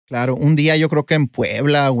Claro, un día yo creo que en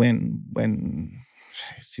Puebla o en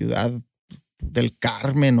Ciudad del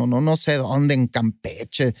Carmen o no sé dónde, en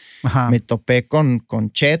Campeche, me topé con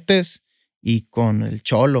Chetes y con el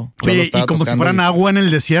Cholo. Oye, y como si fueran agua en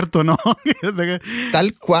el desierto, ¿no?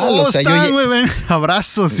 Tal cual. ¿Cómo o sea, están, güey? Ven,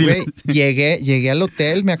 abrazos. Güey, llegué al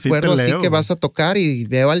hotel, me acuerdo, sí así que vas a tocar y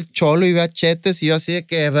veo al Cholo y veo a Chetes y yo así de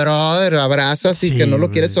que, brother, abrazas sí, y que no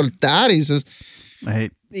lo quieres soltar. Y dices,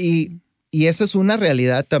 y esa es una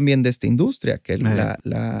realidad también de esta industria, que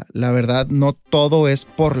la verdad no todo es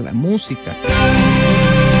por la música.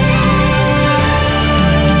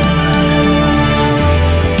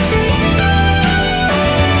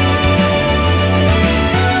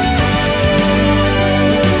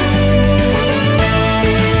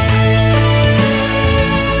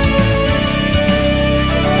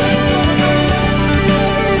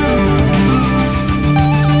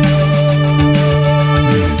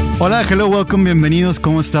 Hola, hello, welcome, bienvenidos,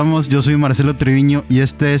 ¿cómo estamos? Yo soy Marcelo Treviño y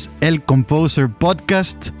este es El Composer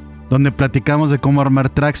Podcast, donde platicamos de cómo armar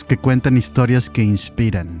tracks que cuentan historias que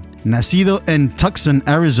inspiran. Nacido en Tucson,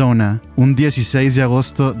 Arizona, un 16 de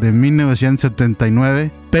agosto de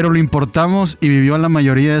 1979, pero lo importamos y vivió la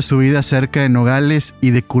mayoría de su vida cerca de Nogales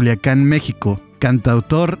y de Culiacán, México.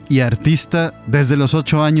 Cantautor y artista desde los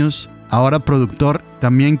 8 años, ahora productor,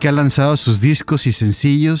 también que ha lanzado sus discos y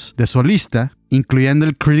sencillos de solista, incluyendo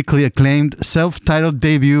el critically acclaimed self-titled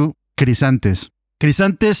debut Crisantes.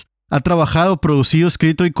 Crisantes ha trabajado, producido,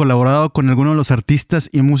 escrito y colaborado con algunos de los artistas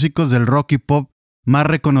y músicos del rock y pop más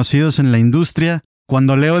reconocidos en la industria.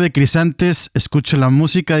 Cuando leo de Crisantes, escucho la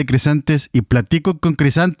música de Crisantes y platico con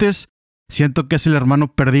Crisantes, siento que es el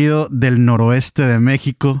hermano perdido del noroeste de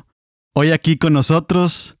México. Hoy aquí con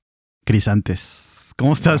nosotros, Crisantes.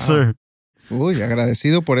 ¿Cómo estás, sir? Uy,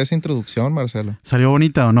 agradecido por esa introducción, Marcelo. ¿Salió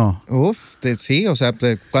bonita o no? Sí, o sea,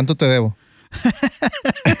 ¿cuánto te debo?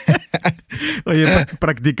 Oye,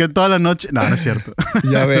 practiqué toda la noche. No, no es cierto.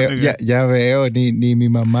 Ya veo, ni mi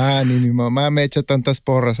mamá me echa tantas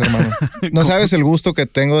porras, hermano. No sabes el gusto que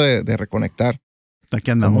tengo de reconectar. Aquí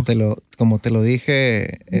andamos. Como te lo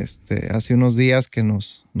dije hace unos días que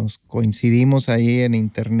nos coincidimos ahí en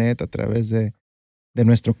internet a través de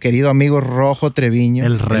nuestro querido amigo Rojo Treviño.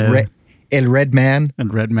 El Red Man. El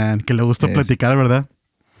Red Man, que le gusta platicar, ¿verdad?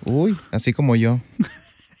 Uy, así como yo.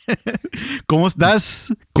 ¿Cómo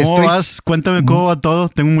estás? ¿Cómo vas? Cuéntame cómo va todo.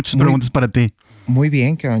 Tengo muchas preguntas para ti. Muy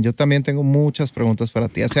bien, cabrón. Yo también tengo muchas preguntas para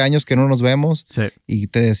ti. Hace años que no nos vemos y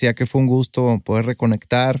te decía que fue un gusto poder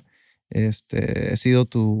reconectar. He sido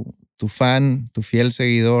tu fan, tu fiel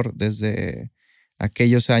seguidor desde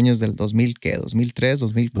aquellos años del 2000, ¿qué? ¿2003,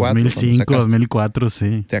 2004? 2005, 2004,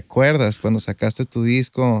 sí. ¿Te acuerdas cuando sacaste tu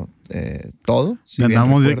disco Todo? Si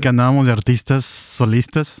que andábamos de artistas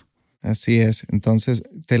solistas. Así es. Entonces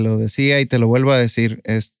te lo decía y te lo vuelvo a decir.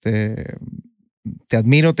 Te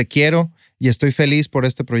admiro, te quiero y estoy feliz por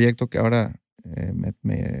este proyecto que ahora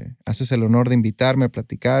me haces el honor de invitarme a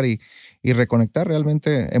platicar y reconectar.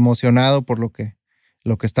 Realmente emocionado por lo que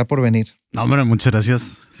está por venir. No, hombre, muchas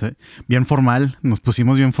gracias. Sí. Bien formal, nos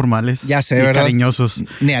pusimos bien formales. Ya sé, y ¿verdad? Cariñosos.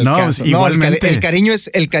 Ni al caso. Igualmente. El cariño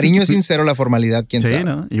es sincero, la formalidad, quién sabe. Sí,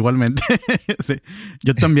 ¿no? Igualmente. Sí.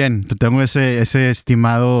 Yo también te tengo ese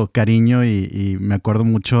estimado cariño y me acuerdo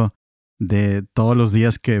mucho de todos los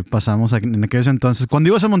días que pasamos en aquellos entonces. Cuando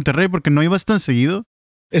ibas a Monterrey, porque no ibas tan seguido.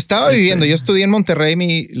 Estaba viviendo, yo estudié en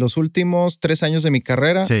Monterrey los últimos 3 años de mi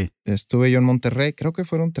carrera. Sí. Estuve yo en Monterrey, creo que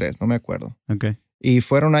fueron 3, no me acuerdo. Okay. Y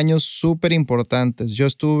fueron años súper importantes. Yo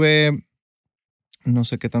estuve, no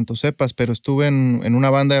sé qué tanto sepas, pero estuve en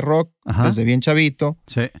una banda de rock desde bien chavito.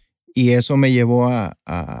 Sí. Y eso me llevó a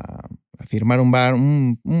firmar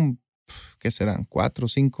 ¿qué serán? 4 o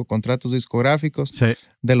 5 contratos discográficos. Sí.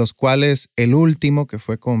 De los cuales el último, que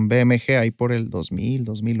fue con BMG, ahí por el 2000,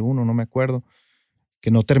 2001, no me acuerdo,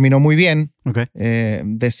 que no terminó muy bien. Okay.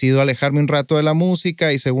 Decido alejarme un rato de la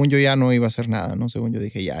música y según yo ya no iba a hacer nada, ¿no? Según yo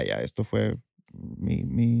dije, ya, esto fue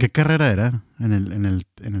mi... ¿Qué carrera era en el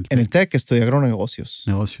TEC? En el TEC estudié agronegocios.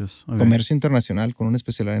 Negocios. Okay. Comercio internacional con una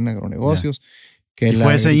especialidad en agronegocios. Yeah. Que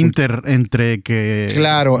fue ese entre que...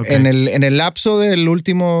 Claro, okay. en el lapso de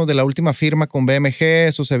la última firma con BMG,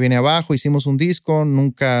 eso se viene abajo, hicimos un disco,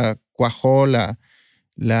 nunca cuajó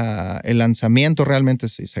el lanzamiento, realmente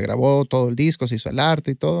sí, se grabó todo el disco, se hizo el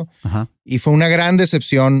arte y todo. Ajá. Y fue una gran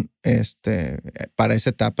decepción para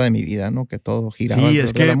esa etapa de mi vida, ¿no? Que todo giraba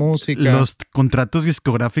alrededor de la música. Los contratos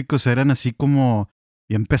discográficos eran así como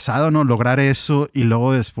bien pesado, ¿no? Lograr eso y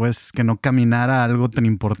luego después que no caminara algo tan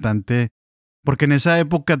importante. Porque en esa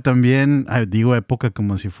época también, digo época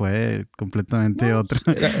como si fue completamente otra.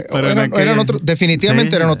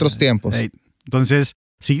 Definitivamente eran otros tiempos. Entonces,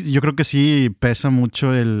 Sí, yo creo que sí pesa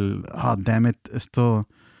mucho el, oh, damn it, esto,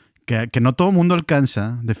 que no todo mundo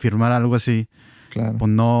alcanza de firmar algo así, Claro. pues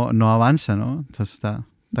no avanza, ¿no? Entonces está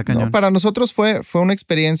No, cañón. para nosotros fue una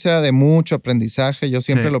experiencia de mucho aprendizaje. Yo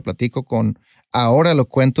siempre Sí, lo platico ahora lo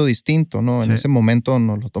cuento distinto, ¿no? En sí, ese momento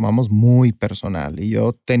nos lo tomamos muy personal y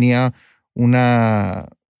yo tenía una,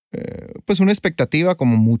 pues una expectativa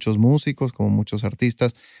como muchos músicos, como muchos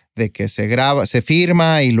artistas, de que se graba, se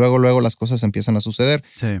firma y luego las cosas empiezan a suceder.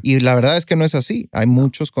 sí. Y la verdad es que no es así. Hay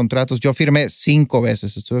muchos contratos. Yo firmé 5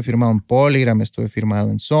 veces. Estuve firmado en Polygram, estuve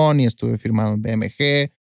firmado en Sony, estuve firmado en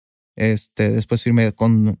BMG. Después firmé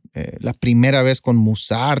la primera vez con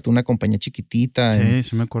Musart, una compañía chiquitita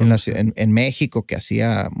Sí, me acuerdo. en México que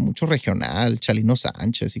hacía mucho regional, Chalino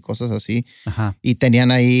Sánchez y cosas así. Ajá, Y tenían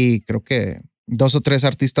ahí, creo que 2 o 3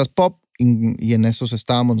 artistas pop y en esos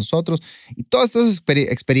estábamos nosotros. Y todas estas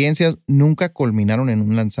experiencias nunca culminaron en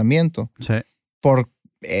un lanzamiento sí, por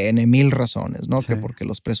N mil razones, ¿no? sí. Que porque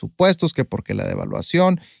los presupuestos, que porque la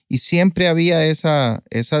devaluación. Y siempre había esa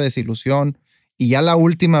desilusión. Y ya la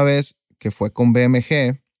última vez que fue con BMG,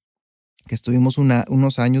 que estuvimos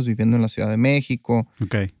unos años viviendo en la Ciudad de México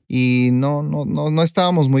Ok. y no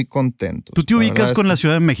estábamos muy contentos. ¿Tú te La ubicas verdad es con la que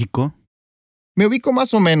Ciudad de México? me ubico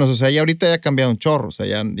más o menos, o sea, ya ahorita ya ha cambiado un chorro, o sea,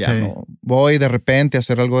 ya Sí. no voy de repente a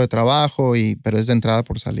hacer algo de trabajo, pero es de entrada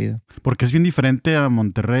por salida. Porque es bien diferente a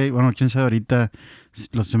Monterrey. Bueno, quién sabe ahorita,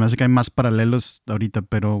 se me hace que hay más paralelos ahorita,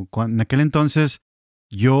 pero en aquel entonces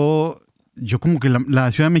yo como que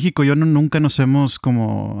la Ciudad de México, nunca nos hemos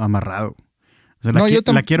como amarrado. O sea, No,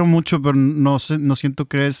 la quiero mucho, pero no sé, no siento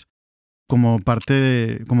que es como parte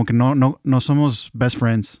de, como que no somos best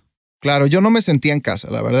friends. claro, yo no me sentía en casa.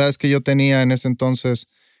 La verdad es que yo tenía en ese entonces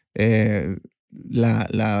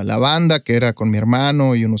la banda que era con mi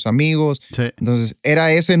hermano y unos amigos. Sí, Entonces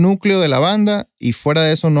era ese núcleo de la banda y fuera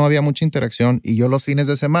de eso no había mucha interacción. Y yo los fines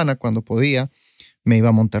de semana, cuando podía, me iba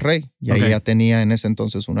a Monterrey. Y ahí ok. ya tenía en ese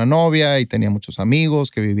entonces una novia y tenía muchos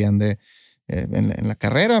amigos que vivían en la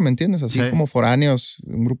carrera, ¿me entiendes? Así Sí. como foráneos,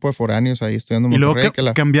 un grupo de foráneos ahí estudiando en Y luego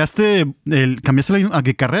Monterrey. cambiaste ¿a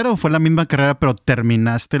qué carrera o fue la misma carrera pero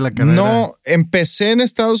terminaste la carrera? No, empecé en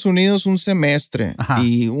Estados Unidos un semestre Ajá.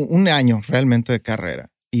 y un año realmente de carrera.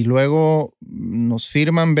 Y luego nos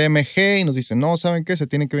firman BMG y nos dicen, no, ¿saben qué? Se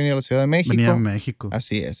tienen que venir a la Ciudad de Venía a México. México.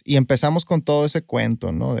 Así es. Y empezamos con todo ese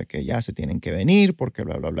cuento, ¿no? De que ya se tienen que venir porque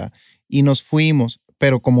bla, bla, bla. Y nos fuimos.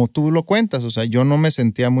 Pero como tú lo cuentas, o sea, yo no me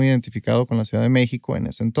sentía muy identificado con la Ciudad de México en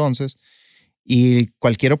ese entonces. Y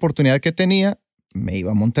cualquier oportunidad que tenía, me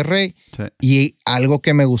iba a Monterrey. Sí. Y algo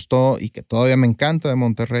que me gustó y que todavía me encanta de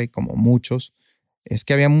Monterrey, como muchos, es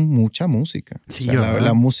que había mucha música. Sí, O sea, ¿verdad?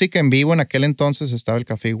 la música en vivo en aquel entonces estaba el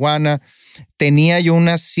Café Iguana. Tenía yo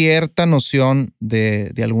una cierta noción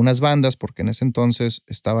de algunas bandas, porque en ese entonces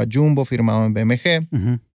estaba Jumbo firmado en BMG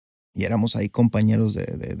Ujú. y éramos ahí compañeros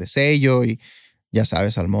de sello y ya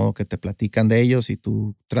sabes, al modo que te platican de ellos y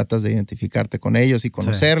tú tratas de identificarte con ellos y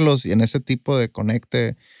conocerlos. Y en ese tipo de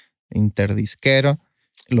conecte interdisquero,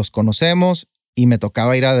 los conocemos y me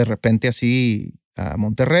tocaba ir de repente así a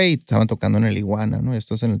Monterrey y estaban tocando en el Iguana, ¿no?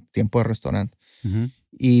 Esto es en el tiempo de restaurante. Ujú.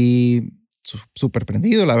 Y súper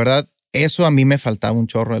prendido, la verdad. Eso a mí me faltaba un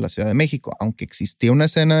chorro de la Ciudad de México, aunque existía una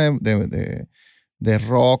escena de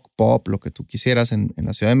rock, pop, lo que tú quisieras en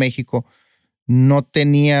la Ciudad de México. No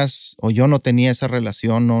tenías, o yo no tenía esa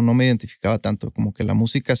relación, no me identificaba tanto, como que la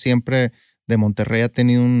música siempre de Monterrey ha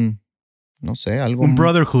tenido no sé, algo. Un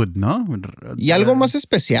brotherhood, ¿no? Y algo más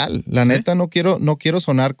especial. La ¿Sí? neta, no quiero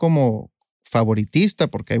sonar como favoritista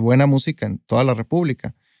porque hay buena música en toda la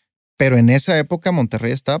República. Pero en esa época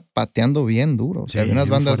Monterrey estaba pateando bien duro. O sea, Sí, había unas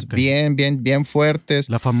bien bandas fuerte. bien fuertes.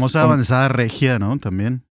 La famosa avanzada regia, ¿no?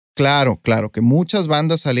 También. Claro, que muchas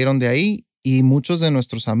bandas salieron de ahí y muchos de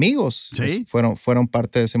nuestros amigos ¿Sí? fueron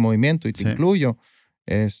parte de ese movimiento y te Sí. incluyo.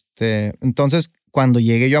 Entonces, cuando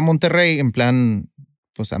llegué yo a Monterrey, en plan,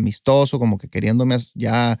 pues amistoso, como que queriéndome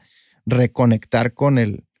ya reconectar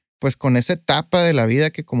pues con esa etapa de la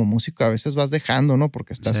vida que como músico a veces vas dejando, ¿no?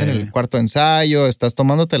 Porque estás Sí. en el cuarto de ensayo, estás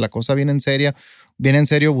tomándote la cosa bien en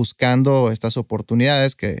serio buscando estas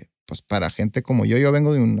oportunidades que, pues para gente como yo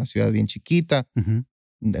vengo de una ciudad bien chiquita, Ujú.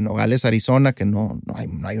 de Nogales, Arizona, que no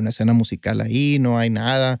hay una escena musical ahí, no hay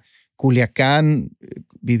nada. Culiacán,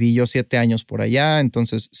 viví yo 7 años por allá,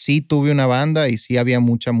 entonces sí tuve una banda y sí había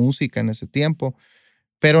mucha música en ese tiempo,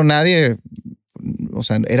 pero nadie, o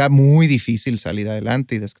sea, era muy difícil salir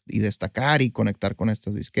adelante y destacar y conectar con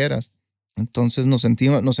estas disqueras. Entonces nos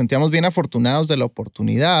sentíamos bien afortunados de la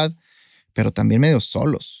oportunidad, pero también medio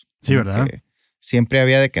solos. Sí, Como ¿verdad? que siempre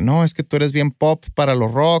había de que no, es que tú eres bien pop para lo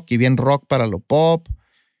rock y bien rock para lo pop.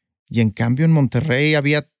 Y en cambio en Monterrey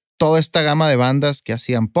había toda esta gama de bandas que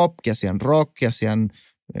hacían pop, que hacían rock, que hacían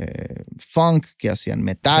funk, que hacían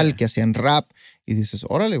metal, que hacían rap. Y dices,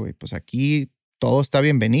 órale, güey, pues aquí todo está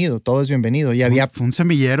bienvenido, todo es bienvenido. Y había... Fue un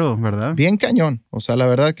semillero, ¿verdad? Bien cañón. O sea, la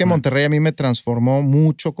verdad que Monterrey a mí me transformó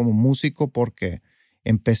mucho como músico porque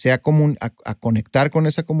empecé a conectar con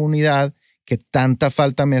esa comunidad que tanta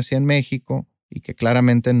falta me hacía en México y que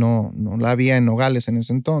claramente no la había en Nogales en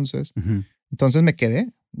ese entonces. Uh-huh. Entonces me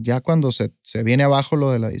quedé. Ya cuando se viene abajo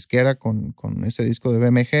lo de la disquera con ese disco de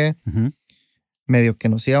BMG, uh-huh, medio que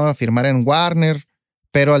nos iba a firmar en Warner,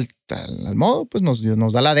 pero al modo pues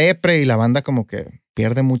nos da la depre y la banda como que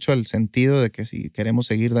pierde mucho el sentido de que si queremos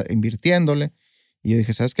seguir invirtiéndole. Y yo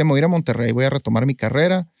dije, ¿sabes qué? Me voy a ir a Monterrey, voy a retomar mi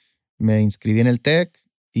carrera. Me inscribí en el TEC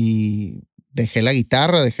y dejé la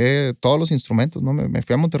guitarra, dejé todos los instrumentos, ¿no? Me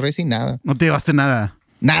fui a Monterrey sin nada. ¿No te llevaste nada?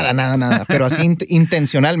 Nada. Pero así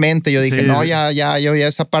intencionalmente yo dije, sí, no, ya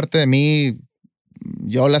esa parte de mí,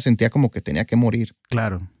 yo la sentía como que tenía que morir.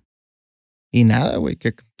 Claro. Y nada, güey, que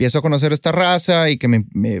empiezo a conocer esta raza y que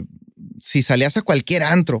si salías a cualquier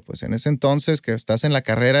antro, pues en ese entonces que estás en la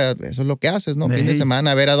carrera, eso es lo que haces, ¿no? Fin de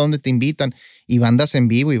semana, a ver a dónde te invitan. Y bandas en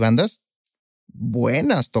vivo y bandas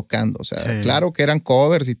buenas tocando. O sea, sí, claro que eran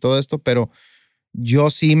covers y todo esto, pero yo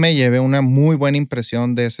sí me llevé una muy buena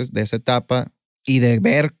impresión de esa etapa y de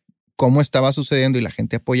ver cómo estaba sucediendo y la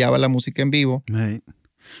gente apoyaba la música en vivo. Sí.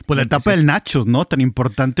 Pues la etapa del Nachos, ¿no? Tan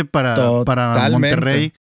importante para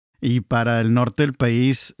Monterrey. Y para el norte del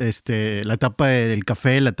país, la etapa del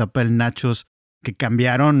café, la etapa del Nachos, que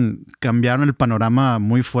cambiaron el panorama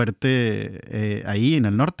muy fuerte ahí en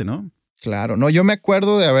el norte, ¿no? Claro. No, yo me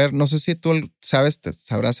acuerdo de haber, no sé si tú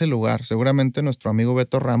sabrás el lugar. Seguramente nuestro amigo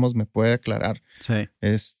Beto Ramos me puede aclarar. Sí.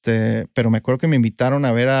 Pero me acuerdo que me invitaron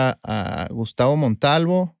a ver a Gustavo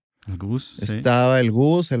Montalvo. El Gus. Estaba el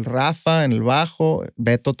Gus, el Rafa en el bajo.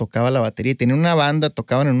 Beto tocaba la batería. Tenía una banda,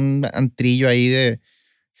 tocaban en un antrillo ahí de...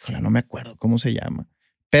 Híjole, no me acuerdo cómo se llama.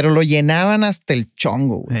 Pero lo llenaban hasta el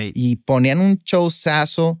chongo, güey. Hey. Y ponían un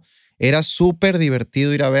showzazo. Era súper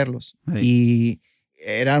divertido ir a verlos. Hey. Y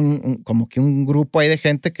eran como que un grupo ahí de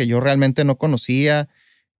gente que yo realmente no conocía.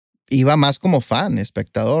 Iba más como fan,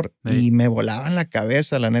 espectador. Hey. Y me volaban la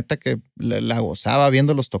cabeza. La neta que la gozaba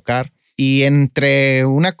viéndolos tocar. Y entre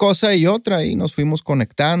una cosa y otra ahí nos fuimos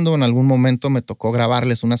conectando. En algún momento me tocó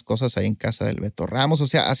grabarles unas cosas ahí en casa del Beto Ramos. O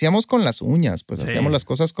sea, hacíamos con las uñas, pues sí. Hacíamos las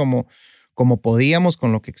cosas como podíamos,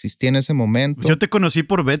 con lo que existía en ese momento. Yo te conocí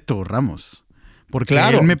por Beto Ramos. Porque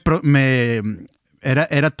claro. Él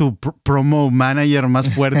era tu promo manager más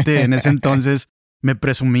fuerte en ese entonces. Me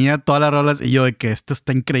presumía todas las rolas y yo de que esto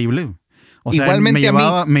está increíble. O sea, igualmente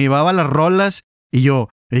me llevaba las rolas y yo...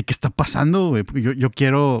 ¿Qué está pasando, güey? Yo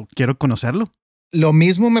quiero conocerlo. Lo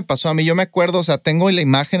mismo me pasó a mí. Yo me acuerdo, o sea, tengo la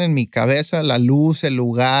imagen en mi cabeza, la luz, el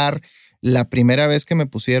lugar. La primera vez que me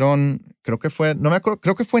pusieron, creo que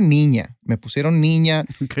fue Niña. Me pusieron Niña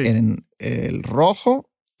en el rojo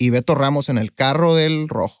y Beto Ramos en el carro del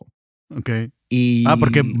rojo. Ok.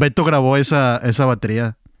 Porque Beto grabó esa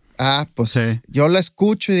batería. Pues sí. Yo la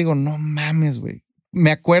escucho y digo, no mames, güey.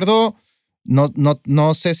 Me acuerdo...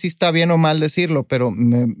 No sé si está bien o mal decirlo, pero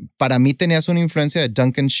para mí tenías una influencia de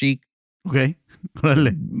Duncan Sheik. Ok,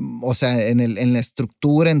 órale. O sea, en la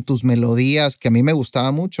estructura, en tus melodías, que a mí me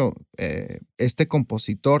gustaba mucho este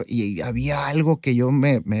compositor y había algo que yo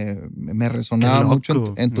me resonaba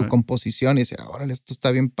mucho en tu composición y decía, órale, esto está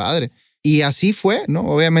bien padre. Y así fue, ¿no?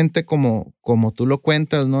 Obviamente como tú lo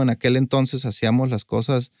cuentas, ¿no? En aquel entonces hacíamos las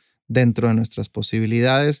cosas dentro de nuestras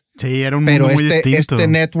posibilidades. Sí, era un mundo muy distinto. Este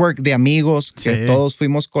network de amigos que todos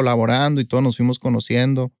fuimos colaborando y todos nos fuimos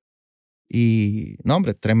conociendo. Y, no,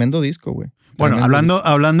 hombre, tremendo disco, güey. Bueno,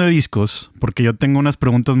 hablando de discos, porque yo tengo unas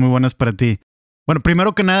preguntas muy buenas para ti. Bueno,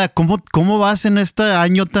 primero que nada, ¿cómo vas en este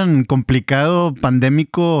año tan complicado,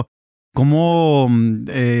 pandémico? ¿Cómo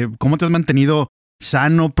te has mantenido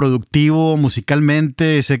sano, productivo,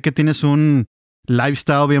 musicalmente? Sé que tienes un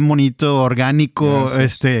lifestyle bien bonito, orgánico.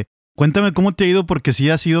 Gracias. Cuéntame cómo te ha ido, porque sí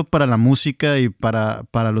ha sido para la música y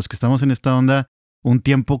para los que estamos en esta onda un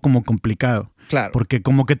tiempo como complicado. Claro. Porque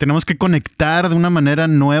como que tenemos que conectar de una manera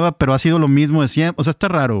nueva, pero ha sido lo mismo de siempre. O sea, está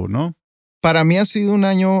raro, ¿no? Para mí ha sido un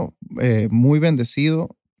año muy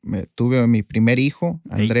bendecido. Tuve mi primer hijo,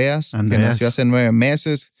 Andreas, que nació hace 9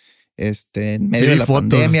 meses. En medio de la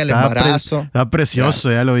pandemia, el embarazo. Está precioso,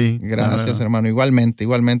 gracias, ya lo vi. Gracias, hermano.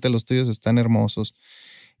 Igualmente los tuyos están hermosos.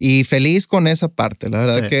 Y feliz con esa parte. La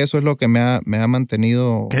verdad que eso es lo que me ha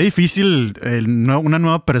mantenido. Qué difícil una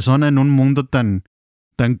nueva persona en un mundo tan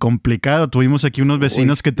complicado. Tuvimos aquí unos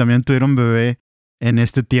vecinos que también tuvieron bebé en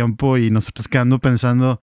este tiempo y nosotros quedando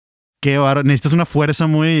pensando, necesitas una fuerza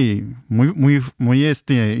muy, muy, muy, muy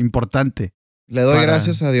importante. Le doy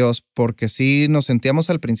gracias a Dios porque sí nos sentíamos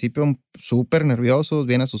al principio súper nerviosos,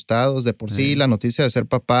 bien asustados. De por sí la noticia de ser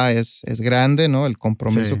papá es grande, ¿no? El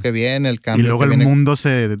compromiso que viene, el cambio y luego que el viene. mundo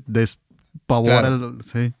se despavora. Claro.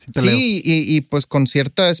 Sí te leo. Y pues con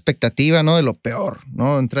cierta expectativa, ¿no? De lo peor,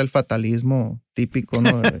 ¿no? Entra el fatalismo típico,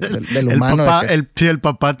 ¿no? Del humano. El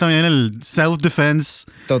papá también, el self-defense,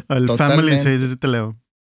 el family, sí te leo.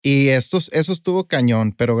 Y eso estuvo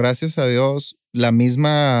cañón, pero gracias a Dios,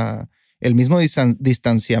 el mismo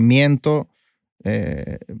distanciamiento,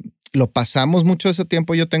 lo pasamos mucho ese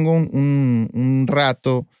tiempo. Yo tengo un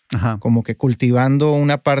rato como que cultivando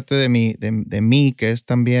una parte de mí que es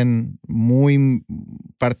también muy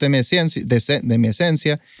parte de mi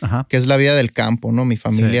esencia, que es la vida del campo, ¿no? Mi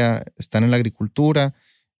familia está en la agricultura,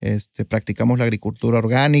 practicamos la agricultura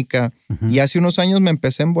orgánica y hace unos años me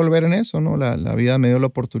empecé a envolver en eso, ¿no? La vida me dio la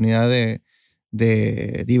oportunidad de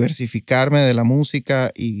diversificarme de la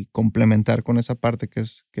música y complementar con esa parte que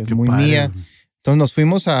es muy padre, mía. Entonces nos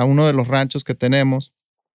fuimos a uno de los ranchos que tenemos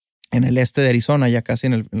en el este de Arizona, ya casi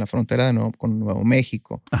en la frontera con Nuevo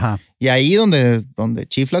México. Y ahí donde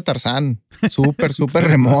chifla Tarzán, súper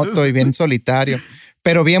remoto y bien solitario,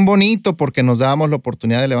 pero bien bonito porque nos dábamos la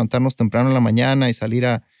oportunidad de levantarnos temprano en la mañana y salir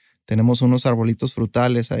tenemos unos arbolitos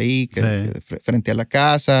frutales ahí frente a la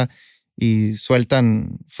casa y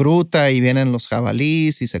sueltan fruta y vienen los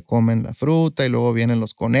jabalíes y se comen la fruta y luego vienen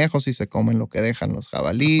los conejos y se comen lo que dejan los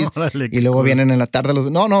jabalíes. Órale, y luego vienen en la tarde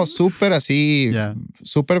súper así,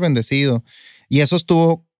 súper bendecido. Y eso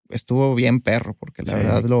estuvo bien perro porque la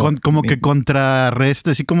verdad como que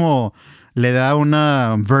contrarresta, así como le da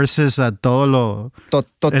una versus a todo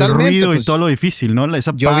el ruido y todo lo difícil, ¿no?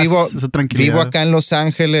 Esa paz, esa tranquilidad. Vivo acá en Los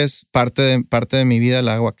Ángeles, parte de mi vida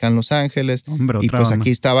la hago acá en Los Ángeles. Hombre, y pues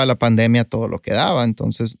aquí estaba la pandemia, todo lo que daba.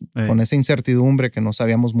 Entonces, con esa incertidumbre que no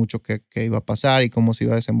sabíamos mucho qué iba a pasar y cómo se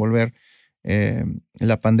iba a desenvolver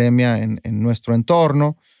la pandemia en nuestro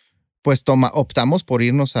entorno, pues optamos por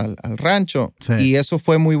irnos al rancho. Y eso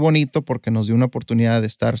fue muy bonito porque nos dio una oportunidad de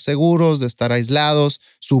estar seguros, de estar aislados,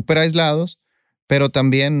 súper aislados, pero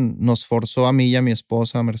también nos forzó a mí y a mi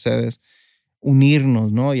esposa, a Mercedes,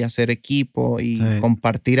 unirnos, ¿no? Y hacer equipo y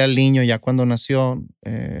compartir al niño ya cuando nació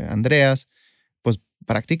Andreas. Pues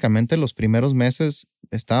prácticamente los primeros meses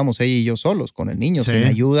estábamos ella y yo solos con el niño, sin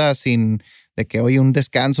ayuda, sin de que hoy un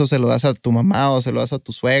descanso se lo das a tu mamá o se lo das a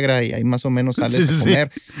tu suegra y ahí más o menos sales a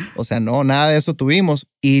comer. O sea, no, nada de eso tuvimos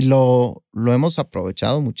y lo hemos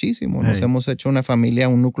aprovechado muchísimo. Nos hemos hecho una familia,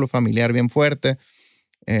 un núcleo familiar bien fuerte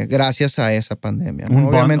gracias a esa pandemia, ¿no?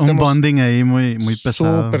 Un bonding ahí muy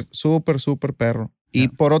pesado. Súper perro. Y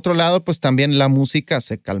por otro lado, pues también la música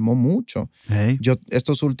se calmó mucho. Yo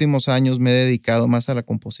estos últimos años me he dedicado más a la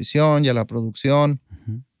composición y a la producción.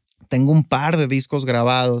 Tengo un par de discos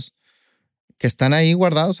grabados que están ahí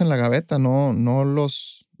guardados en la gaveta. No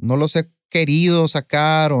los he querido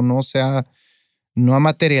sacar o no ha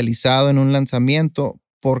materializado en un lanzamiento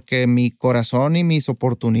porque mi corazón y mis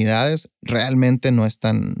oportunidades realmente no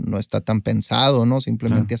está tan pensado, ¿no?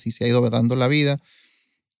 Simplemente así se ha ido dando la vida.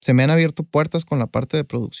 Se me han abierto puertas con la parte de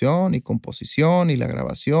producción y composición y la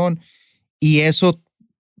grabación y eso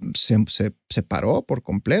se paró por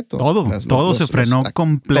completo. Todo se frenó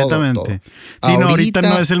completamente. Todo. Sí, ahorita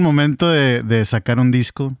no es el momento de sacar un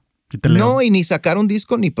disco. No, y ni sacar un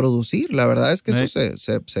disco ni producir. La verdad es que eso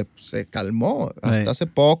se calmó. Hasta hace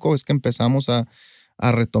poco es que empezamos a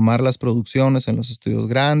retomar las producciones en los estudios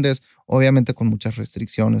grandes, obviamente con muchas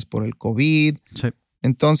restricciones por el COVID.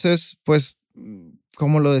 Entonces, pues,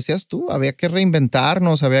 como lo decías tú, había que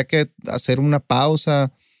reinventarnos, había que hacer una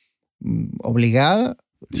pausa obligada.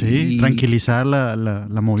 Sí, tranquilizar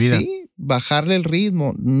la movida. Sí, bajarle el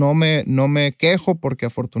ritmo. No me quejo porque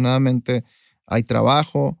afortunadamente hay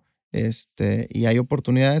trabajo y hay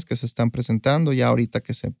oportunidades que se están presentando ya ahorita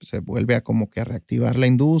que se vuelve a como que a reactivar la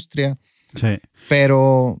industria.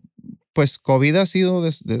 Pero pues COVID ha sido,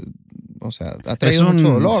 ha traído mucho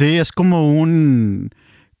dolor. Sí, es como un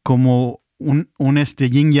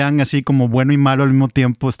yin yang, así como bueno y malo al mismo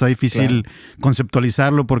tiempo. Está difícil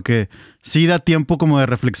conceptualizarlo porque sí da tiempo como de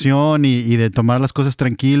reflexión y de tomar las cosas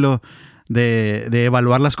tranquilo, de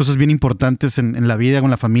evaluar las cosas bien importantes en la vida, con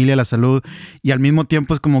la familia, la salud, y al mismo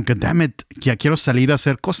tiempo es como que, damn it, ya quiero salir a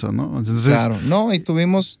hacer cosas, ¿no? Entonces, claro, no, y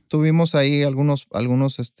tuvimos ahí algunos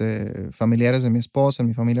familiares de mi esposa,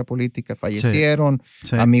 mi familia política, fallecieron,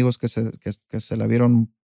 amigos que se la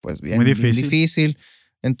vieron pues bien difícil.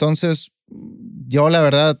 Entonces, yo la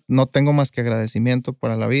verdad no tengo más que agradecimiento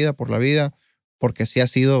por la vida, porque sí ha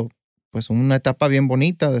sido pues una etapa bien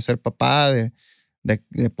bonita de ser papá, de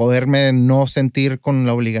poderme no sentir con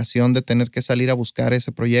la obligación de tener que salir a buscar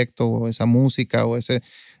ese proyecto o esa música o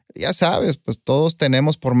ya sabes, pues todos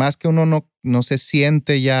tenemos, por más que uno no se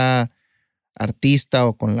siente ya artista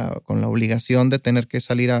o con la obligación de tener que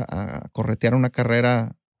salir a corretear una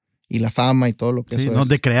carrera y la fama y todo lo que Sí, eso no, es.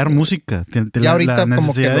 de crear música. Ya ahorita la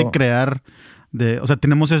como que necesidad de crear, o sea,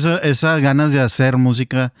 tenemos esas ganas de hacer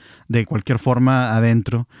música de cualquier forma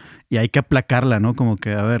adentro y hay que aplacarla, ¿no? Como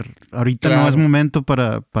que, a ver, ahorita no es momento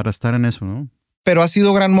para estar en eso, ¿no? Pero ha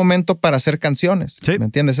sido gran momento para hacer canciones, sí. ¿Me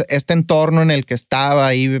entiendes? Este entorno en el que estaba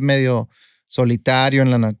ahí medio solitario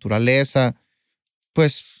en la naturaleza,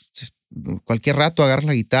 pues cualquier rato agarras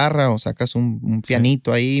la guitarra o sacas un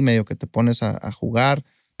pianito ahí medio que te pones a jugar.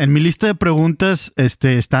 En mi lista de preguntas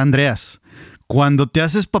está Andreas. Cuando te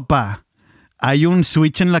haces papá, hay un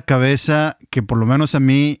switch en la cabeza que por lo menos a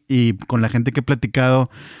mí y con la gente que he platicado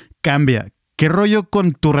cambia. ¿Qué rollo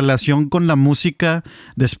con tu relación con la música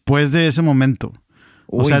después de ese momento?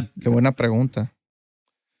 Uy, qué buena pregunta.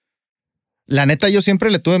 La neta, yo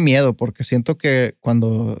siempre le tuve miedo porque siento que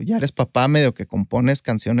cuando ya eres papá, medio que compones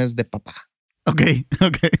canciones de papá. Ok.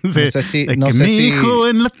 Sí. No sé si... mi hijo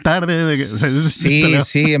en la tarde.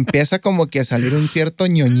 Sí, empieza como que a salir un cierto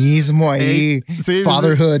ñoñismo ahí,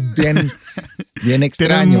 fatherhood, bien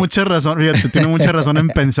extraño. Tienes mucha razón, fíjate, tiene mucha razón en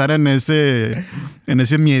pensar en ese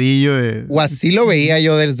miedillo de... O así lo veía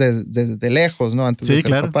yo desde lejos, ¿no? Antes de ser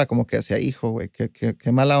claro. papá, como que decía, hijo, güey,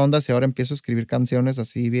 qué mala onda si ahora empiezo a escribir canciones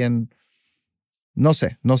así bien... No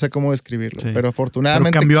sé cómo describirlo, pero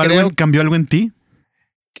afortunadamente ¿Cambió algo en ti?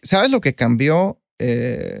 ¿Sabes lo que cambió?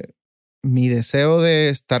 Mi deseo de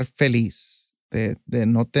estar feliz, de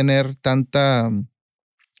no tener tanta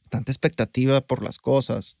expectativa por las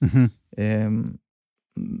cosas. Uh-huh.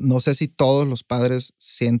 No sé si todos los padres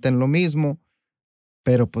sienten lo mismo,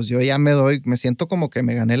 pero pues yo ya me siento como que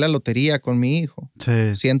me gané la lotería con mi hijo.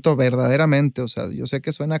 Sí. Siento verdaderamente, o sea, yo sé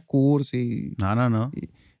que suena cursi. No.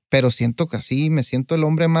 Pero siento que así me siento el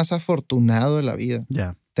hombre más afortunado de la vida.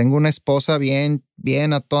 Ya. Tengo una esposa bien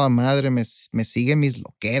a toda madre, me sigue mis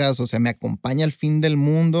loqueras, o sea, me acompaña al fin del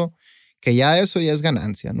mundo, que ya eso ya es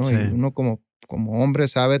ganancia, ¿no? Sí. Y uno como hombre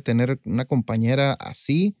sabe tener una compañera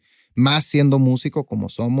así, más siendo músico como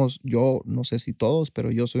somos. Yo no sé si todos,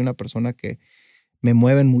 pero yo soy una persona que me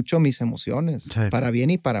mueven mucho mis emociones, para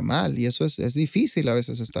bien y para mal. Y eso es difícil a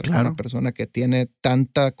veces estar con una persona que tiene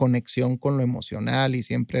tanta conexión con lo emocional y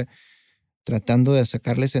siempre tratando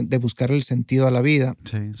de buscarle el sentido a la vida.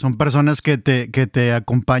 Sí, son personas que te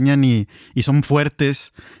acompañan y son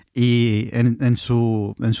fuertes y en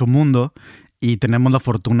su mundo, y tenemos la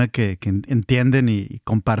fortuna que entienden y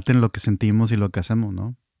comparten lo que sentimos y lo que hacemos,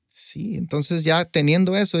 ¿no? Sí, entonces ya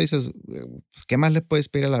teniendo eso dices, pues, ¿qué más le puedes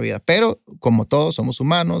pedir a la vida? Pero como todos somos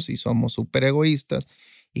humanos y somos súper egoístas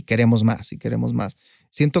y queremos más y queremos más.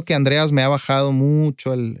 Siento que Andreas me ha bajado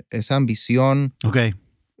mucho esa ambición. Okay.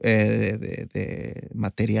 De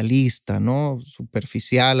materialista, ¿no?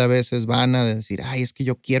 Superficial a veces, vana, de decir, ay, es que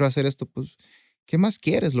yo quiero hacer esto. Pues, ¿qué más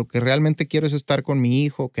quieres? Lo que realmente quiero es estar con mi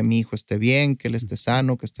hijo, que mi hijo esté bien, que él esté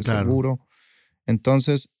sano, que esté seguro.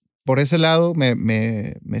 Entonces, por ese lado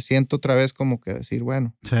me siento otra vez como que decir,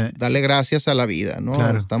 bueno, dale gracias a la vida, ¿no?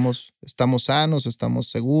 Claro. Estamos sanos, estamos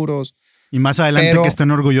seguros. Y más adelante que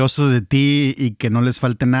estén orgullosos de ti y que no les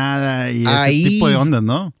falte nada y ese tipo de ondas,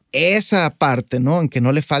 ¿no? Esa parte, ¿no? En que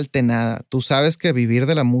no le falte nada. Tú sabes que vivir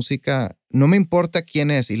de la música, no me importa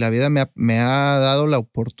quién es, y la vida me ha dado la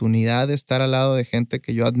oportunidad de estar al lado de gente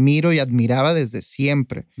que yo admiro y admiraba desde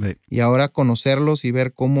siempre. Sí. Y ahora conocerlos y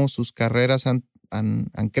ver cómo sus carreras han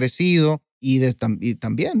crecido y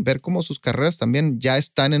también ver cómo sus carreras también ya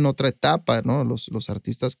están en otra etapa, ¿no? Los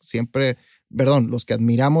artistas los que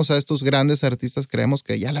admiramos a estos grandes artistas creemos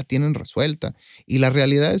que ya la tienen resuelta. Y la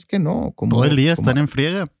realidad es que no. Todo el día están en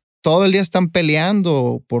friega. Todo el día están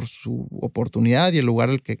peleando por su oportunidad y el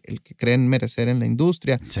lugar el que creen merecer en la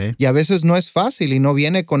industria. Sí. Y a veces no es fácil y no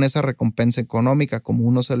viene con esa recompensa económica como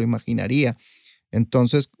uno se lo imaginaría.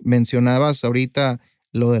 Entonces, mencionabas ahorita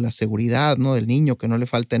lo de la seguridad, ¿no? Del niño, que no le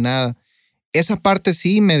falte nada. Esa parte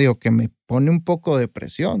sí medio que me pone un poco de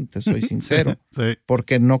presión, te soy sincero. Sí.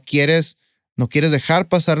 Porque no quieres dejar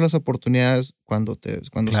pasar las oportunidades cuando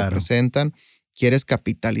se presentan. Quieres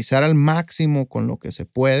capitalizar al máximo con lo que se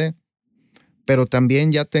puede, pero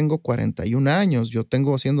también ya tengo 41 años. Yo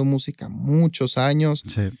tengo haciendo música muchos años,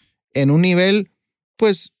 en un nivel,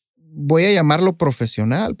 pues voy a llamarlo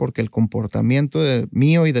profesional, porque el comportamiento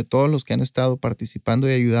mío y de todos los que han estado participando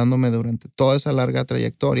y ayudándome durante toda esa larga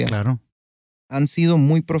trayectoria han sido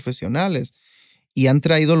muy profesionales y han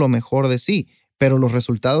traído lo mejor de sí, pero los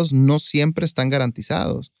resultados no siempre están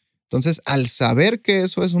garantizados. Entonces, al saber que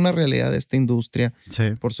eso es una realidad de esta industria,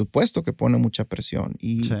 por supuesto que pone mucha presión.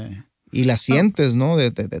 Y y la sientes, ¿no?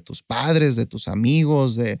 De tus padres, de tus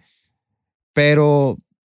amigos, pero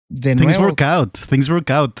de Things nuevo. Things work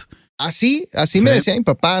out. Así me decía mi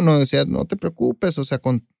papá, ¿no? Decía, no te preocupes, o sea,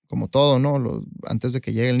 como todo, ¿no? Antes de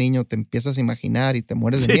que llegue el niño te empiezas a imaginar y te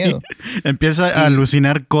mueres de miedo. Empieza a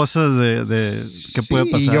alucinar cosas de qué puede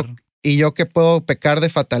pasar. Y yo que puedo pecar de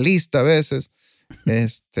fatalista a veces,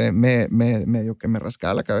 medio que me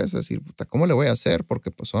rascaba la cabeza, decir, puta, ¿cómo le voy a hacer?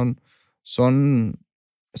 Porque pues son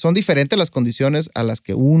diferentes las condiciones a las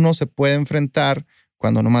que uno se puede enfrentar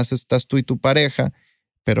cuando nomás estás tú y tu pareja,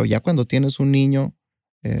 pero ya cuando tienes un niño,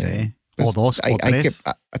 sí. pues o dos, o tres.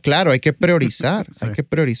 Claro, hay que priorizar, Sí. hay que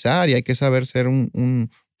priorizar y hay que saber ser un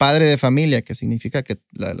padre de familia, que significa que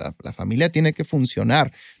la familia tiene que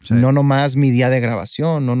funcionar, Sí. no nomás mi día de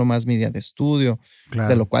grabación, no nomás mi día de estudio, Claro.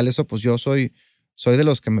 de lo cual eso pues yo soy de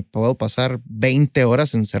los que me puedo pasar 20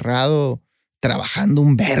 horas encerrado trabajando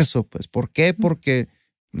un verso, pues. ¿Por qué? Porque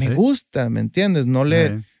me gusta, ¿me entiendes?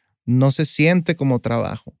 No se siente como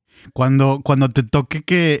trabajo. Cuando te toque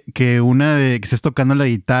que estés tocando la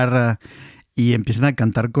guitarra y empiezan a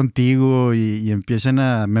cantar contigo y empiezan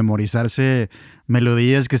a memorizarse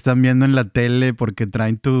melodías que están viendo en la tele porque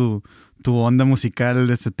traen tu onda musical,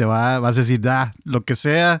 vas a decir, lo que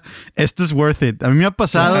sea, esto es worth it. A mí me ha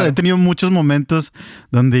pasado, claro. He tenido muchos momentos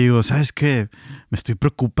donde digo, ¿sabes qué? Me estoy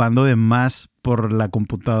preocupando de más por la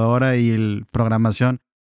computadora y la programación.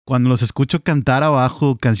 Cuando los escucho cantar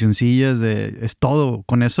abajo cancioncillas es todo.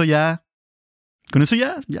 Con eso ya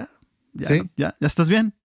 ¿Sí? ya estás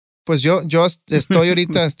bien. Pues yo estoy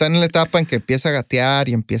ahorita, está en la etapa en que empieza a gatear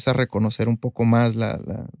y empieza a reconocer un poco más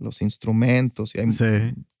los instrumentos. Y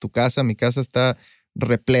mi casa está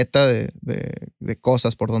repleta de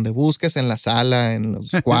cosas por donde busques, en la sala, en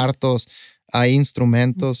los cuartos, hay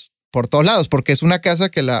instrumentos por todos lados, porque es una casa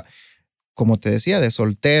que como te decía, de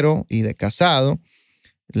soltero y de casado,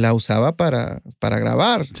 la usaba para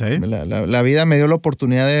grabar. Sí. La vida me dio la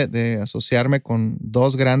oportunidad de asociarme con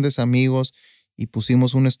dos grandes amigos y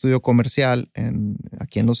pusimos un estudio comercial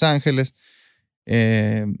aquí en Los Ángeles,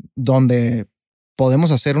 donde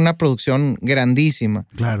podemos hacer una producción grandísima.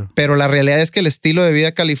 Claro. Pero la realidad es que el estilo de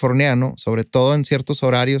vida californiano, sobre todo en ciertos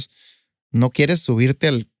horarios, no quieres subirte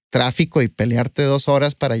al tráfico y pelearte 2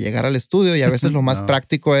 horas para llegar al estudio, y a veces lo más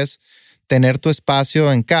práctico es tener tu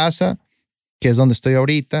espacio en casa, que es donde estoy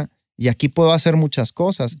ahorita, y aquí puedo hacer muchas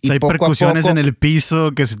cosas. Y hay poco percusiones a poco, en el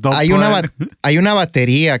piso que se tocan. Hay una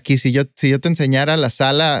batería aquí. Si yo te enseñara la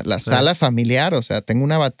sala familiar, o sea, tengo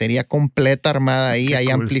una batería completa armada ahí, hay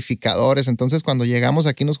amplificadores. Entonces, cuando llegamos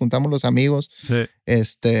aquí, nos juntamos los amigos. Sí.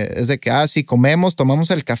 Es de que, sí, comemos, tomamos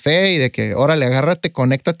el café y de que, órale, agárrate,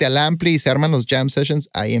 conéctate al ampli y se arman los jam sessions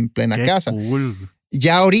ahí en plena casa. Cool.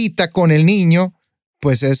 Ya ahorita con el niño,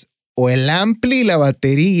 pues es o el ampli, la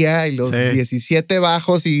batería y los 17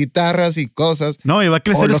 bajos y guitarras y cosas. No, y va a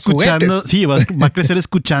crecer escuchando. Juguetes. Sí, va a crecer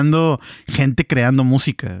escuchando gente creando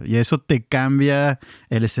música. Y eso te cambia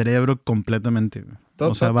el cerebro completamente.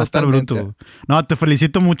 O sea, va a estar bruto. No, te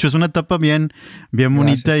felicito mucho. Es una etapa bien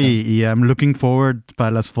bonita. Gracias, y I'm looking forward para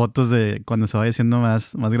las fotos de cuando se vaya haciendo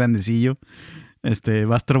más grandecillo.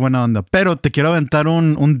 Va a estar buena onda. Pero te quiero aventar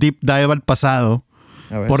un deep dive al pasado.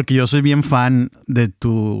 Porque yo soy bien fan de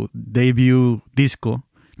tu debut disco,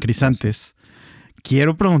 Crisantes.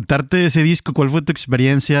 Quiero preguntarte de ese disco, ¿cuál fue tu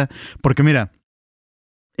experiencia? Porque mira,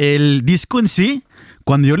 el disco en sí,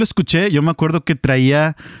 cuando yo lo escuché, yo me acuerdo que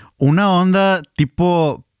traía una onda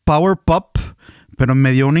tipo power pop, pero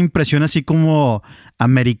me dio una impresión así como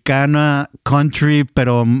americana, country,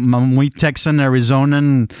 pero muy Texan,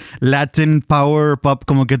 Arizonan, Latin power pop,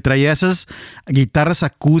 como que traía esas guitarras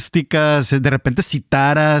acústicas, de repente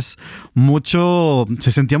citaras,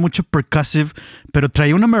 se sentía mucho percussive, pero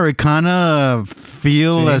traía una americana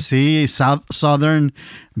feel así, southern,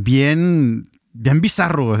 bien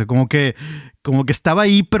bizarro, o sea, como que estaba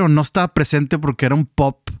ahí, pero no estaba presente porque era un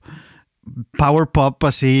power pop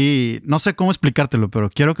así, no sé cómo explicártelo,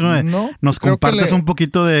 pero quiero que nos compartas un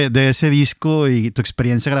poquito de ese disco y tu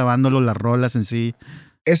experiencia grabándolo, las rolas en sí.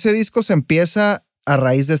 Ese disco se empieza a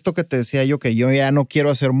raíz de esto que te decía yo, que yo ya no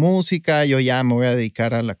quiero hacer música, yo ya me voy a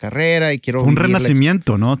dedicar a la carrera y quiero un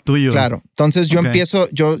renacimiento, ¿no? Tuyo. Claro. Entonces yo empiezo,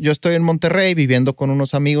 yo estoy en Monterrey viviendo con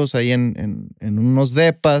unos amigos ahí en unos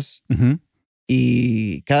depas,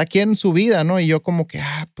 y cada quien su vida, ¿no? Y yo como que,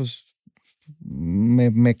 pues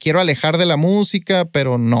me quiero alejar de la música,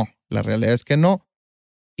 pero no, la realidad es que no.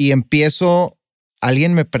 Y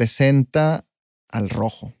alguien me presenta al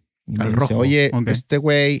Rojo. Y me dice, oye, este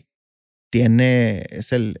güey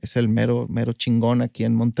es el mero chingón aquí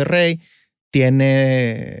en Monterrey.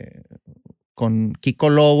 Tiene con Kiko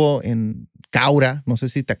Lobo Caura. No sé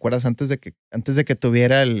si te acuerdas, antes de que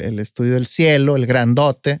tuviera el estudio del cielo, el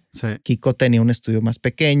grandote, Sí. Kiko tenía un estudio más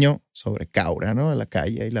pequeño sobre Caura, ¿no? La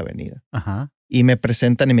calle y la avenida. Ajá. Y me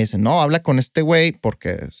presentan y me dicen, no, habla con este güey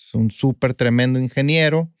porque es un súper tremendo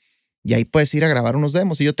ingeniero y ahí puedes ir a grabar unos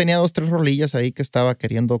demos. Y yo tenía 2, 3 rolillas ahí que estaba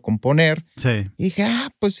queriendo componer. Sí. Y dije,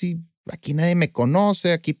 pues sí, aquí nadie me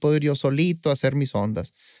conoce, aquí puedo ir yo solito a hacer mis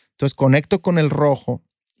ondas. Entonces conecto con el Rojo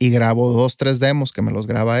y grabo 2, 3 demos que me los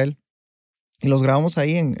graba él. Y los grabamos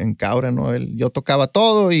ahí en Caura, ¿no? Yo tocaba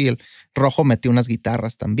todo y el Rojo metió unas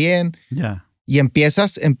guitarras también. Ya. Y empiezo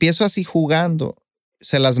así jugando.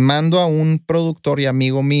 Se las mando a un productor y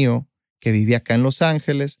amigo mío que vivía acá en Los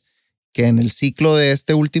Ángeles, que en el ciclo de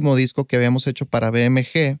este último disco que habíamos hecho para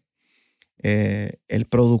BMG, el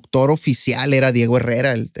productor oficial era Diego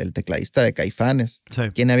Herrera, el tecladista de Caifanes, Sí.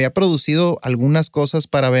 quien había producido algunas cosas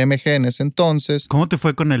para BMG en ese entonces. ¿Cómo te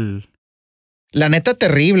fue con el...? La neta,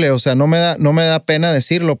 terrible. O sea, no me da pena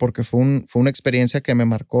decirlo porque fue una experiencia que me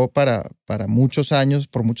marcó para muchos años,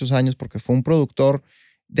 porque fue un productor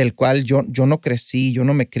del cual yo no crecí, yo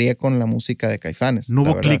no me crié con la música de Caifanes. No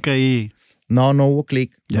hubo clic ahí. No hubo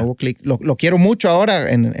clic, no hubo clic. Lo quiero mucho ahora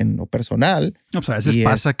en lo personal. No, pues a veces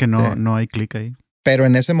pasa que no hay clic ahí. Pero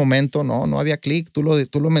en ese momento no había clic. Tú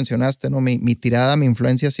lo mencionaste, ¿no? Mi tirada, mi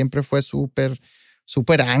influencia siempre fue súper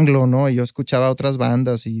anglo, ¿no? Y yo escuchaba otras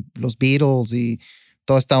bandas y los Beatles y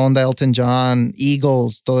toda esta onda Elton John,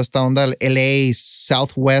 Eagles, toda esta onda LA,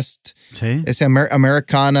 Southwest, Sí. ese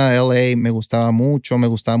Americana, LA, me gustaba mucho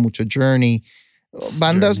Journey.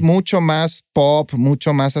 Bandas mucho más pop,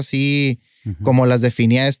 mucho más así como las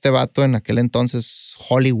definía este vato en aquel entonces,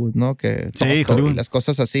 Hollywood, ¿no? Que sí, todo, y las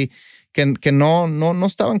cosas así que no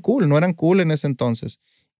estaban cool, no eran cool en ese entonces.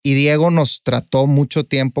 Y Diego nos trató mucho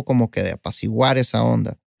tiempo como que de apaciguar esa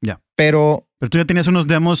onda. Ya. Pero tú ya tenías unos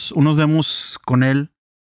demos con él.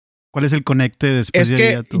 ¿Cuál es el conecte después? Es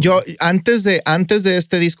que yo, antes de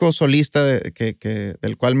este disco solista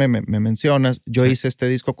del cual me mencionas, yo hice este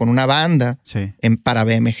disco con una banda para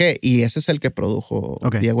BMG y ese es el que produjo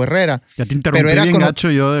Diego Herrera. Ya te interrumpí bien gacho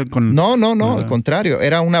yo. No, al contrario.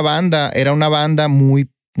 Era una banda muy,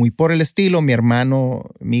 muy por el estilo. Mi hermano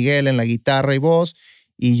Miguel en la guitarra y voz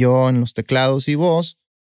y yo en los teclados y voz.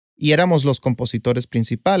 Y éramos los compositores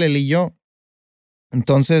principales, él y yo.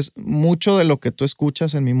 Entonces, mucho de lo que tú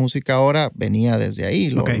escuchas en mi música ahora venía desde ahí.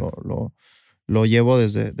 Lo llevo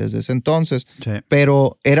desde ese entonces. Sí.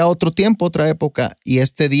 Pero era otro tiempo, otra época. Y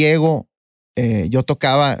Diego, yo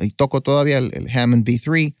tocaba y toco todavía el Hammond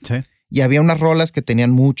B3. Sí. Y había unas rolas que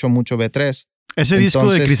tenían mucho B3. Ese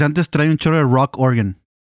disco de Crisantes trae un chorro de rock organ.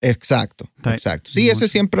 Exacto. Sí, ese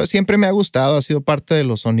siempre me ha gustado. Ha sido parte de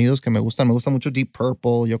los sonidos que me gustan. Me gusta mucho Deep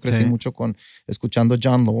Purple. Yo crecí mucho escuchando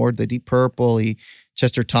John Lord de Deep Purple y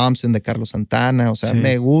Chester Thompson de Carlos Santana. O sea,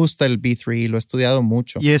 me gusta el B3. Lo he estudiado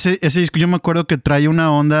mucho. Y ese disco yo me acuerdo que trae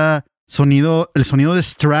una onda el sonido de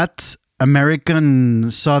Strat American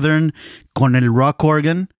Southern con el rock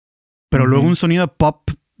organ, pero luego un sonido pop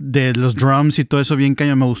de los drums y todo eso bien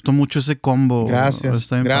cañón. Me gustó mucho ese combo.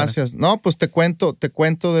 Gracias. No, pues te cuento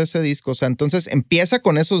de ese disco. O sea, entonces empieza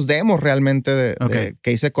con esos demos realmente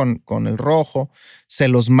que hice con el Rojo. Se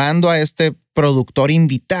los mando a este productor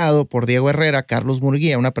invitado por Diego Herrera, Carlos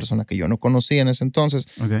Murguía, una persona que yo no conocía en ese entonces.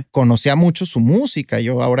 Conocía mucho su música.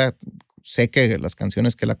 Yo ahora sé que las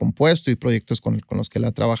canciones que él ha compuesto y proyectos con los que él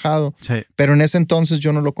ha trabajado. Pero en ese entonces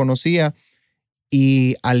yo no lo conocía.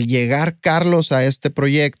 Y al llegar Carlos a este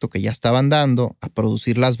proyecto que ya estaban dando a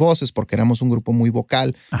producir las voces, porque éramos un grupo muy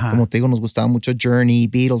vocal, como te digo, nos gustaba mucho Journey,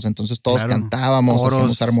 Beatles, entonces todos cantábamos,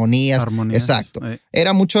 hacíamos armonías. Exacto.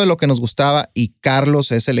 Era mucho de lo que nos gustaba y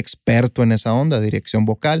Carlos es el experto en esa onda, dirección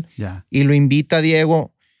vocal. Y lo invita a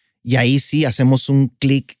Diego y ahí sí hacemos un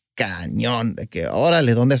clic cañón de que,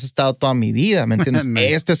 órale, ¿dónde has estado toda mi vida? ¿Me entiendes?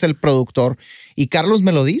 Este es el productor. Y Carlos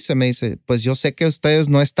me dice, pues yo sé que ustedes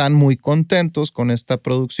no están muy contentos con esta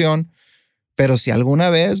producción, pero si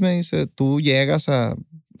alguna vez, me dice, tú llegas a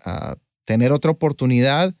tener otra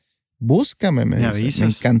oportunidad, búscame, me dice. Avisas, me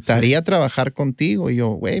encantaría trabajar contigo. Y yo,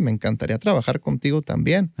 güey, me encantaría trabajar contigo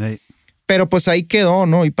también. Pero pues ahí quedó,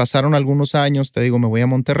 ¿no? Y pasaron algunos años, te digo, me voy a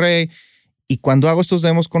Monterrey y cuando hago estos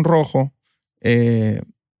demos con Rojo,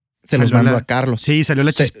 se los mando a Carlos. Sí, salió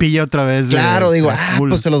la chispilla otra vez. Claro, digo,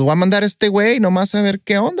 pues se los voy a mandar a este güey nomás a ver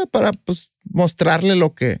qué onda para pues mostrarle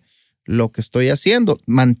lo que estoy haciendo.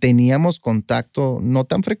 Manteníamos contacto no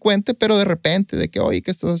tan frecuente, pero de repente de que, oye,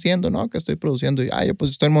 ¿qué estás haciendo? No, que estoy produciendo. Y, yo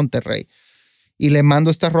pues estoy en Monterrey. Y le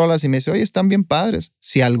mando estas rolas y me dice, oye, están bien padres.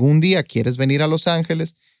 Si algún día quieres venir a Los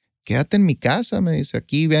Ángeles, quédate en mi casa. Me dice,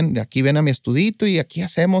 aquí ven a mi estudito y aquí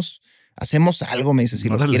hacemos hacemos algo, me dice, si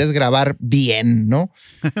los Órale. quieres grabar bien, ¿no?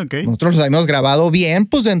 Ok. Nosotros los habíamos grabado bien,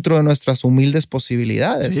 pues dentro de nuestras humildes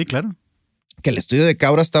posibilidades. Sí, claro. Que el estudio de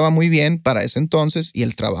Cabra estaba muy bien para ese entonces y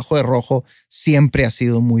el trabajo de Rojo siempre ha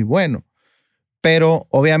sido muy bueno. Pero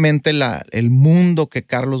obviamente el mundo que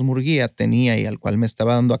Carlos Murguía tenía y al cual me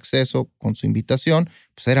estaba dando acceso con su invitación,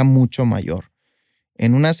 pues era mucho mayor.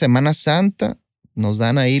 En una Semana Santa nos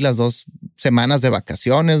dan ahí las 2 semanas de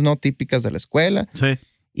vacaciones, ¿no? Típicas de la escuela. Sí.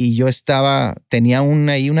 Y yo tenía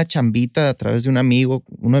ahí una chambita a través de un amigo,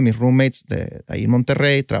 uno de mis roommates de ahí en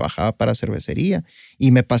Monterrey, trabajaba para cervecería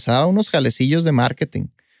y me pasaba unos jalecillos de marketing.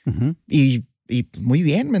 Ujú. Y pues muy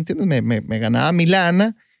bien, ¿me entiendes? Me ganaba mi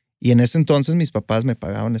lana y en ese entonces mis papás me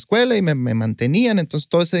pagaban la escuela y me mantenían. Entonces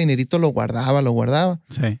todo ese dinerito lo guardaba.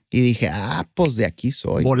 Sí. Y dije, pues de aquí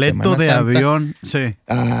soy. Boleto Semana de Santa. avión. Sí.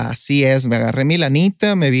 Así es, me agarré mi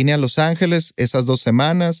lanita, me vine a Los Ángeles esas 2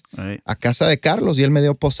 semanas Ahí. a casa de Carlos y él me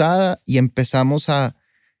dio posada y empezamos a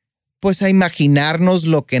imaginarnos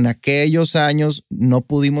lo que en aquellos años no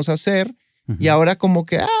pudimos hacer. Ujú. Y ahora como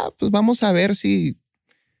que, pues vamos a ver si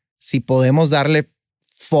podemos darle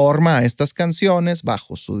forma a estas canciones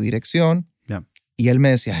bajo su dirección. Ya. Y él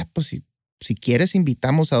me decía, pues si quieres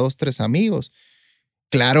invitamos a 2, 3 amigos.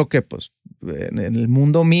 Claro que pues en el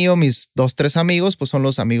mundo mío, mis 2, 3 amigos pues son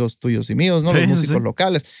los amigos tuyos y míos, ¿no? Sí, Los músicos sí.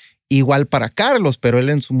 locales. Igual para Carlos, pero él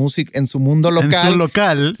en su mundo local, En su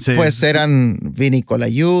local. Sí. pues eran Vinny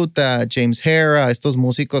Colaiuta, James Hera, estos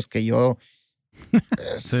músicos que yo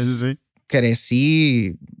Sí.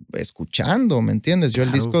 crecí escuchando, ¿me entiendes? Yo el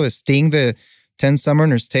Claro. disco de Sting de Ten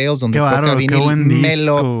Summoner's Tales, donde Qué toca bárbaro, Vinny, qué buen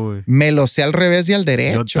disco, güey. me lo sé al revés y al Yo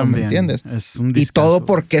derecho, ¿me también. entiendes? Es un Y discazo, todo güey.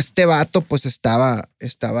 porque este vato pues estaba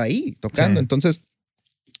ahí tocando. Sí. Entonces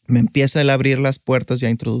me empieza él a abrir las puertas y a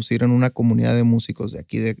introducir en una comunidad de músicos de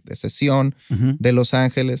aquí de sesión, Ujú. de Los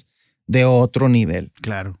Ángeles, de otro nivel.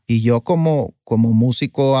 Claro. Y yo como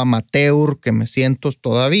músico amateur que me siento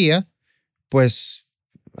todavía, pues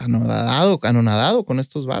anonadado con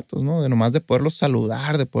estos vatos, ¿no? De nomás de poderlos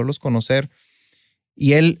saludar, de poderlos conocer.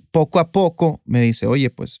 Y él poco a poco me dice, oye,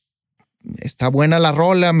 pues está buena la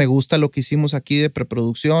rola, me gusta lo que hicimos aquí de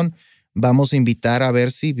preproducción, vamos a invitar a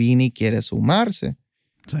ver si Vini quiere sumarse.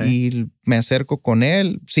 Sí. Y me acerco con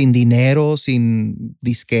él, sin dinero, sin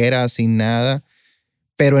disquera, sin nada,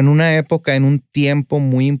 pero en una época, en un tiempo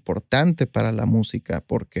muy importante para la música,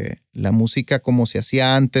 porque la música como se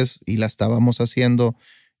hacía antes y la estábamos haciendo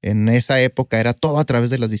en esa época era todo a través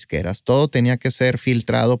de las disqueras, todo tenía que ser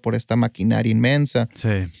filtrado por esta maquinaria inmensa. Sí.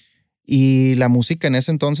 Y la música en ese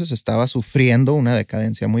entonces estaba sufriendo una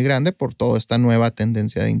decadencia muy grande por toda esta nueva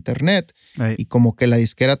tendencia de internet. Ahí. Y como que las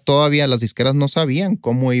disqueras no sabían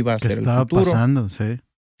cómo iba a ¿Qué ser el estaba futuro. pasando? Sí.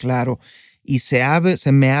 Claro. Y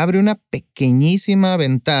se me abre una pequeñísima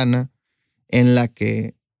ventana en la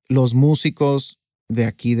que los músicos de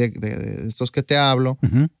aquí, de estos que te hablo,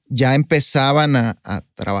 Ujú. ya empezaban a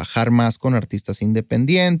trabajar más con artistas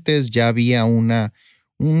independientes, ya había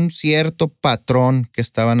un cierto patrón que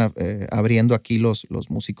estaban abriendo aquí los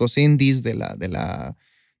músicos indies de la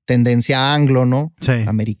tendencia anglo, ¿no? Sí.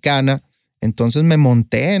 Americana. Entonces me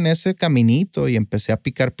monté en ese caminito y empecé a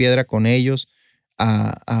picar piedra con ellos,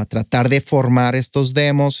 a tratar de formar estos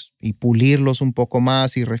demos y pulirlos un poco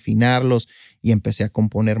más y refinarlos, y empecé a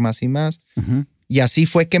componer más y más. Ujú. Y así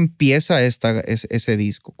fue que empieza ese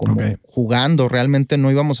disco, como Ok. jugando. Realmente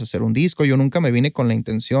no íbamos a hacer un disco. Yo nunca me vine con la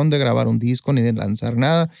intención de grabar un disco ni de lanzar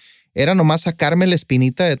nada. Era nomás sacarme la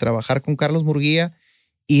espinita de trabajar con Carlos Murguía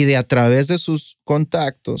y de a través de sus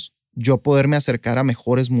contactos yo poderme acercar a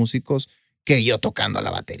mejores músicos que yo tocando la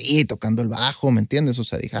batería y tocando el bajo, ¿me entiendes? O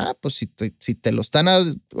sea, dije, pues si te lo están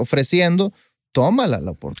ofreciendo, tómala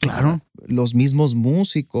la oportunidad. Claro. Los mismos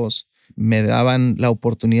músicos me daban la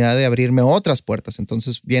oportunidad de abrirme otras puertas.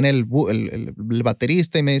 Entonces viene el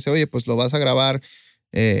baterista y me dice, oye, pues lo vas a grabar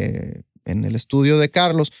en el estudio de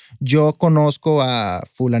Carlos. Yo conozco a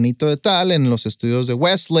fulanito de tal en los estudios de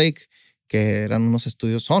Westlake, que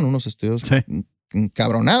son unos estudios Sí.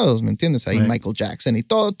 encabronados, ¿me entiendes? Ahí Sí. Michael Jackson y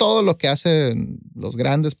todo lo que hacen los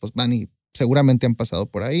grandes, pues van y seguramente han pasado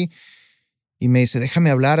por ahí. Y me dice,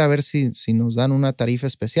 déjame hablar a ver si nos dan una tarifa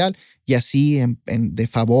especial. Y así, de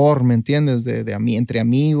favor, ¿me entiendes? Entre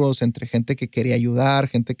amigos, entre gente que quería ayudar,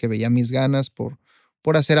 gente que veía mis ganas por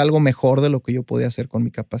hacer algo mejor de lo que yo podía hacer con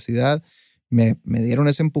mi capacidad. Me dieron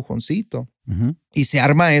ese empujoncito. Ujú. Y se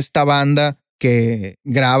arma esta banda que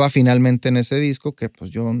graba finalmente en ese disco que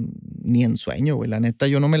pues yo ni en sueño, güey. La neta,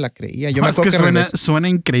 yo no me la creía. Yo No, me es acuerdo que suena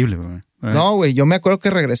increíble, güey. No, güey, yo me acuerdo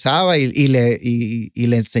que regresaba y le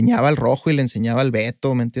enseñaba al Rojo y le enseñaba al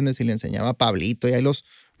Beto, ¿me entiendes? Y le enseñaba a Pablito y ahí los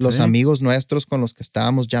Sí. amigos nuestros con los que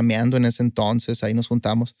estábamos llameando en ese entonces, ahí nos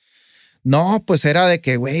juntamos. No, pues era de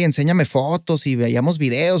que, güey, enséñame fotos y veíamos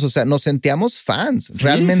videos. O sea, nos sentíamos fans. Sí,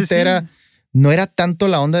 Realmente sí, sí. no era tanto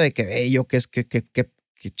la onda de que, yo que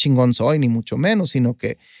chingón soy, ni mucho menos, sino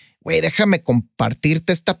que, güey, déjame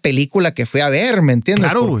compartirte esta película que fui a ver, ¿me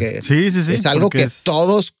entiendes? Claro, Porque sí, es algo que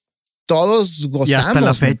todos gozamos. Y hasta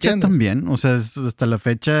la fecha también. O sea, hasta la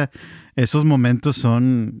fecha, esos momentos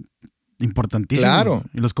son importantísimos. Claro.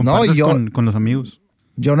 Y los compartes con los amigos.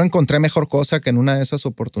 Yo no encontré mejor cosa que en una de esas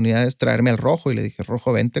oportunidades traerme al Rojo y le dije,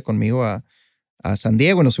 Rojo, vente conmigo a San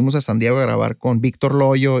Diego. Y nos fuimos a San Diego a grabar con Víctor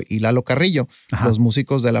Loyo y Lalo Carrillo, los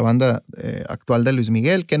músicos de la banda actual de Luis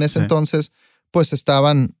Miguel, que en ese entonces pues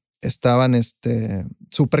estaban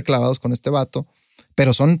súper clavados con este vato,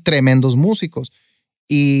 pero son tremendos músicos.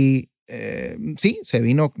 Y sí,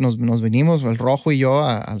 nos vinimos el Rojo y yo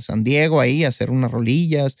a San Diego ahí a hacer unas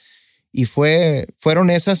rolillas y fueron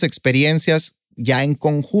esas experiencias ya en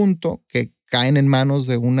conjunto que caen en manos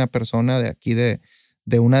de una persona de aquí de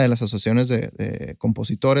una de las asociaciones de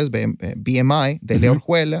compositores, BMI, de Leo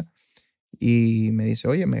Orjuela, y me dice,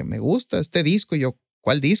 oye, me gusta este disco. Y yo,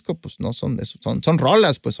 ¿cuál disco? Pues no son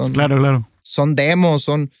rolas, pues son. Claro. Son demos,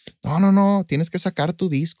 no, tienes que sacar tu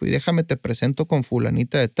disco y déjame te presento con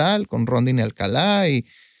fulanita de tal, con Rondin Alcalá. Y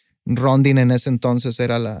Rondin en ese entonces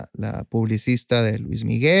era la publicista de Luis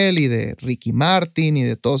Miguel y de Ricky Martin y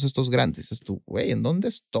de todos estos grandes. Dices tú, güey, ¿en dónde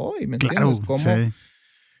estoy? ¿Me entiendes? ¿Cómo? Sí.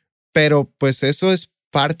 Pero pues eso es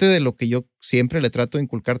parte de lo que yo siempre le trato de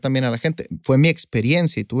inculcar también a la gente. Fue mi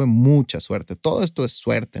experiencia y tuve mucha suerte. Todo esto es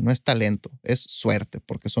suerte, no es talento, es suerte,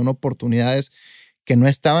 porque son oportunidades que no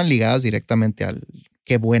estaban ligadas directamente al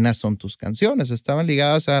qué buenas son tus canciones, estaban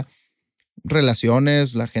ligadas a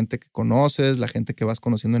relaciones, la gente que conoces, la gente que vas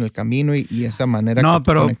conociendo en el camino y esa manera no,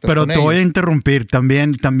 que tú conectas pero con te ellos. voy a interrumpir.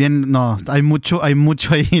 También, no, hay mucho ahí,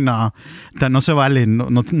 no se vale.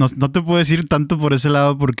 No te puedo decir tanto por ese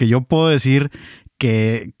lado porque yo puedo decir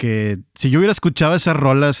que si yo hubiera escuchado esas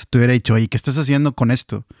rolas, te hubiera dicho, oye, ¿qué estás haciendo con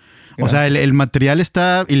esto? Gracias. O sea, el material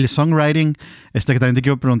está, y el songwriting, que también te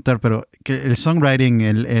quiero preguntar, pero que el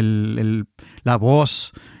songwriting, la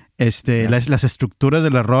voz, las estructuras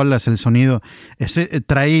de las rolas, el sonido,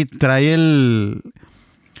 trae el...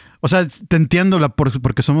 O sea, te entiendo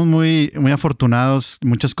porque somos muy, muy afortunados,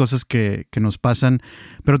 muchas cosas que nos pasan,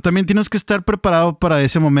 pero también tienes que estar preparado para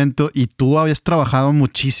ese momento y tú habías trabajado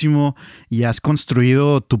muchísimo y has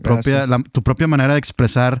construido tu propia manera de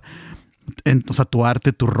expresar, o sea, tu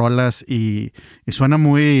arte, tus rolas y suena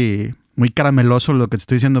muy, muy carameloso lo que te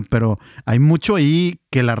estoy diciendo, pero hay mucho ahí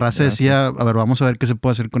que la raza decía, a ver, vamos a ver qué se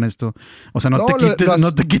puede hacer con esto. O sea, no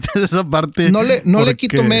te quites esa parte. No le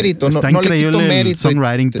quito mérito. Está increíble le quito mérito. El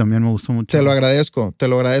songwriting también me gustó mucho. Te lo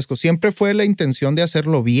agradezco. Siempre fue la intención de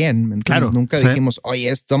hacerlo bien, ¿me entiendes? Claro, nunca dijimos,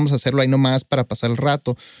 oye, vamos a hacerlo ahí nomás para pasar el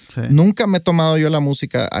rato. Sí. Nunca me he tomado yo la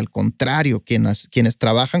música, al contrario, quienes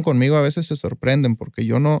trabajan conmigo a veces se sorprenden porque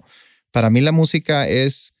yo no, para mí la música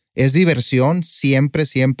es diversión, siempre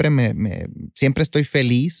estoy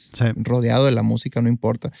feliz, rodeado de la música, no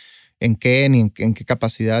importa en qué, ni en qué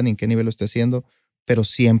capacidad, ni en qué nivel lo esté haciendo, pero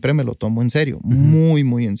siempre me lo tomo en serio, muy,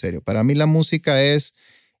 muy en serio. Para mí la música es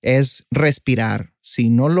respirar. Si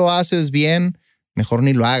no lo haces bien, mejor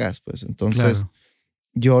ni lo hagas, pues. Entonces,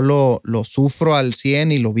 yo lo sufro al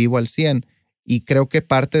 100 y lo vivo al 100. Y creo que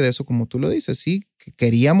parte de eso, como tú lo dices, sí, que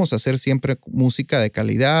queríamos hacer siempre música de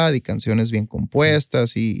calidad y canciones bien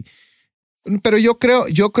compuestas. Pero yo creo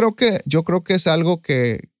que es algo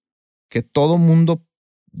que todo mundo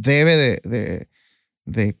debe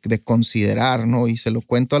de considerar, ¿no? Y se lo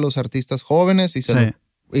cuento a los artistas jóvenes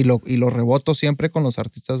y lo reboto siempre con los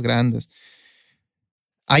artistas grandes.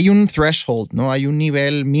 Hay un threshold, ¿no? Hay un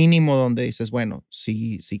nivel mínimo donde dices, bueno,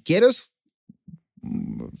 si quieres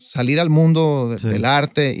salir al mundo del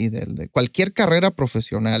arte y de cualquier carrera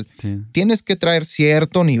profesional, tienes que traer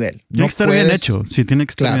cierto nivel. Tiene que estar bien hecho. Sí, tiene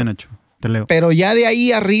que estar bien hecho. Te leo. Pero ya de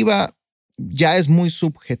ahí arriba ya es muy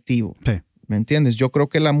subjetivo. Sí. ¿Me entiendes? Yo creo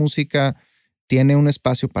que la música tiene un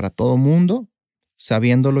espacio para todo mundo,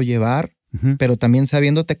 sabiéndolo llevar, pero también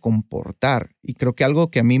sabiéndote comportar. Y creo que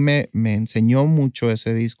algo que a mí me enseñó mucho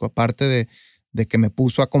ese disco, aparte de que me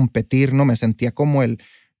puso a competir, ¿no? Me sentía como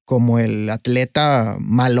el atleta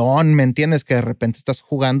malón, ¿me entiendes? Que de repente estás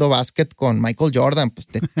jugando básquet con Michael Jordan, pues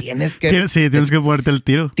te tienes que... tienes que ponerte el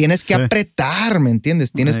tiro. Tienes que apretar, ¿me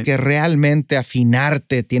entiendes? Tienes que realmente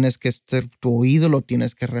afinarte, tienes que estar, tu oído lo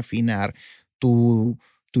tienes que refinar, tu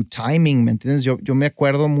timing, ¿me entiendes? Yo me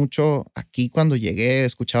acuerdo mucho aquí cuando llegué,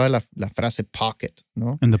 escuchaba la frase pocket,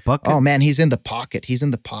 ¿no? In the pocket. Oh, man, he's in the pocket.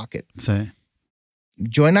 Sí.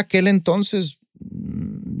 Yo en aquel entonces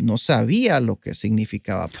no sabía lo que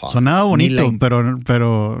significaba pocket. Sonaba bonito, pero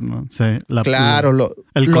no sé. Claro,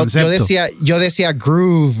 el concepto. Yo decía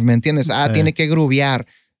groove, ¿me entiendes? Tiene que groovear.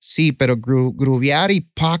 Sí, pero groovear y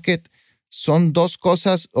pocket son dos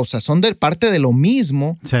cosas, o sea, son parte de lo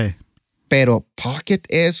mismo. Sí. Pero pocket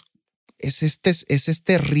es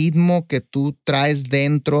este ritmo que tú traes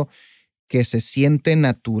dentro, que se siente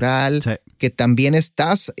natural, sí. que también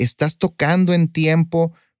estás tocando en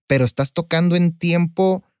tiempo, pero estás tocando en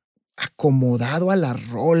tiempo acomodado a la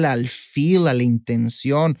rola, al feel, a la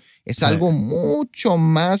intención. Es algo mucho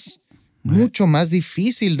más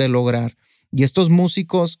difícil de lograr. Y estos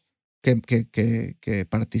músicos que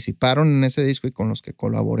participaron en ese disco y con los que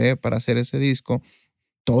colaboré para hacer ese disco,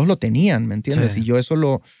 todos lo tenían, ¿me entiendes? Sí. Y yo eso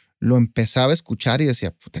lo empezaba a escuchar y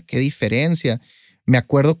decía, puta, qué diferencia. Me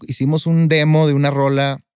acuerdo, hicimos un demo de una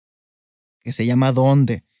rola que se llama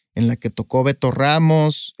 ¿Dónde?, en la que tocó Beto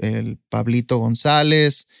Ramos, el Pablito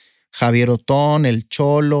González, Javier Otón, el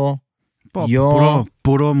Cholo, yo.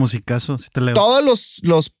 Puro musicazo, si te leo. Todos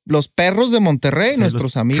los perros de Monterrey,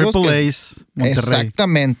 nuestros amigos. Triple A's Monterrey.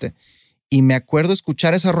 Exactamente. Y me acuerdo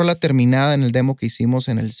escuchar esa rola terminada en el demo que hicimos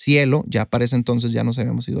en El Cielo. Ya para ese entonces ya nos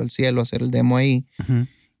habíamos ido al cielo a hacer el demo ahí. Uh-huh.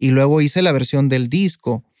 Y luego hice la versión del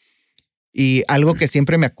disco. Y algo que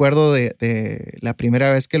siempre me acuerdo de la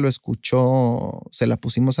primera vez que lo escuchó, se la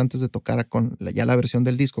pusimos antes de tocar ya la versión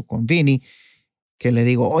del disco con Vinny, que le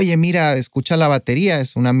digo, oye, mira, escucha la batería.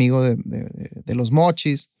 Es un amigo de los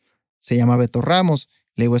Mochis. Se llama Beto Ramos.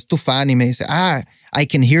 Le digo, es tu fan. Y me dice, I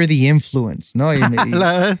can hear the influence, ¿no? Y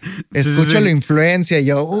escucho la influencia. Y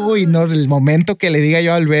yo, uy, no, el momento que le diga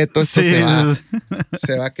yo al Beto, esto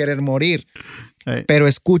se va a querer morir. Pero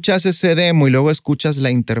escuchas ese demo y luego escuchas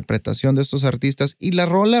la interpretación de estos artistas y la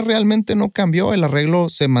rola realmente no cambió. El arreglo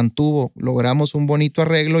se mantuvo. Logramos un bonito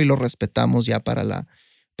arreglo y lo respetamos ya para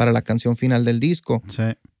la canción final del disco. Sí.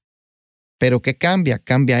 Pero ¿qué cambia?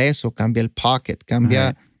 Cambia eso, cambia el pocket,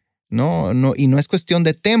 cambia... No, y no es cuestión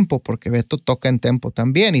de tempo, porque Beto toca en tempo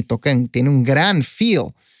también y tiene un gran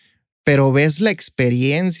feel, pero ves la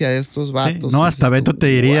experiencia de estos vatos. Sí, no, hasta Beto te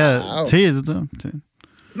diría, wow. Sí.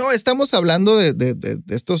 No, estamos hablando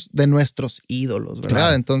de nuestros ídolos, ¿verdad?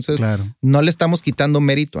 Claro, Entonces, no le estamos quitando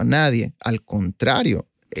mérito a nadie, al contrario,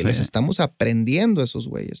 les estamos aprendiendo a esos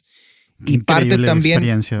güeyes. Y parte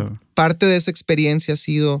de esa experiencia ha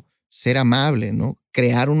sido ser amable, ¿no?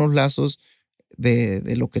 Crear unos lazos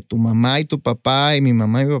de lo que tu mamá y tu papá y mi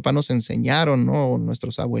mamá y mi papá nos enseñaron, ¿no?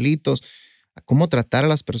 Nuestros abuelitos, a cómo tratar a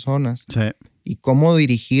las personas y cómo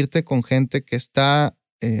dirigirte con gente que está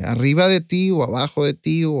arriba de ti o abajo de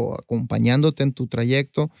ti o acompañándote en tu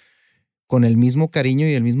trayecto con el mismo cariño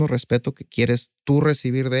y el mismo respeto que quieres tú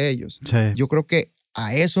recibir de ellos. Sí. Yo creo que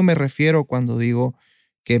a eso me refiero cuando digo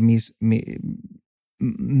que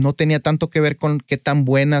no tenía tanto que ver con qué tan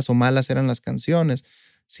buenas o malas eran las canciones,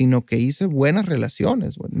 sino que hice buenas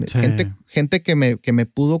relaciones. Gente que me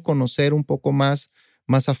pudo conocer un poco más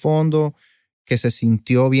a fondo, que se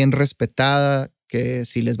sintió bien respetada, que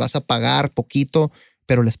si les vas a pagar poquito,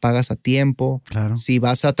 pero les pagas a tiempo. Claro. Si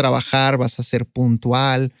vas a trabajar, vas a ser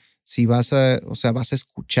puntual. Si vas a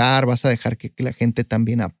escuchar, vas a dejar que la gente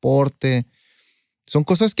también aporte. Son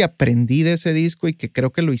cosas que aprendí de ese disco y que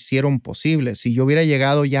creo que lo hicieron posible. Si yo hubiera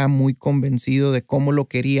llegado ya muy convencido de cómo lo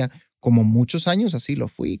quería, como muchos años así lo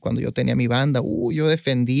fui, cuando yo tenía mi banda, yo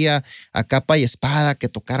defendía a capa y espada que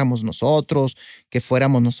tocáramos nosotros, que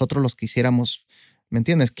fuéramos nosotros los que hiciéramos, ¿me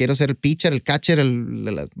entiendes? Quiero ser el pitcher, el catcher, el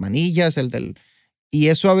de las manillas, y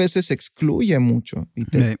eso a veces excluye mucho y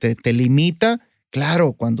te limita.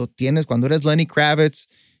 Claro, cuando eres Lenny Kravitz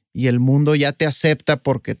y el mundo ya te acepta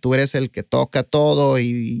porque tú eres el que toca todo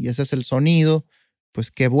y ese es el sonido, pues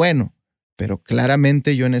qué bueno. Pero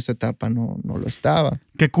claramente yo en esa etapa no lo estaba.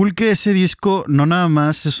 Qué cool que ese disco no nada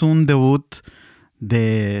más es un debut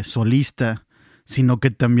de solista, sino que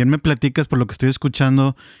también me platicas, por lo que estoy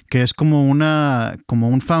escuchando, que es como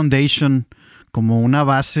un foundation, como una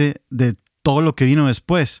base de todo lo que vino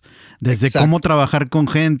después. Desde Exacto. Cómo trabajar con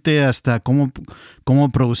gente hasta cómo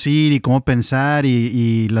producir y cómo pensar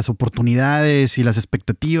y las oportunidades y las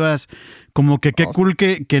expectativas. Como que qué cool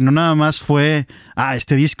que no nada más fue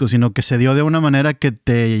este disco, sino que se dio de una manera que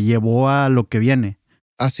te llevó a lo que viene.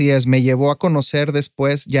 Así es, me llevó a conocer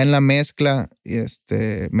después, ya en la mezcla,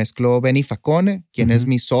 mezcló Benny Facone, quien es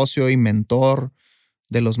mi socio y mentor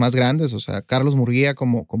de los más grandes. O sea, Carlos Murguía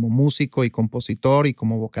como músico y compositor y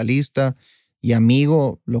como vocalista y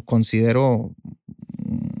amigo, lo considero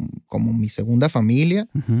como mi segunda familia.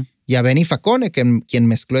 Uh-huh. Y a Benny Facone, quien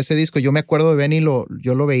mezcló ese disco. Yo me acuerdo de Benny,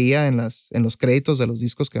 yo lo veía en los créditos de los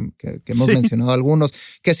discos que hemos mencionado algunos,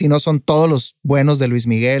 que si no son todos los buenos de Luis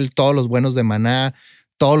Miguel, todos los buenos de Maná,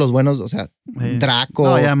 todos los buenos, o sea, Draco,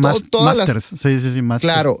 no, ya todas Masters. Sí,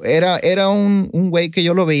 Masters. Claro, era un güey que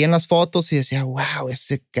yo lo veía en las fotos y decía, wow,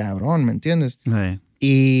 ese cabrón, ¿me entiendes?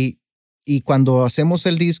 Y cuando hacemos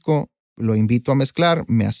el disco, lo invito a mezclar,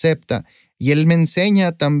 me acepta y él me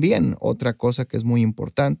enseña también otra cosa que es muy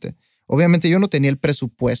importante. Obviamente yo no tenía el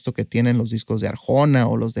presupuesto que tienen los discos de Arjona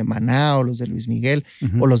o los de Maná o los de Luis Miguel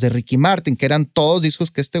o los de Ricky Martin, que eran todos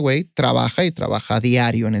discos que este güey trabaja y trabaja a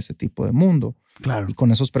diario en ese tipo de mundo. Claro. Y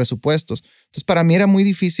con esos presupuestos. Entonces para mí era muy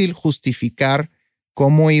difícil justificar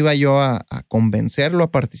cómo iba yo a convencerlo a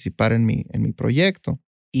participar en mi proyecto.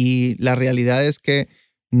 Y la realidad es que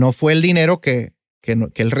no fue el dinero que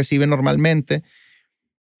él recibe normalmente,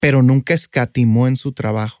 pero nunca escatimó en su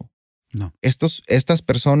trabajo. No. Estas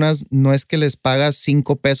personas no es que les pagas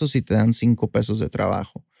 5 pesos y te dan 5 pesos de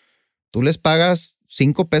trabajo. Tú les pagas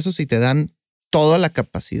 5 pesos y te dan toda la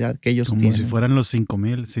capacidad que ellos tienen. Como si fueran los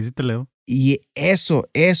 5,000. Sí, te leo. Y eso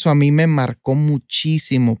a mí me marcó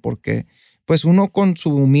muchísimo porque pues uno con su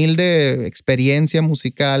humilde experiencia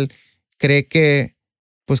musical cree que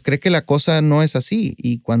la cosa no es así.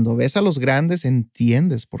 Y cuando ves a los grandes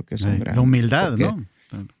entiendes por qué son grandes. La humildad, ¿no?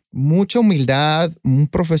 Mucha humildad, un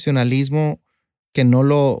profesionalismo que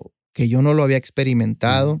yo no lo había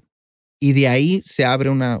experimentado. Y de ahí se abre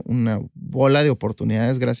una bola de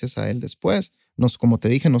oportunidades gracias a él después. Como te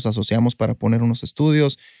dije, nos asociamos para poner unos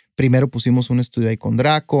estudios. Primero pusimos un estudio ahí con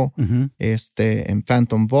Draco, en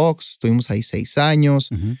Phantom Vox. Estuvimos ahí 6 años.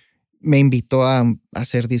 Me invitó a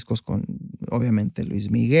hacer discos con, obviamente,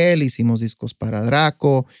 Luis Miguel. Hicimos discos para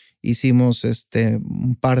Draco. Hicimos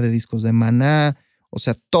un par de discos de Maná. O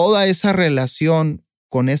sea, toda esa relación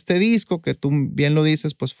con este disco, que tú bien lo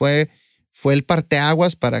dices, pues fue el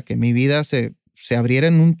parteaguas para que mi vida se abriera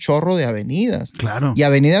en un chorro de avenidas. Claro. Y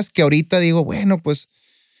avenidas que ahorita digo, bueno, pues,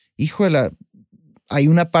 híjole, hay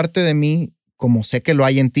una parte de mí, como sé que lo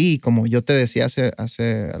hay en ti, y como yo te decía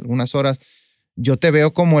hace algunas horas, yo te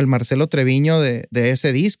veo como el Marcelo Treviño de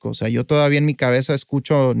ese disco. O sea, yo todavía en mi cabeza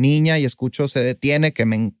escucho Niña y escucho Se Detiene, que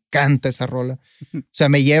me encanta esa rola. O sea,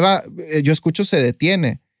 yo escucho Se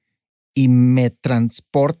Detiene y me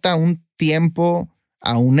transporta a un tiempo,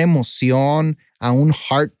 a una emoción, a un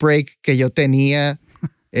heartbreak que yo tenía.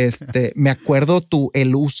 Me acuerdo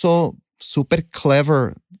el uso súper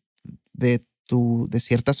clever de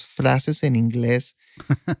ciertas frases en inglés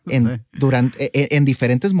en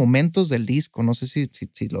diferentes momentos del disco. No sé si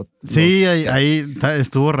lo... Sí, ahí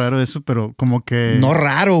estuvo raro eso, pero como que... No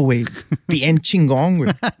raro, güey. Bien chingón,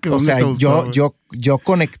 güey. O sea, yo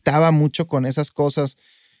conectaba mucho con esas cosas,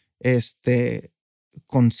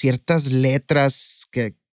 con ciertas letras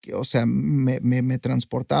que o sea, me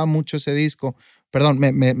transportaba mucho ese disco. Perdón,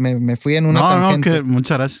 me fui en una tangente.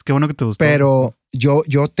 Muchas gracias. Qué bueno que te gustó. Pero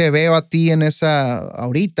yo te veo a ti en esa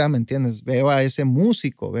ahorita, ¿me entiendes? Veo a ese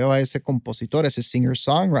músico, veo a ese compositor, ese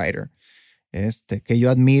singer-songwriter, que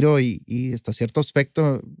yo admiro y hasta cierto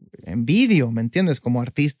aspecto envidio, ¿me entiendes? Como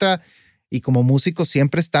artista y como músico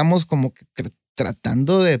siempre estamos como que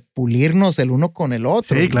tratando de pulirnos el uno con el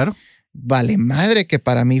otro. Sí, claro. Vale madre que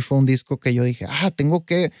para mí fue un disco que yo dije, tengo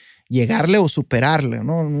que llegarle o superarle,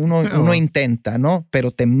 ¿no? Uno intenta, ¿no?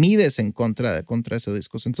 Pero te mides contra ese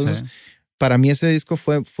disco. Entonces, para mí ese disco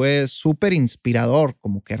fue súper inspirador,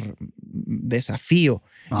 como que desafío.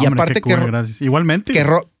 Y aparte cool, gracias. Igualmente.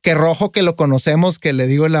 Que Rojo, que lo conocemos, que le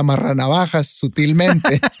digo el amarranavajas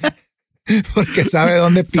sutilmente. Porque sabe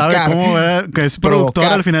dónde picar. Sabe cómo, ¿verdad? Que es productor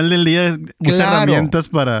al final del día. Usa herramientas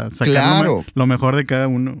para sacar lo mejor de cada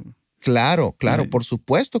uno. Claro, por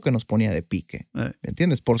supuesto que nos ponía de pique. ¿Me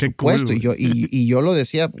entiendes? Por supuesto. Cool, y yo lo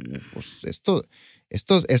decía, pues esto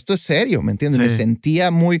es serio, ¿me entiendes? Sí. Me sentía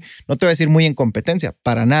muy, no te voy a decir muy en competencia,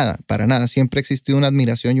 para nada. Siempre ha existido una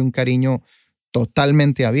admiración y un cariño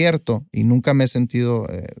totalmente abierto y nunca me he sentido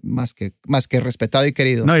más que respetado y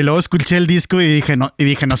querido. No, y luego escuché el disco y dije, no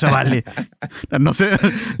se vale. Esto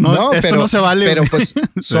no se vale. Pero pues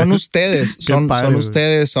son ustedes, son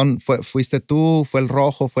ustedes, fuiste tú, fue el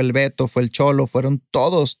Rojo, fue el Beto, fue el Cholo, fueron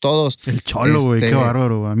todos. El Cholo, güey, qué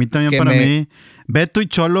bárbaro. A mí también, mí, Beto y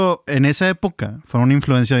Cholo en esa época fueron una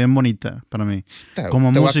influencia bien bonita para mí.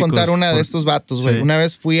 Como músicos. Te voy a contar una de estos vatos, güey. Sí. Una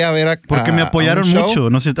vez fui a ver porque me apoyaron mucho.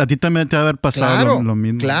 No sé, a ti también te va a haber pasado lo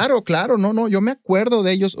mismo. Claro. No, yo me acuerdo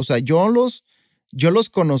de ellos. O sea, yo los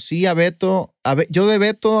conocí a Beto. Yo de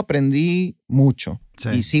Beto aprendí mucho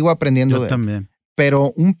y sigo aprendiendo de él. Yo también.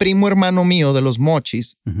 Pero un primo hermano mío de los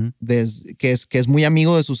Mochis, que es muy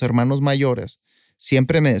amigo de sus hermanos mayores,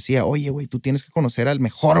 siempre me decía, oye, güey, tú tienes que conocer al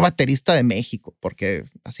mejor baterista de México, porque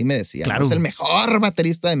así me decía, claro. Es el mejor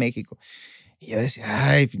baterista de México. Y yo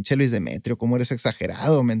decía, ay, pinche Luis Demetrio, cómo eres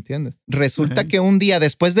exagerado, ¿me entiendes? Resulta que un día,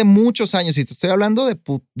 después de muchos años, y te estoy hablando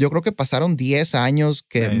yo creo que pasaron 10 años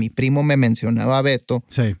que mi primo me mencionaba a Beto,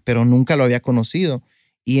 pero nunca lo había conocido.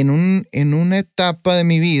 Y en una etapa de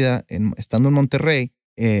mi vida, estando en Monterrey,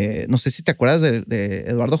 no sé si te acuerdas de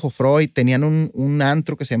Eduardo Jofroy, tenían un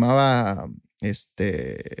antro que se llamaba,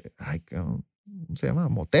 ¿cómo se llama?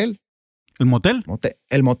 ¿Motel? ¿El motel?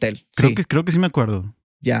 El motel, Creo que sí me acuerdo.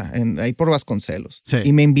 Ya, ahí por Vasconcelos. Sí.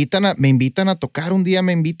 Y me invitan a tocar un día,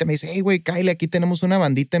 me dice, hey, güey, Kyle, aquí tenemos una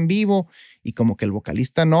bandita en vivo. Y como que el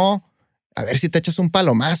vocalista no, a ver si te echas un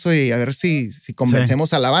palomazo y a ver si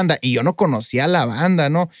convencemos a la banda. Y yo no conocía a la banda,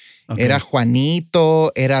 ¿no? Okay. Era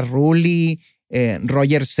Juanito, era Ruli,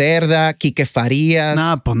 Roger Cerda, Quique Farías.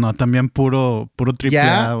 No, pues no, también puro triple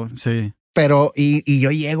A, sí. Pero, y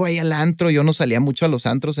yo llego ahí al antro, yo no salía mucho a los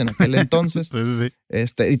antros en aquel entonces. Sí.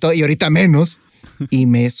 Y ahorita menos. Y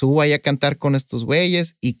me subo ahí a cantar con estos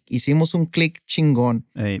güeyes y hicimos un click chingón.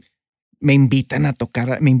 Hey. Me invitan a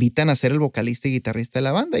tocar, me invitan a ser el vocalista y guitarrista de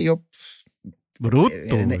la banda. Y yo, bruto,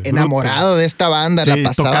 enamorado de esta banda, sí, la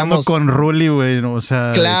pasábamos. Tocando con Ruli, güey, o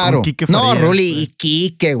sea, claro. Con Quique Farías, no, Ruli y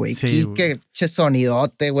Quique, güey. Sí, Quique, che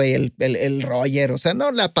sonidote, güey, el Roger. O sea,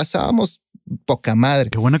 no, la pasábamos poca madre.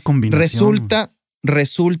 Qué buena combinación.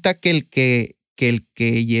 Resulta que el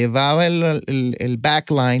que llevaba el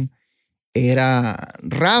backline era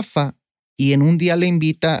Rafa, y en un día le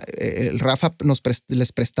invita, el Rafa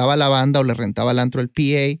les prestaba a la banda o le rentaba al antro el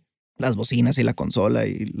PA, las bocinas y la consola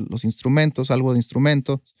y los instrumentos, algo de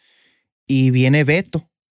instrumentos, y viene Beto.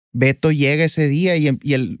 Beto llega ese día y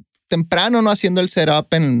el temprano, ¿no? Haciendo el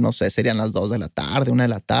setup no sé, serían las 2 de la tarde, 1 de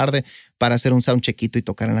la tarde, para hacer un soundcheckito y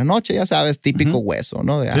tocar en la noche, ya sabes, típico hueso,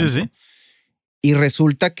 ¿no? De sí. Y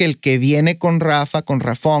resulta que el que viene con Rafa, con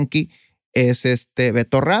Rafonky, es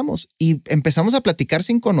Beto Ramos, y empezamos a platicar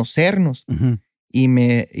sin conocernos.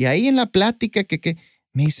 Y ahí en la plática que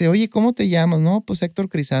me dice, oye, ¿cómo te llamas? No, pues Héctor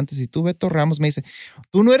Crisantes. Y tú, Beto Ramos. Me dice,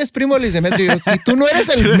 tú no eres primo de Luis Demetrio. Y yo, si tú no eres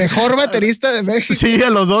el mejor baterista de México. Sí, a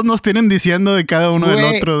los dos nos tienen diciendo de cada uno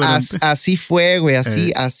del otro. Así fue, güey,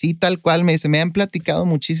 así tal cual. Me dice, me han platicado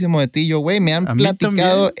muchísimo de ti. Yo, güey, me han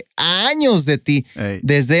platicado años de ti.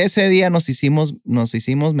 Desde ese día nos hicimos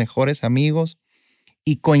mejores amigos.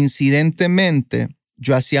 Y coincidentemente,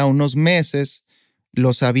 yo hacía unos meses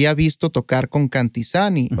los había visto tocar con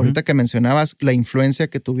Cantizani. Ahorita que mencionabas la influencia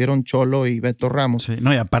que tuvieron Cholo y Beto Ramos. Sí,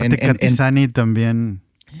 no, y aparte Cantizani también.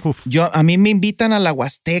 A mí me invitan a la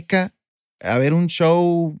Huasteca a ver un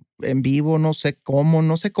show en vivo, no sé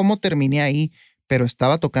cómo terminé ahí, pero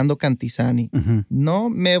estaba tocando Cantizani. No,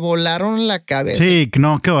 me volaron la cabeza. Sí,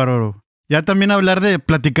 no, qué bárbaro. Ya también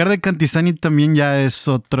platicar de Cantizani también ya es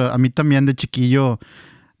otra. A mí también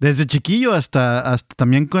desde chiquillo hasta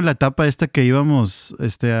también con la etapa esta que íbamos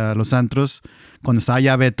a los antros, cuando estaba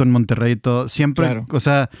ya Beto en Monterrey y todo, siempre, claro. O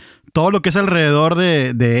sea, todo lo que es alrededor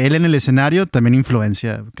de él en el escenario también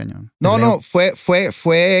influencia, cañón. No,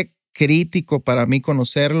 fue crítico para mí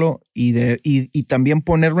conocerlo y también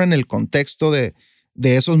ponerlo en el contexto de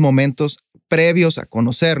esos momentos previos a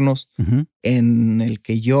conocernos, en el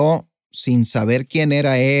que yo, sin saber quién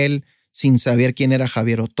era él, sin saber quién era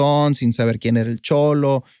Javier Otón, sin saber quién era el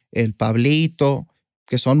Cholo, el Pablito,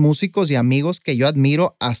 que son músicos y amigos que yo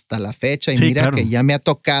admiro hasta la fecha. Y sí, mira, claro, que ya me ha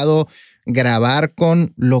tocado grabar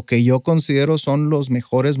con lo que yo considero son los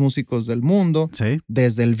mejores músicos del mundo. Sí.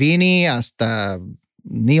 Desde el Vini hasta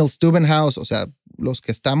Neil Stubbenhaus, o sea, los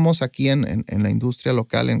que estamos aquí en la industria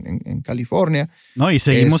local en California. No, y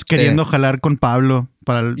seguimos queriendo jalar con Pablo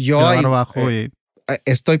para el grabar bajo.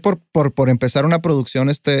 Estoy por empezar una producción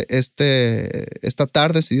esta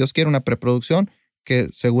tarde, si Dios quiere, una preproducción que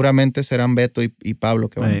seguramente serán Beto y Pablo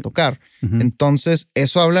que van a tocar. Entonces,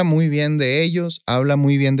 eso habla muy bien de ellos, habla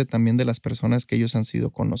muy bien también de las personas que ellos han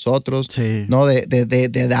sido con nosotros, ¿no?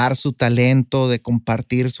 De dar su talento, de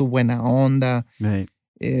compartir su buena onda.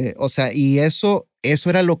 O sea, y eso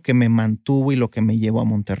era lo que me mantuvo y lo que me llevó a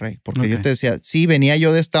Monterrey. Porque yo te decía, sí, venía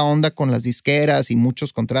yo de esta onda con las disqueras y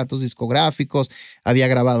muchos contratos discográficos. Había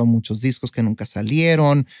grabado muchos discos que nunca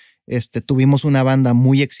salieron. Tuvimos una banda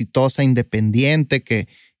muy exitosa, independiente, que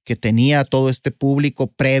tenía todo este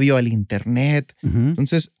público previo al internet.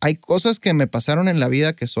 Entonces, hay cosas que me pasaron en la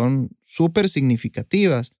vida que son súper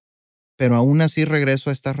significativas, pero aún así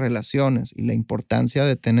regreso a estas relaciones y la importancia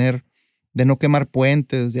de no quemar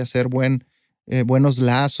puentes, de hacer buenos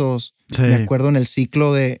lazos. Sí. Me acuerdo en el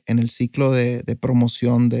ciclo de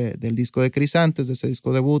promoción del disco de Crisantes, de ese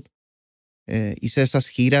disco debut, hice esas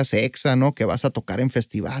giras exa, ¿no? Que vas a tocar en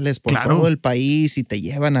festivales por todo el país y te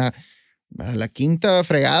llevan a la quinta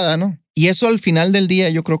fregada, ¿no? Y eso al final del día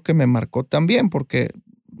yo creo que me marcó también, porque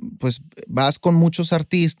pues vas con muchos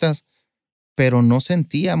artistas, pero no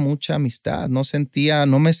sentía mucha amistad, no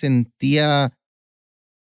me sentía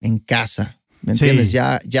en casa, ¿me entiendes? Sí.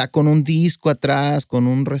 Ya con un disco atrás, con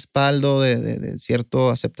un respaldo de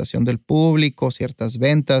cierta aceptación del público, ciertas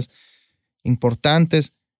ventas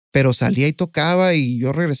importantes, pero salía y tocaba y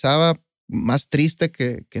yo regresaba más triste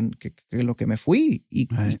que lo que me fui.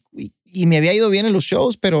 Right. Y me había ido bien en los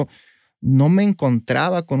shows, pero no me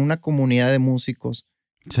encontraba con una comunidad de músicos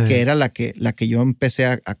Sí. que era la que yo empecé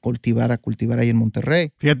a cultivar ahí en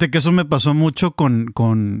Monterrey. Fíjate que eso me pasó mucho con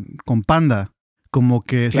Panda. Como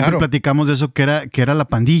que siempre Claro. platicamos de eso que era la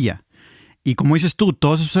pandilla. Y como dices tú,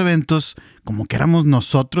 todos esos eventos, como que éramos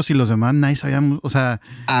nosotros y los demás, nadie sabíamos, o sea,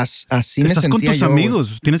 Así me estás sentía con tus yo, amigos,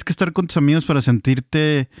 güey. tienes que estar con tus amigos para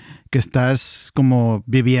sentirte que estás como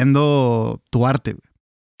viviendo tu arte.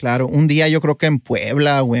 Claro, un día yo creo que en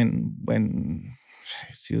Puebla o en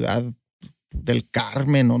Ciudad del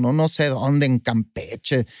Carmen o no sé dónde, en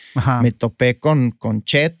Campeche, Ajá. me topé con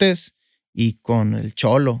Chetes y con el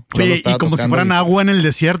Cholo. Oye, y estaba como si tocando fueran agua en el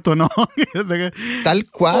desierto, ¿no? Tal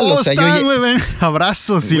cual, Oh, o sea, están, güey, ven,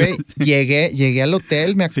 abrazos. güey, llegué al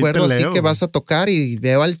hotel, me Sí acuerdo, te así leo, que güey. vas a tocar y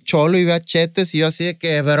veo al Cholo y veo a Chetes y yo así de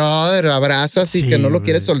que, brother, abrazas y Sí, que no lo güey.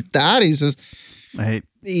 quieres soltar. Y dices,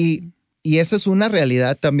 Ey, y esa es una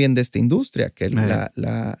realidad también de esta industria, que la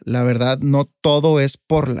verdad no todo es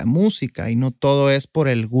por la música y no todo es por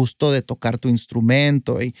el gusto de tocar tu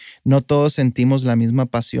instrumento y no todos sentimos la misma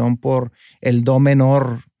pasión por el do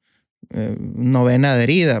menor, novena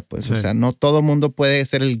adherida, pues, Sí. o sea, no todo el mundo puede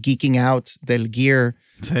ser el geeking out del gear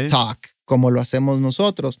sí. talk como lo hacemos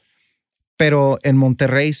nosotros, pero en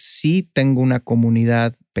Monterrey sí tengo una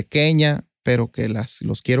comunidad pequeña, pero que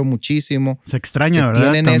los quiero muchísimo. Se extraña, Que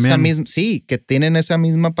 ¿verdad? tienen esa También. misma, sí, que tienen esa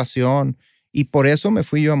misma pasión. Y por eso me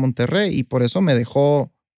fui yo a Monterrey y por eso me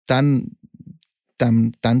dejó tan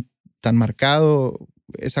marcado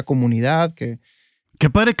esa comunidad que Qué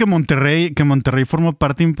padre que Monterrey formó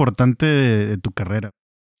parte importante de tu carrera.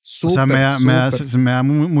 O sea, súper, súper. me da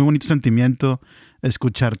muy, muy bonito sentimiento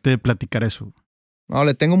escucharte platicar eso. No,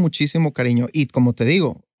 le tengo muchísimo cariño. Y como te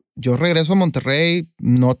digo, yo regreso a Monterrey,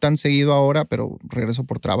 no tan seguido ahora, pero regreso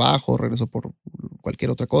por trabajo, regreso por cualquier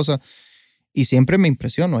otra cosa. Y siempre me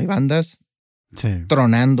impresiono. Hay bandas Sí.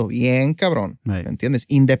 tronando bien, cabrón. Right. ¿Me entiendes?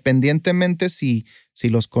 Independientemente si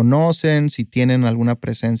los conocen, si tienen alguna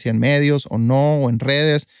presencia en medios o no, o en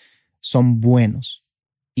redes, son buenos.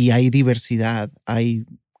 Y hay diversidad.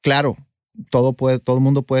 Claro, todo el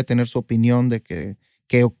mundo puede tener su opinión de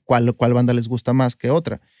cuál banda les gusta más que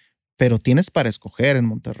otra. Pero tienes para escoger en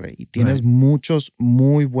Monterrey y tienes muchos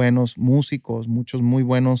muy buenos músicos, muchos muy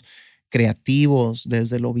buenos creativos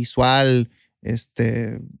desde lo visual.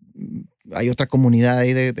 Hay otra comunidad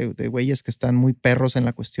ahí de güeyes que están muy perros en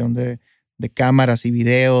la cuestión de cámaras y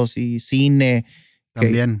videos y cine.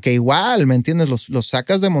 Que igual, ¿me entiendes? Los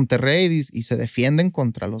sacas de Monterrey y se defienden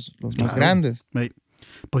contra los más grandes.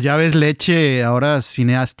 Pues ya ves, Leche, ahora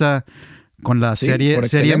cineasta con la serie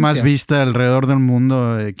más vista alrededor del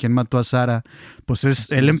mundo, ¿Quién mató a Sara?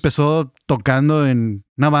 Pues él empezó tocando en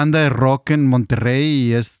una banda de rock en Monterrey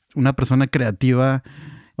y es una persona creativa.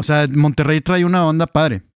 O sea, Monterrey trae una onda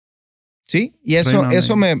padre. Sí, y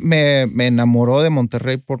eso me enamoró de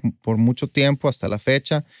Monterrey por mucho tiempo hasta la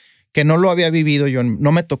fecha, que no lo había vivido yo,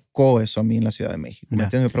 no me tocó eso a mí en la Ciudad de México. ¿Me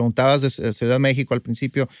entiendes? Me preguntabas de Ciudad de México al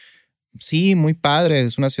principio. Sí, muy padre,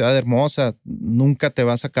 es una ciudad hermosa, nunca te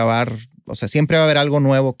vas a acabar, o sea, siempre va a haber algo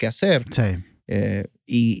nuevo que hacer. Sí.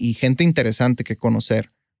 Y gente interesante que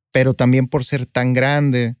conocer, pero también por ser tan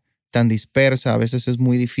grande, tan dispersa, a veces es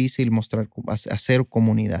muy difícil hacer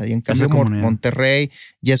comunidad. Y en cambio Monterrey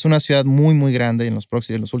ya es una ciudad muy, muy grande y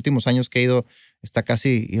en los últimos años que he ido está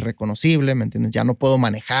casi irreconocible, ¿me entiendes? Ya no puedo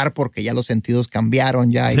manejar porque ya los sentidos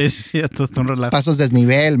cambiaron, ya hay esto es un relajo. pasos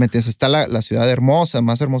desnivel, ¿me entiendes? Está la ciudad hermosa,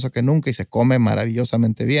 más hermosa que nunca y se come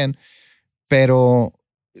maravillosamente bien, pero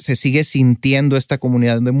se sigue sintiendo esta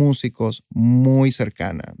comunidad de músicos muy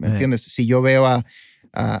cercana, ¿me entiendes? Si yo veo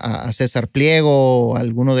a César Pliego o a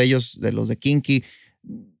alguno de ellos, de los de Kinky,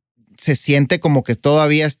 se siente como que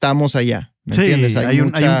todavía estamos allá. ¿Me entiendes? Hay un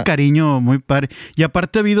cariño muy padre. Y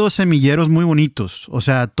aparte ha habido semilleros muy bonitos. O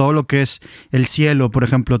sea, todo lo que es El Cielo, por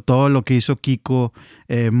ejemplo, todo lo que hizo Kiko,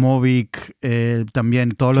 Movic,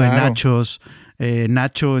 también todo lo de Nachos,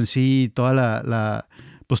 Nacho en sí, toda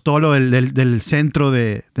pues todo lo del centro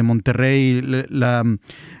de Monterrey.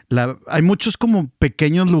 Hay muchos como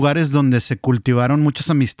pequeños lugares donde se cultivaron muchas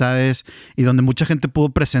amistades y donde mucha gente pudo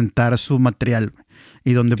presentar su material.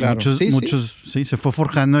 Y donde muchos se fue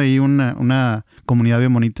forjando ahí una comunidad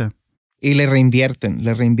bien bonita. Y le reinvierten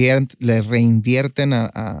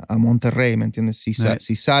a Monterrey, ¿me entiendes? Si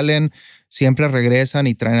salen, siempre regresan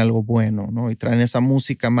y traen algo bueno, ¿no? Y traen esa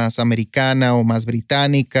música más americana o más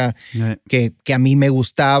británica, que a mí me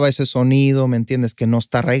gustaba ese sonido, ¿me entiendes? Que no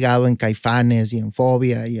está arraigado en Caifanes y en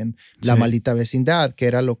Fobia y en La Maldita Vecindad, que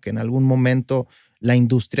era lo que en algún momento la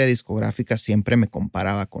industria discográfica siempre me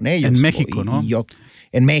comparaba con ellos. En México, ¿no? Y yo,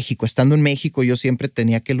 en México, estando en México, yo siempre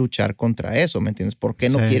tenía que luchar contra eso, ¿me entiendes? ¿Por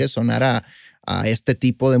qué no quieres sonar a este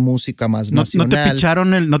tipo de música más nacional?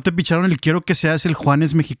 ¿No te picharon el quiero que seas el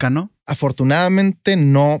Juanes mexicano? Afortunadamente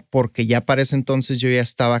no, porque ya para ese entonces yo ya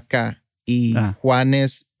estaba acá y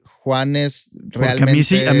Juanes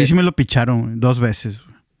realmente... A mí sí me lo picharon 2 veces.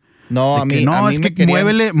 No, a mí es que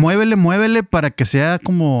querían... muévele para que sea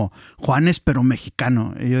como Juanes, pero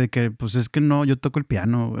mexicano. Y yo de que, pues es que no, yo toco el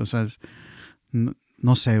piano, o sea,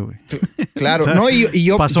 no sé, güey. Claro, o sea, no, y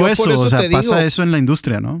yo pasó yo eso, por eso o sea, te pasa digo, eso en la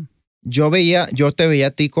industria, ¿no? yo te veía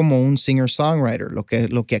a ti como un singer-songwriter,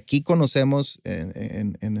 lo que aquí conocemos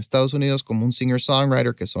en Estados Unidos como un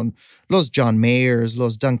singer-songwriter, que son los John Mayers,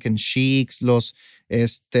 los Duncan Sheik's, los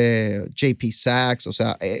JP Sachs, o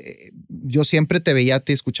sea, yo siempre te veía a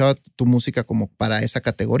ti, escuchaba tu música como para esa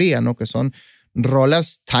categoría, ¿no? Que son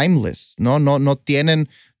rolas timeless, ¿no? No tienen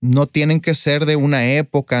que ser de una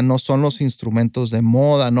época, no son los instrumentos de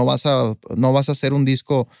moda, no vas a hacer un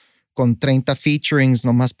disco con 30 featurings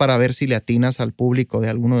nomás para ver si le atinas al público de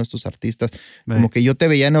alguno de estos artistas. Como que yo te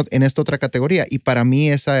veía en esta otra categoría y para mí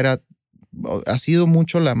ha sido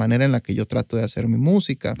mucho la manera en la que yo trato de hacer mi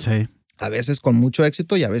música. Sí. A veces con mucho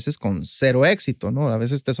éxito y a veces con 0 éxito, ¿no? A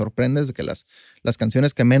veces te sorprendes de que las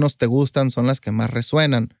canciones que menos te gustan son las que más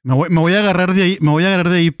resuenan. Me voy a agarrar de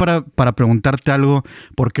ahí para preguntarte algo,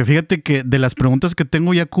 porque fíjate que de las preguntas que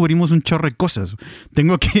tengo ya cubrimos un chorro de cosas.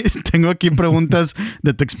 Tengo aquí preguntas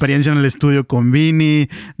de tu experiencia en el estudio con Vini,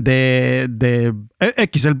 de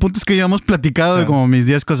X. El punto es que ya hemos platicado de como mis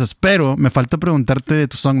 10 cosas, pero me falta preguntarte de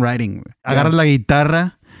tu songwriting. Agarras la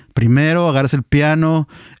guitarra primero, agarras el piano,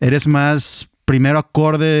 eres más primero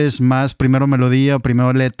acordes, más primero melodía,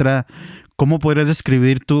 primero letra. ¿Cómo podrías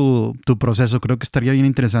describir tu proceso? Creo que estaría bien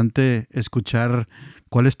interesante escuchar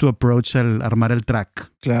cuál es tu approach al armar el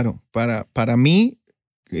track. Claro, para mí,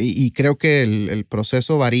 y creo que el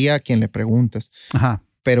proceso varía a quien le preguntes,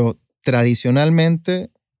 pero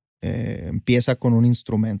tradicionalmente empieza con un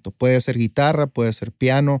instrumento. Puede ser guitarra, puede ser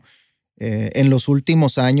piano. En los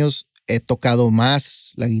últimos años he tocado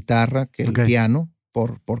más la guitarra que el piano,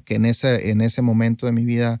 porque en ese momento de mi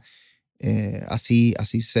vida así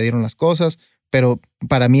se dieron las cosas, pero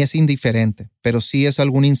para mí es indiferente, pero sí es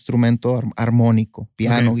algún instrumento armónico,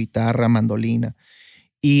 piano, guitarra, mandolina,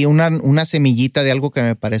 y una semillita de algo que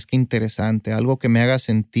me parezca interesante, algo que me haga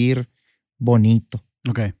sentir bonito.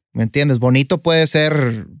 ¿Me entiendes? Bonito puede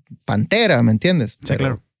ser Pantera, ¿me entiendes? Sí,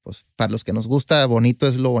 claro. Pues, para los que nos gusta, bonito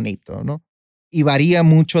es lo bonito, ¿no? Y varía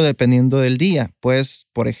mucho dependiendo del día. Puedes,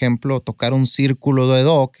 por ejemplo, tocar un círculo de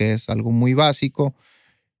do, que es algo muy básico,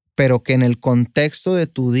 pero que en el contexto de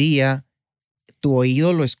tu día, tu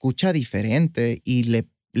oído lo escucha diferente y le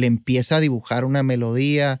empieza a dibujar una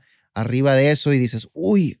melodía arriba de eso y dices,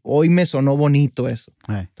 uy, hoy me sonó bonito eso.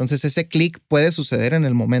 Entonces ese clic puede suceder en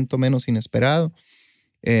el momento menos inesperado.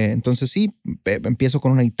 Entonces sí, empiezo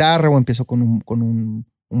con una guitarra o empiezo con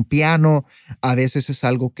un piano. A veces es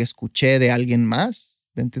algo que escuché de alguien más,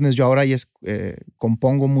 ¿me entiendes? Yo ahora ya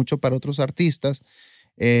compongo mucho para otros artistas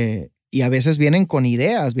y a veces vienen con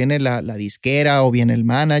ideas, viene la disquera o viene el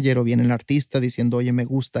manager o viene el artista diciendo, oye, me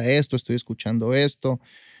gusta esto, estoy escuchando esto.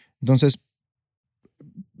 Entonces,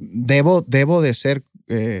 debo de ser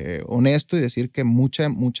honesto y decir que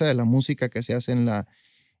mucha de la música que se hace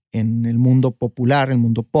en el mundo popular, el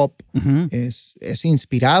mundo pop, es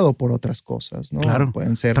inspirado por otras cosas, ¿no? Claro.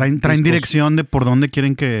 Pueden ser traen dirección de por dónde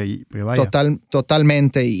quieren que vaya.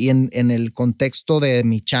 Totalmente. Y en el contexto de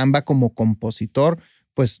mi chamba como compositor,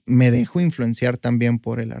 pues me dejo influenciar también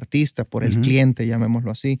por el artista, por el cliente,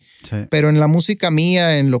 llamémoslo así. Sí. Pero en la música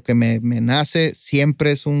mía, en lo que me nace,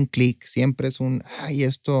 siempre es un clic, siempre es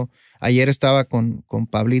esto. Ayer estaba con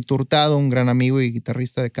Pablito Hurtado, un gran amigo y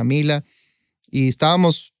guitarrista de Camila, y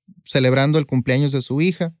estábamos celebrando el cumpleaños de su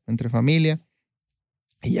hija, entre familia.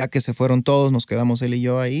 Y ya que se fueron todos, nos quedamos él y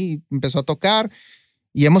yo ahí. Empezó a tocar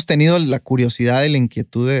y hemos tenido la curiosidad y la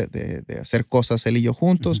inquietud de hacer cosas él y yo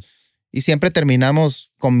juntos. Y siempre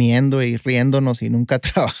terminamos comiendo y riéndonos y nunca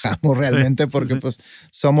trabajamos realmente porque pues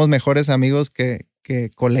somos mejores amigos que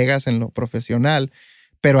colegas en lo profesional.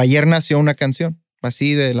 Pero ayer nació una canción,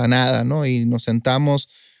 así de la nada, ¿no? Y nos sentamos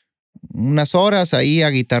unas horas ahí a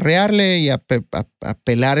guitarrearle y a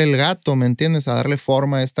pelar el gato, ¿me entiendes? A darle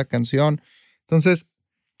forma a esta canción. Entonces,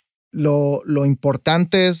 lo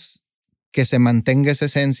importante es que se mantenga esa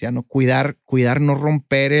esencia, ¿no? Cuidar no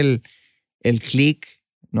romper el click,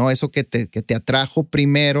 ¿no? Eso que te atrajo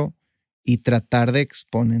primero y tratar de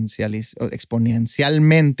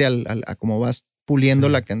exponencialmente a cómo vas puliendo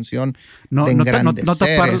la canción, de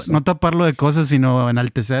engrandecer eso. No taparlo de cosas, sino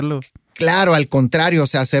enaltecerlo. Claro, al contrario, o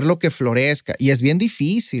sea, hacer lo que florezca. Y es bien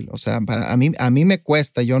difícil, o sea, a mí me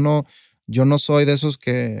cuesta. Yo no soy de esos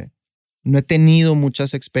que no he tenido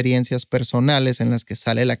muchas experiencias personales en las que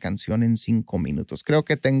sale la canción en 5 minutos. Creo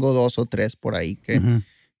que tengo 2 o 3 por ahí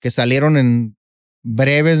que salieron en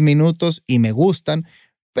breves minutos y me gustan,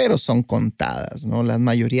 pero son contadas, ¿no? Las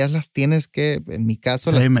mayorías las tienes que, en mi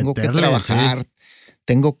caso, las tengo que trabajar,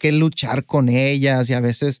 tengo que luchar con ellas y a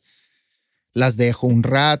veces las dejo un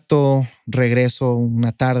rato, regreso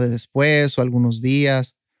una tarde después o algunos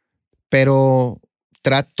días, pero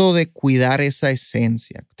trato de cuidar esa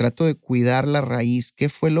esencia, trato de cuidar la raíz. ¿Qué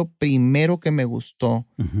fue lo primero que me gustó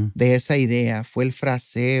de esa idea? ¿Fue el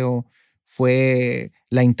fraseo? ¿Fue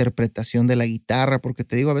la interpretación de la guitarra? Porque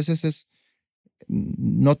te digo, a veces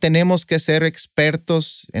no tenemos que ser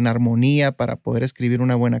expertos en armonía para poder escribir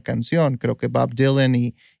una buena canción. Creo que Bob Dylan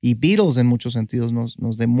y Beatles en muchos sentidos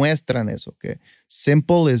nos demuestran eso, que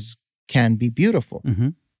simple can be beautiful.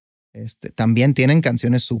 También tienen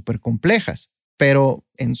canciones súper complejas, pero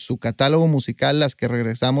en su catálogo musical, las que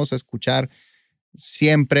regresamos a escuchar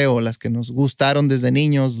siempre o las que nos gustaron desde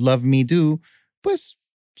niños, Love Me Do, pues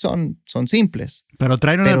son simples. Pero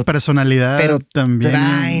traen una personalidad pero también.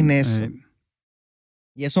 Traen eso.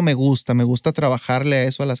 Y eso me gusta trabajarle a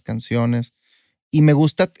eso a las canciones y me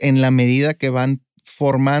gusta en la medida que van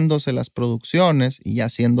formándose las producciones y ya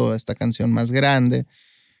haciendo esta canción más grande,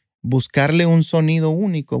 buscarle un sonido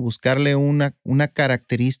único, buscarle una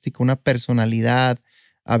característica, una personalidad.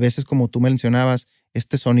 A veces, como tú mencionabas,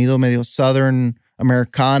 este sonido medio Southern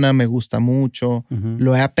Americana me gusta mucho.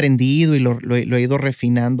 Lo he aprendido y lo he ido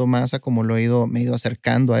refinando más a como me he ido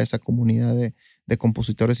acercando a esa comunidad de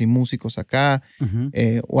compositores y músicos acá.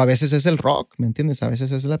 O a veces es el rock, ¿me entiendes? A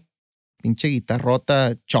veces es la pinche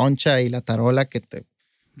guitarrota choncha y la tarola que te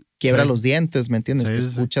quiebra los dientes, ¿me entiendes? Que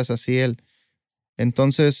escuchas así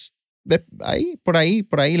Entonces, por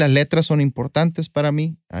ahí, las letras son importantes para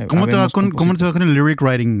mí. ¿Cómo te va con el lyric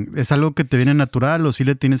writing? ¿Es algo que te viene natural o sí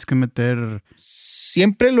le tienes que meter?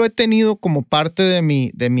 Siempre lo he tenido como parte de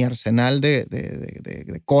mi arsenal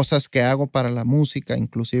de cosas que hago para la música,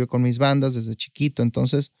 inclusive con mis bandas desde chiquito.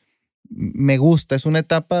 Entonces, me gusta. Es una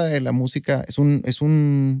etapa de la música, es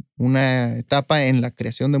una etapa en la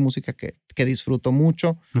creación de música que disfruto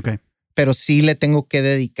mucho, pero sí le tengo que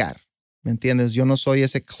dedicar. ¿Me entiendes? Yo no soy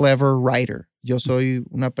ese clever writer. Yo soy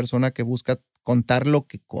una persona que busca contar lo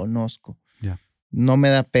que conozco. No me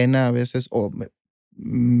da pena a veces o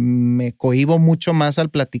me cohíbo mucho más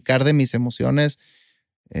al platicar de mis emociones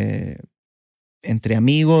entre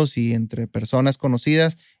amigos y entre personas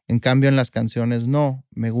conocidas. En cambio, en las canciones no.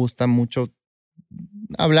 Me gusta mucho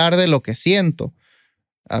hablar de lo que siento,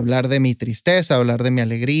 hablar de mi tristeza, hablar de mi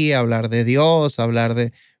alegría, hablar de Dios,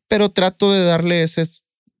 pero trato de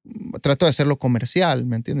hacerlo comercial,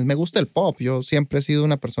 ¿me entiendes? Me gusta el pop. Yo siempre he sido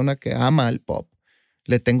una persona que ama el pop.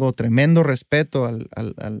 Le tengo tremendo respeto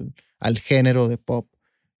al género de pop,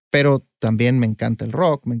 pero también me encanta el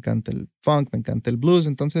rock, me encanta el funk, me encanta el blues.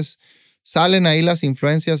 Entonces salen ahí las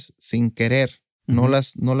influencias sin querer. No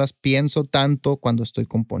las pienso tanto cuando estoy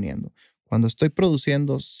componiendo. Cuando estoy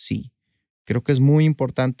produciendo, sí. Creo que es muy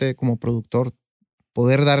importante como productor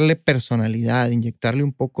poder darle personalidad, inyectarle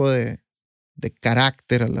un poco de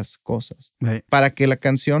carácter a las cosas para que la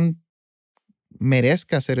canción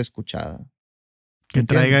merezca ser escuchada. Que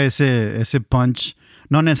traiga ese punch,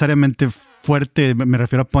 no necesariamente fuerte, me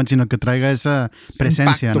refiero a punch, sino que traiga esa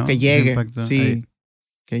presencia, impacto, ¿no? que llegue, sí,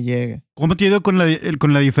 que llegue. ¿Cómo te ha ido con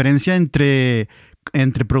la diferencia entre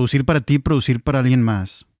producir para ti y producir para alguien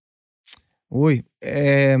más?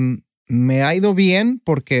 Me ha ido bien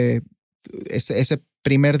porque ese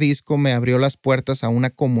primer disco me abrió las puertas a una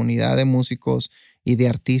comunidad de músicos y de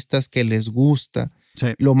artistas que les gusta. Sí.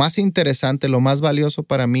 Lo más interesante, lo más valioso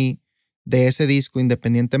para mí de ese disco,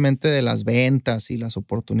 independientemente de las ventas y las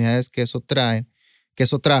oportunidades que eso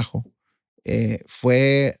trajo,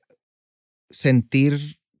 fue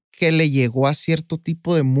sentir que le llegó a cierto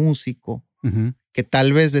tipo de músico que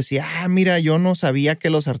tal vez decía, mira, yo no sabía que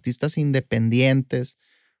los artistas independientes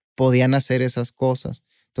podían hacer esas cosas.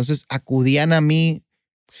 Entonces acudían a mí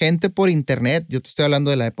gente por internet. Yo te estoy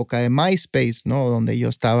hablando de la época de MySpace, ¿no? Donde yo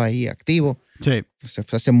estaba ahí activo. Sí. Pues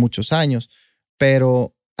fue hace muchos años.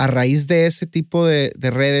 Pero a raíz de ese tipo de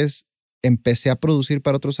redes, empecé a producir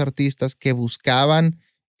para otros artistas que buscaban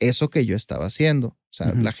eso que yo estaba haciendo. O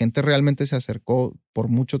sea, la gente realmente se acercó por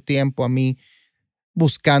mucho tiempo a mí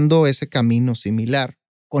buscando ese camino similar.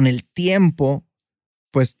 Con el tiempo,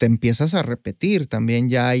 pues te empiezas a repetir. También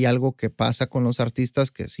ya hay algo que pasa con los artistas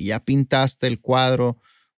que si ya pintaste el cuadro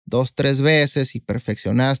 2, 3 veces y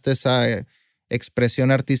perfeccionaste esa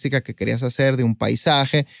expresión artística que querías hacer de un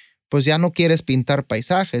paisaje, pues ya no quieres pintar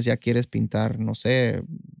paisajes, ya quieres pintar, no sé,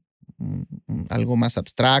 algo más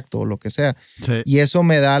abstracto o lo que sea. Sí. Y eso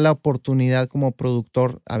me da la oportunidad como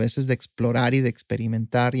productor a veces de explorar y de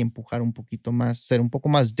experimentar y empujar un poquito más, ser un poco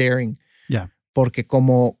más daring. Ya. Porque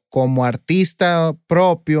como artista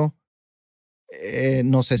propio,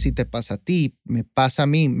 no sé si te pasa a ti, me pasa a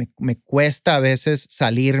mí, me cuesta a veces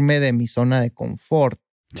salirme de mi zona de confort.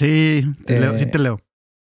 Sí, sí te leo.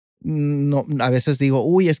 No, a veces digo,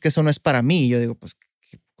 uy, es que eso no es para mí. Y yo digo, pues,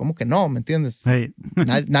 ¿cómo que no? ¿Me entiendes? Hey.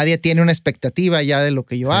 Nadie tiene una expectativa ya de lo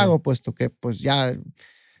que yo hago, puesto que pues ya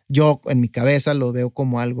yo en mi cabeza lo veo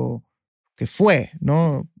como algo que fue,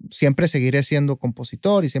 ¿no? Siempre seguiré siendo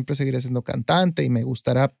compositor y siempre seguiré siendo cantante y me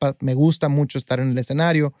gusta mucho estar en el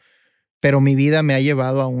escenario, pero mi vida me ha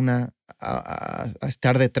llevado a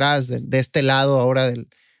estar detrás de este lado ahora del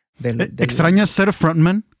 ¿Extrañas ser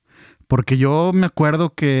frontman? Porque yo me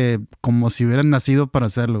acuerdo que como si hubieran nacido para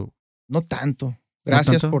hacerlo. No tanto.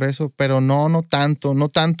 Gracias por eso, pero no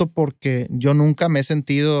tanto porque yo nunca me he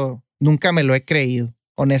sentido, nunca me lo he creído,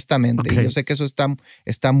 honestamente. Okay. Y yo sé que eso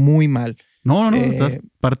está muy mal. No, es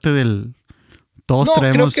parte del... Todos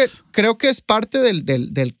traemos... Creo que es parte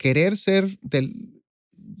del querer ser,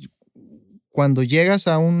 cuando llegas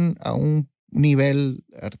a un nivel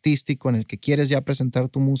artístico en el que quieres ya presentar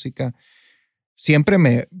tu música, siempre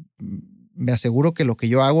me aseguro que lo que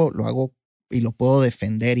yo hago, lo hago y lo puedo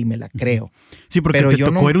defender y me la creo. Sí, porque te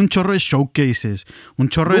tocó ir un chorro de showcases, un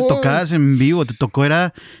chorro de tocadas en vivo, te tocó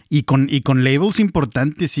y con labels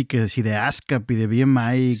importantes y que sí de ASCAP y de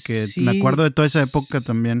BMI, que sí, me acuerdo de toda esa época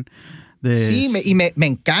también. Sí, me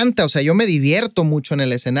encanta, o sea, yo me divierto mucho en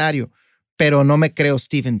el escenario, pero no me creo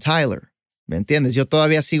Steven Tyler. ¿Me entiendes? Yo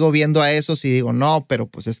todavía sigo viendo a esos y digo, no, pero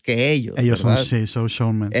pues es que ellos ¿verdad? son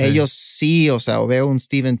showman. Ellos sí, o sea, o veo un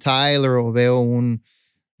Steven Tyler o veo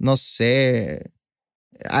no sé.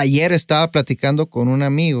 Ayer estaba platicando con un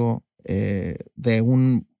amigo de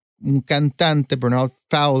un cantante, Bernard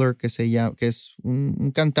Fowler, que es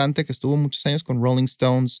un cantante que estuvo muchos años con Rolling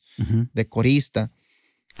Stones de corista.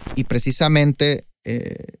 Y precisamente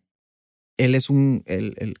él es con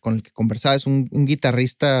el que conversaba, es un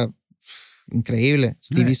guitarrista increíble.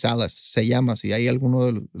 Stevie Salas se llama. Si hay alguno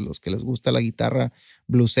de los que les gusta la guitarra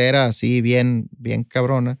bluesera así bien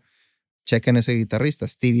cabrona, chequen ese guitarrista,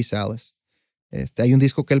 Stevie Salas. Hay un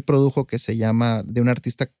disco que él produjo que se llama, de un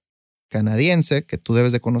artista canadiense que tú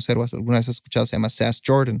debes de conocer o alguna vez has escuchado, se llama Sass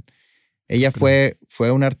Jordan. Ella fue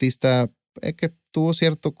una artista que tuvo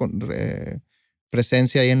cierto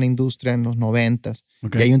presencia ahí en la industria en los 90s.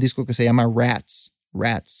 Okay. Y hay un disco que se llama Rats,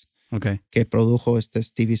 okay, que produjo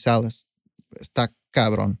Stevie Salas. Está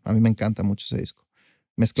cabrón. A mí me encanta mucho ese disco.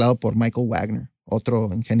 Mezclado por Michael Wagner, otro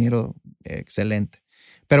ingeniero excelente.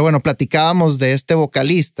 Pero bueno, platicábamos de este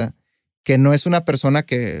vocalista que no es una persona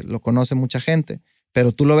que lo conoce mucha gente,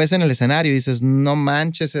 pero tú lo ves en el escenario y dices, no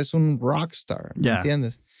manches, es un rockstar, ¿me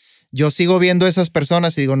entiendes? Yo sigo viendo a esas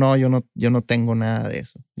personas y digo, no, yo no tengo nada de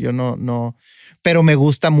eso. Yo no, pero me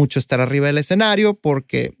gusta mucho estar arriba del escenario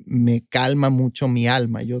porque me calma mucho mi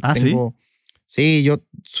alma. Yo tengo... Sí, yo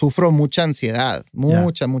sufro mucha ansiedad,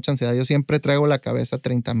 mucha ansiedad. Yo siempre traigo la cabeza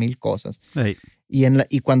 30,000 cosas. Hey.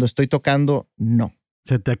 Y cuando estoy tocando, no.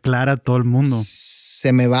 Se te aclara todo el mundo.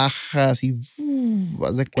 Se me baja así,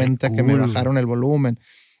 haz de cuenta que me bajaron el volumen.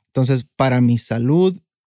 Entonces, para mi salud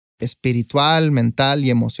espiritual, mental y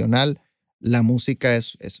emocional, la música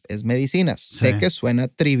es medicina. Sé que suena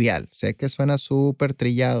trivial, sé que suena súper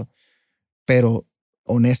trillado, pero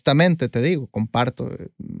honestamente te digo, comparto,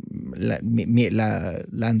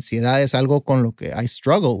 la ansiedad es algo con lo que I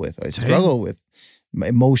struggle with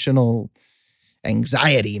emotional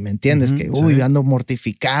anxiety, ¿me entiendes? Que ando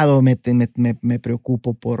mortificado, me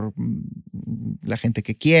preocupo por la gente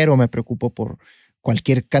que quiero, me preocupo por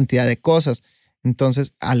cualquier cantidad de cosas.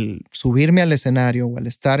 Entonces, al subirme al escenario o al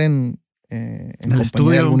estar en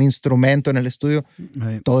compañía de algún instrumento en el estudio,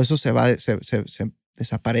 todo eso se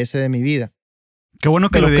desaparece de mi vida. Qué bueno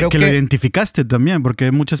que lo identificaste también, porque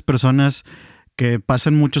hay muchas personas que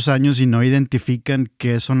pasan muchos años y no identifican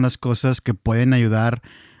qué son las cosas que pueden ayudar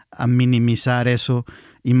a minimizar eso.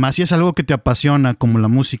 Y más si es algo que te apasiona, como la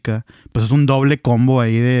música, pues es un doble combo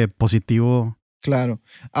ahí de positivo. Claro.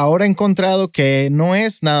 Ahora he encontrado que no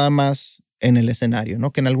es nada más en el escenario,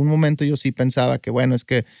 ¿no? Que en algún momento yo sí pensaba que, bueno, es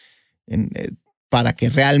que para que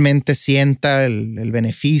realmente sienta el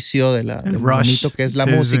beneficio de lo bonito que es la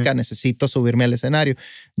música, necesito subirme al escenario.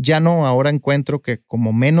 Ya no, ahora encuentro que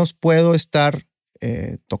como menos puedo estar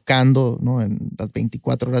tocando, ¿no? En las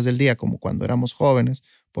 24 horas del día, como cuando éramos jóvenes,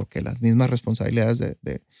 porque las mismas responsabilidades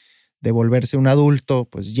de volverse un adulto,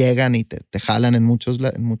 pues llegan y te jalan en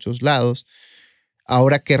muchos lados.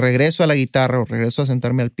 Ahora que regreso a la guitarra o regreso a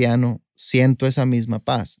sentarme al piano, siento esa misma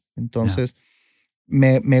paz. Entonces,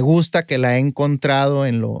 me gusta que la he encontrado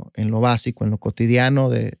en lo básico, en lo cotidiano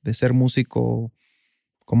de ser músico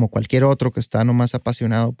como cualquier otro que está nomás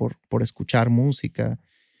apasionado por escuchar música.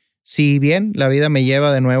 Si bien la vida me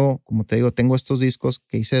lleva de nuevo, como te digo, tengo estos discos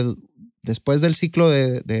que hice después del ciclo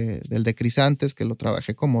del de Crisantes, que lo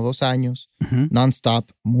trabajé como 2 años,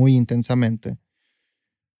 non-stop, muy intensamente.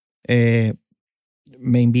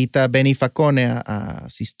 Me invita Benny Facone a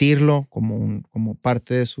asistirlo como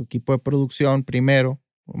parte de su equipo de producción primero,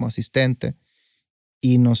 como asistente,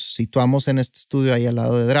 y nos situamos en este estudio ahí al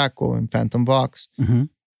lado de Draco, en Phantom Vox,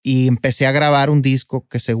 y empecé a grabar un disco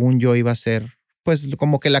que según yo iba a ser pues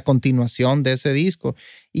como que la continuación de ese disco.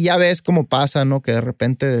 Y ya ves cómo pasa, ¿no? Que de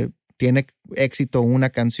repente tiene éxito una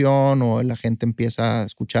canción o la gente empieza a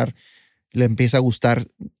escuchar, le empieza a gustar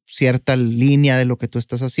cierta línea de lo que tú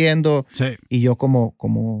estás haciendo. Sí. Y yo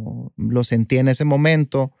como lo sentí en ese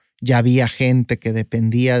momento, ya había gente que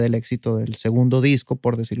dependía del éxito del segundo disco,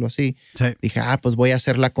 por decirlo así. Sí. Dije, pues voy a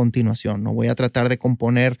hacer la continuación, ¿no? Voy a tratar de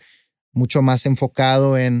componer mucho más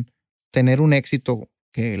enfocado en tener un éxito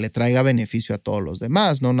que le traiga beneficio a todos los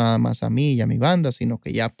demás, no nada más a mí y a mi banda, sino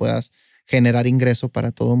que ya puedas generar ingreso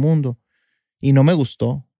para todo mundo. Y no me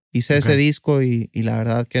gustó. Hice ese disco y la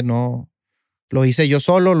verdad que no. Lo hice yo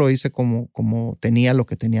solo, lo hice como tenía lo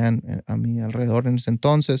que tenían a mi alrededor en ese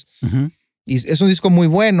entonces. Y es un disco muy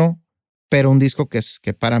bueno, pero un disco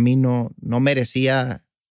que para mí no merecía,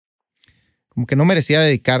 como que no merecía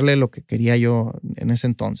dedicarle lo que quería yo en ese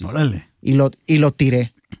entonces. Órale. Y lo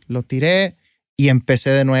tiré. Lo tiré y empecé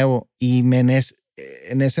de nuevo. Y en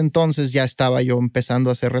ese entonces ya estaba yo empezando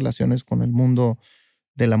a hacer relaciones con el mundo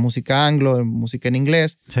de la música anglo, de música en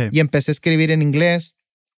inglés. Sí. Y empecé a escribir en inglés.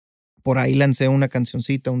 Por ahí lancé una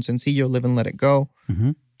cancioncita, un sencillo, Live and Let It Go,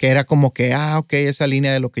 que era como que, ok, esa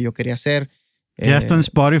línea de lo que yo quería hacer. Ya está en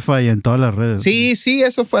Spotify y en todas las redes. Sí,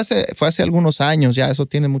 eso fue hace algunos años, ya eso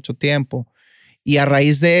tiene mucho tiempo. Y a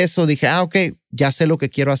raíz de eso dije, ok, ya sé lo que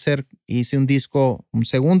quiero hacer. Hice un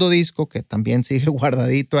segundo disco que también sigue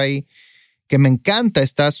guardadito ahí, que me encanta,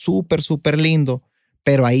 está súper, súper lindo,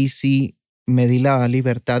 pero ahí sí me di la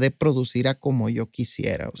libertad de producir a como yo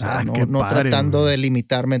quisiera. O sea, no padre, tratando de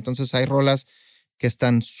limitarme. Entonces hay rolas que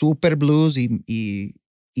están súper blues y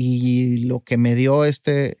lo que me dio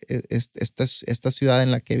esta ciudad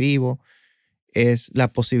en la que vivo es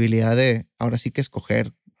la posibilidad de ahora sí que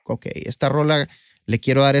escoger, ok, esta rola le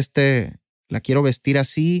quiero dar la quiero vestir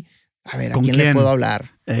así, a ver, ¿a quién le puedo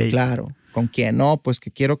hablar? Ey. Claro, ¿con quién? No, pues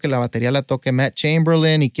que quiero que la batería la toque Matt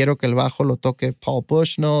Chamberlain y quiero que el bajo lo toque Paul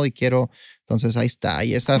Bushnell y entonces ahí está,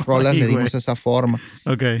 y esas rolas le dimos esa forma.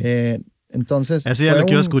 Ok. Entonces. Eso ya lo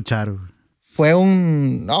quiero escuchar. Fue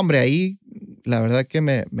hombre, ahí la verdad que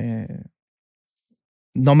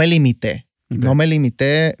no me limité. Okay. No me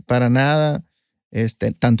limité para nada,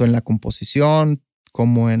 tanto en la composición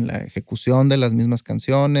como en la ejecución de las mismas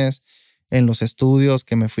canciones, en los estudios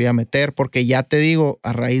que me fui a meter, porque ya te digo,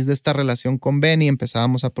 a raíz de esta relación con Benny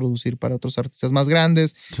empezábamos a producir para otros artistas más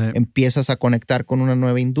grandes, sí. Empiezas a conectar con una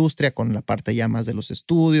nueva industria, con la parte ya más de los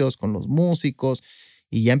estudios, con los músicos,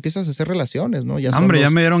 y ya empiezas a hacer relaciones, ¿no? Ya ya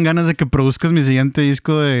me dieron ganas de que produzcan mi siguiente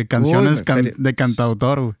disco de canciones de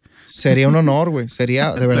cantautor, güey. Sería un honor, güey.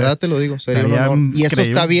 Sería, de verdad te lo digo, sería un honor. Y eso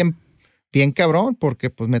está bien cabrón, porque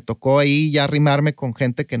pues me tocó ahí ya arrimarme con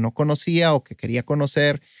gente que no conocía o que quería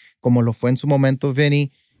conocer, como lo fue en su momento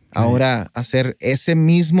Vinny. Ahora hacer ese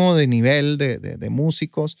mismo de nivel de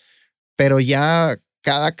músicos, pero ya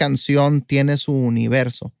cada canción tiene su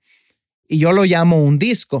universo. Y yo lo llamo un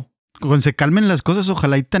disco. Cuando se calmen las cosas,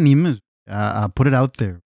 ojalá y te animes a put it out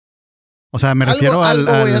there. O sea, me refiero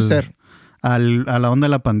algo voy a hacer. A la onda de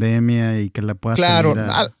la pandemia y que la puedas Claro,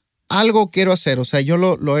 algo quiero hacer. O sea, yo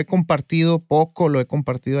lo he compartido poco, lo he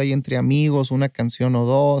compartido ahí entre amigos, una canción o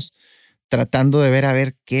dos, tratando de ver a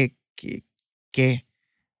ver qué.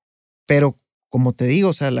 Pero como te digo,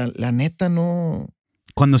 o sea, la neta no.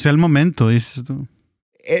 Cuando sea el momento, dices tú.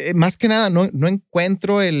 Más que nada, no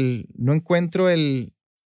encuentro el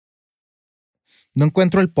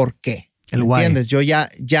por qué. El ¿Me entiendes? why. Yo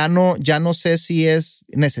ya no sé si es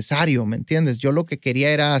necesario, ¿me entiendes? Yo lo que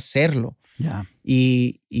quería era hacerlo. Yeah.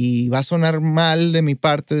 Y va a sonar mal de mi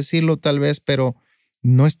parte decirlo tal vez, pero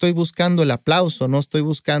no estoy buscando el aplauso, no estoy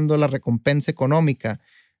buscando la recompensa económica.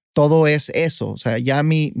 Todo es eso. O sea, ya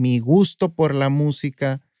mi gusto por la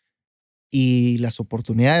música y las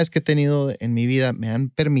oportunidades que he tenido en mi vida me han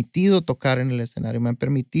permitido tocar en el escenario, me han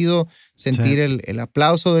permitido sentir el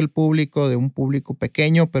aplauso del público, de un público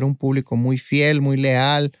pequeño, pero un público muy fiel, muy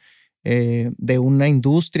leal, de una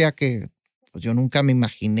industria que pues, yo nunca me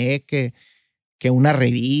imaginé que una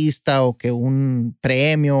revista o que un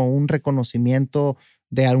premio o un reconocimiento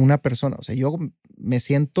de alguna persona. O sea, yo me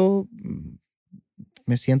siento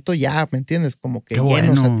ya, ¿me entiendes? Como que Qué lleno,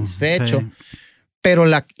 bueno, satisfecho. sí. Pero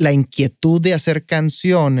la inquietud de hacer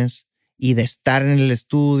canciones y de estar en el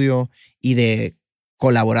estudio y de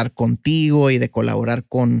colaborar contigo y de colaborar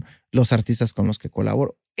con los artistas con los que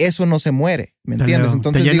colaboro, eso no se muere, ¿me entiendes?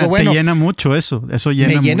 Entonces digo, bueno, te llena mucho eso llena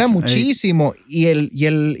me llena mucho. muchísimo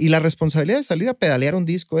y la responsabilidad de salir a pedalear un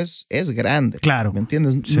disco es grande. Claro. ¿Me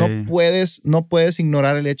entiendes? Sí. No puedes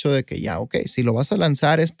ignorar el hecho de que ya, ok, si lo vas a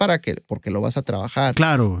lanzar es porque lo vas a trabajar.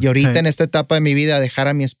 Claro. Y ahorita en esta etapa de mi vida, dejar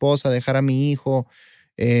a mi esposa, dejar a mi hijo,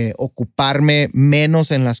 ocuparme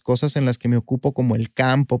menos en las cosas en las que me ocupo, como el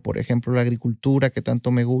campo, por ejemplo, la agricultura que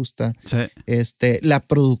tanto me gusta, la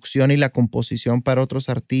producción y la composición para otros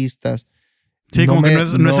artistas. Sí,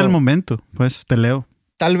 no es el momento, pues te leo.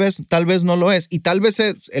 Tal vez no lo es. Y tal vez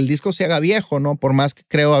el disco se haga viejo, ¿no? Por más que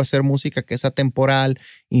creo hacer música que es atemporal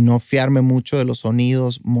y no fiarme mucho de los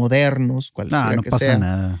sonidos modernos, cualquiera que sea. No pasa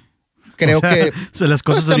nada. Creo que las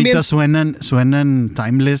cosas pues, ahorita también, suenan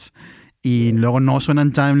timeless y luego no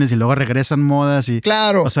suenan timeless y luego regresan modas. Y,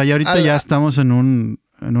 claro. O sea, ya ahorita ya estamos en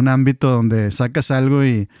un ámbito donde sacas algo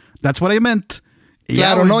y that's what I meant.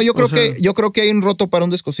 Claro, no, yo creo que hay un roto para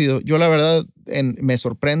un descosido. Yo la verdad me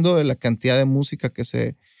sorprendo de la cantidad de música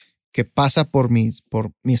que pasa por mi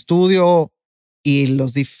estudio y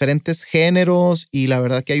los diferentes géneros, y la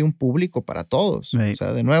verdad que hay un público para todos. Sí. O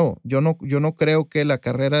sea, de nuevo, yo no creo que la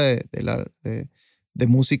carrera de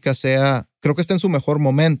música creo que está en su mejor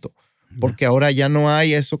momento, porque ahora ya no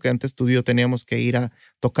hay eso que antes tú y yo teníamos que ir a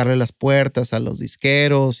tocarle las puertas a los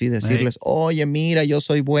disqueros y decirles, oye, mira, yo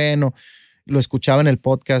soy bueno. Lo escuchaba en el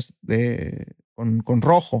podcast con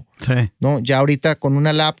Rojo, ¿no? Ya ahorita con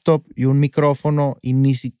una laptop y un micrófono, y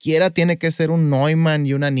ni siquiera tiene que ser un Neumann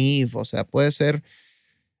y una Neve, o sea, puede ser,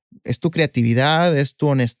 es tu creatividad, es tu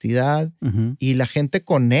honestidad, y la gente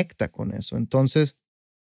conecta con eso. Entonces,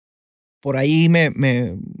 por ahí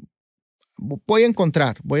me voy a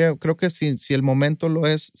encontrar, creo que si el momento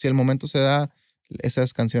si el momento se da,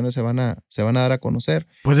 esas canciones se van a dar a conocer.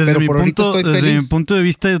 Pues desde mi punto de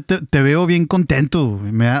vista, yo te veo bien contento.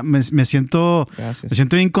 Me siento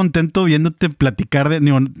bien contento viéndote platicar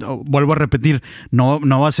vuelvo a repetir, no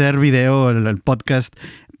va a ser video el podcast,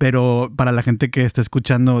 pero para la gente que está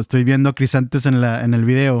escuchando, estoy viendo a Crisantes en el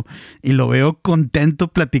video y lo veo contento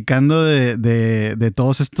platicando de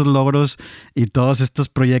todos estos logros y todos estos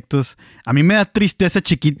proyectos. A mí me da tristeza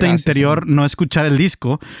chiquita interior no escuchar el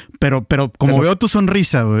disco, pero veo tu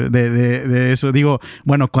sonrisa, wey, de eso, digo,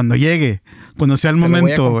 bueno, cuando sea el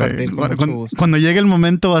momento, cuando llegue el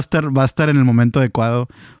momento va a estar en el momento adecuado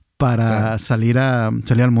para salir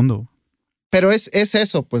al mundo. Pero es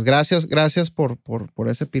eso, pues gracias por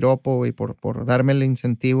ese piropo y por darme el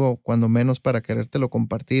incentivo, cuando menos para querértelo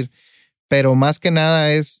compartir. Pero más que nada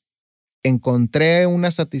encontré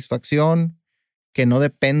una satisfacción que no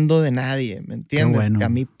dependo de nadie, ¿me entiendes?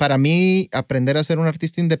 Bueno. Para mí, aprender a ser un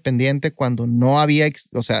artista independiente cuando no había,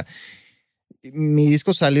 o sea, mi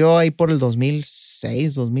disco salió ahí por el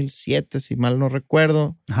 2006, 2007, si mal no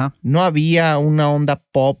recuerdo. Ajá. No había una onda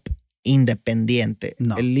pop independiente.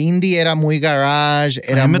 No. El indie era muy garage,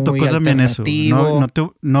 era muy alternativo.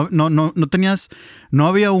 No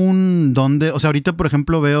había un donde, o sea, ahorita por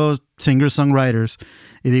ejemplo veo singer-songwriters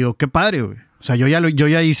y digo, qué padre, güey. O sea, yo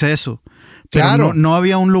ya hice eso. Pero claro. no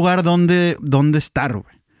había un lugar donde estar,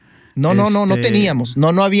 güey. No teníamos.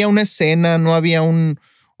 No había una escena, no había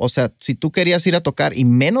o sea, si tú querías ir a tocar, y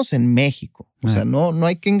menos en México, o sea, no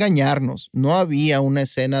hay que engañarnos. No había una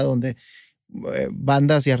escena donde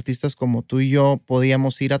bandas y artistas como tú y yo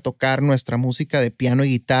podíamos ir a tocar nuestra música de piano y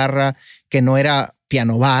guitarra, que no era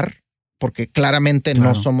piano bar, porque claramente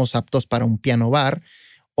no somos aptos para un piano bar,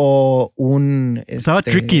 o Estaba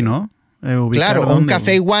tricky, ¿no? Claro, un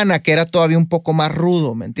Café Iguana, que era todavía un poco más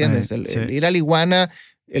rudo, ¿me entiendes? El ir al Iguana,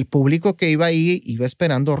 el público que iba ahí iba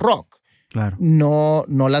esperando rock. Claro. No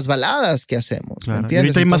las baladas que hacemos, claro. ¿Me entiendes? Y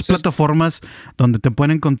ahorita hay más plataformas donde te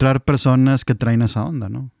pueden encontrar personas que traen esa onda,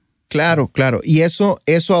 ¿no? Claro. Y eso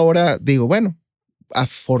ahora digo, bueno,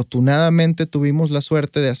 afortunadamente tuvimos la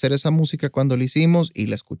suerte de hacer esa música cuando la hicimos y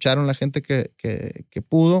la escucharon la gente que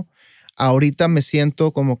pudo. Ahorita me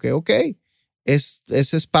siento como que, ok, es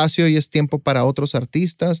espacio y es tiempo para otros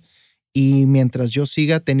artistas. Y mientras yo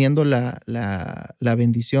siga teniendo la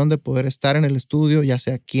bendición de poder estar en el estudio, ya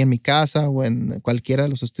sea aquí en mi casa o en cualquiera de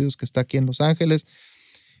los estudios que está aquí en Los Ángeles,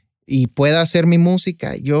 y pueda hacer mi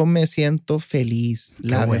música, yo me siento feliz.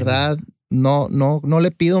 La verdad, no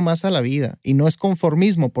le pido más a la vida. Y no es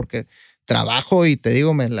conformismo, porque trabajo y te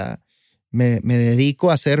digo, me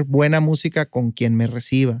dedico a hacer buena música con quien me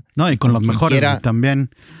reciba. No, y con los mejores también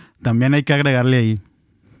hay que agregarle ahí.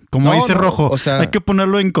 Como dice Rojo, o sea, hay que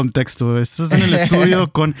ponerlo en contexto. Estás en el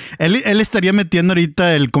estudio con... Él estaría metiendo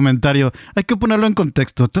ahorita el comentario. Hay que ponerlo en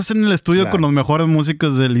contexto. Estás en el estudio con los mejores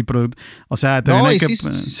músicos del iProduct. O sea, también hay que...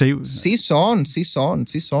 Sí son.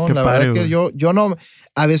 Qué la padre, verdad que yo no...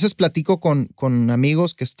 A veces platico con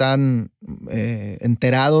amigos que están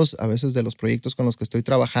enterados a veces de los proyectos con los que estoy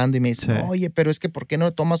trabajando y me dicen, oye, pero es que ¿por qué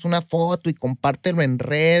no tomas una foto y compártelo en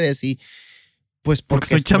redes? Y pues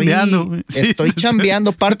porque estoy chambeando. Estoy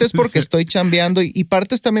chambeando. Parte es porque estoy chambeando y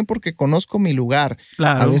parte es también porque conozco mi lugar.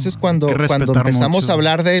 Claro, a veces cuando empezamos a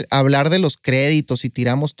hablar de los créditos y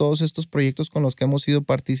tiramos todos estos proyectos con los que hemos sido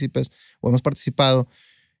partícipes o hemos participado,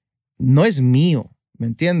 no es mío, ¿me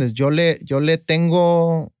entiendes? Yo le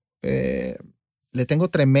tengo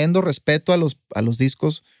tremendo respeto a los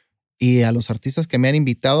discos y a los artistas que me han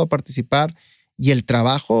invitado a participar, y el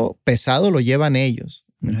trabajo pesado lo llevan ellos.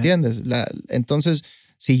 ¿Me entiendes? Entonces,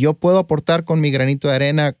 si yo puedo aportar con mi granito de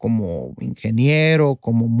arena como ingeniero,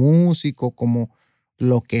 como músico, como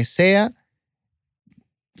lo que sea,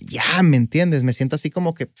 ya, ¿me entiendes? Me siento así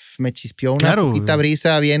como que me chispeó una poquita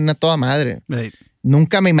brisa bien a toda madre.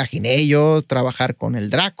 Nunca me imaginé yo trabajar con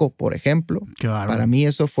el Draco, por ejemplo. Para mí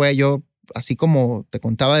eso fue así como te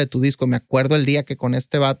contaba de tu disco, me acuerdo el día que con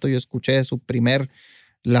este vato yo escuché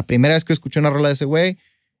la primera vez que escuché una rola de ese güey,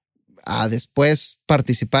 a después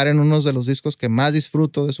participar en uno de los discos que más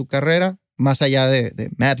disfruto de su carrera, más allá de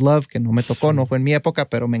Mad Love, que no me tocó, no fue en mi época,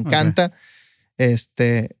 pero me encanta.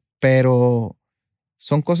 Pero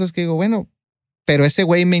son cosas que digo, bueno, pero ese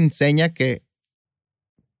güey me enseña que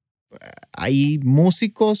hay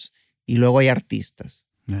músicos y luego hay artistas.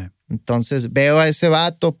 Entonces veo a ese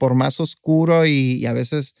vato, por más oscuro y a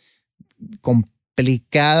veces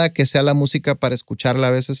complicada que sea la música para escucharla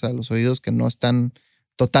a veces a los oídos que no están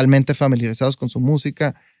totalmente familiarizados con su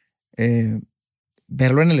música,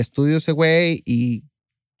 verlo en el estudio ese güey y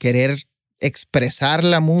querer expresar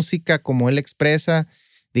la música como él expresa,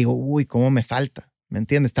 digo, uy, cómo me falta, ¿me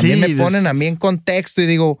entiendes? También me ponen a mí en contexto y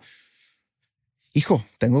digo, hijo,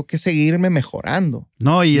 tengo que seguirme mejorando.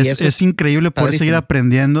 No, y es increíble poder seguir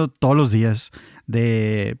aprendiendo todos los días.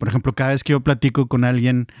 Por ejemplo, cada vez que yo platico con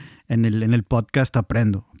alguien en el podcast,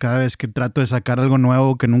 aprendo. Cada vez que trato de sacar algo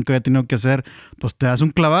nuevo que nunca había tenido que hacer, pues te das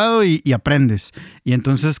un clavado y aprendes. Y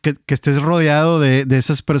entonces que estés rodeado de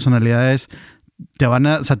esas personalidades te van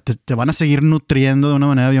a seguir nutriendo de una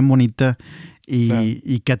manera bien bonita.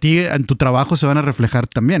 Y que a ti en tu trabajo se van a reflejar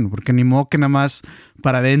también, porque ni modo que nada más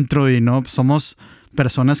para adentro y no, somos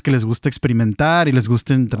personas que les gusta experimentar y les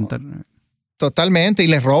gusta intentar. Totalmente, y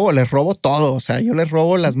les robo todo, o sea, yo les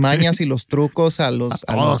robo las mañas y los trucos a los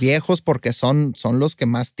viejos porque son los que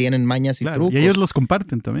más tienen mañas y trucos. Y ellos los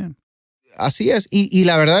comparten también. Así es, y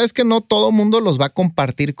la verdad es que no todo mundo los va a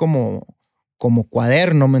compartir como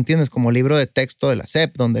cuaderno, ¿me entiendes? Como libro de texto de la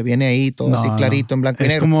SEP, donde viene ahí todo así clarito en blanco y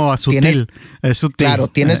negro. Es como sutil, es sutil. Claro,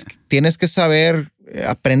 tienes que saber,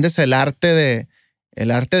 aprendes el arte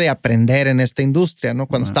de aprender en esta industria, ¿no?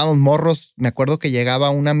 Cuando estábamos morros, me acuerdo que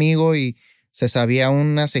llegaba un amigo y se sabía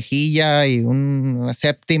una cejilla y una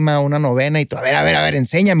séptima, una novena, y tú, a ver,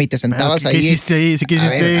 enséñame, y te sentabas ahí. ¿Qué hiciste ahí? ¿Sí, qué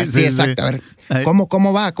hiciste ahí? Sí, exacto. A ver,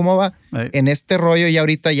 ¿cómo va? En este rollo y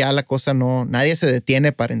ahorita ya la cosa nadie se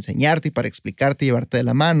detiene para enseñarte y para explicarte y llevarte de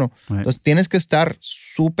la mano. Entonces tienes que estar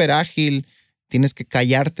súper ágil, tienes que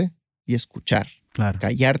callarte y escuchar. Claro.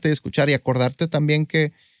 Callarte y escuchar y acordarte también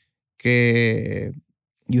que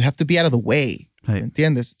you have to be out of the way. ¿Me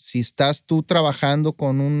entiendes? Si estás tú trabajando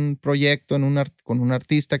con un proyecto, con un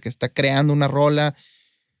artista que está creando una rola,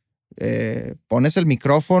 pones el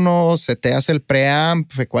micrófono, se te hace el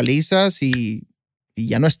preamp, ecualizas y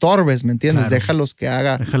ya no estorbes, ¿me entiendes? Claro. Déjalos que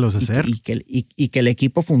haga. Déjalos hacer. Y que el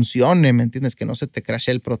equipo funcione, ¿me entiendes? Que no se te crashe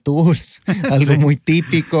el Pro Tools. Algo muy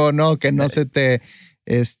típico, ¿no? Que no se te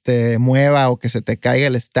mueva o que se te caiga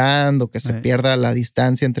el stand o que se pierda la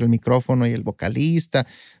distancia entre el micrófono y el vocalista.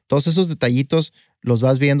 Todos esos detallitos los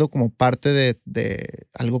vas viendo como parte de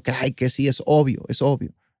algo que sí es obvio.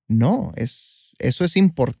 No, eso es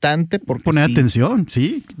importante porque poner atención,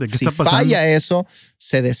 sí, de qué está pasando. Si falla eso,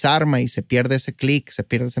 se desarma y se pierde ese clic, se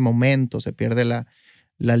pierde ese momento, se pierde la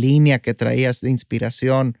línea que traías de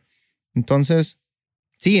inspiración. Entonces,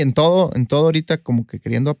 sí, en todo ahorita como que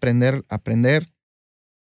queriendo aprender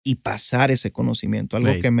y pasar ese conocimiento.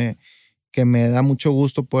 Algo Right. que me da mucho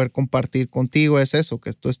gusto poder compartir contigo es eso,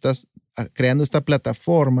 que tú estás creando esta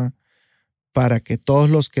plataforma para que todos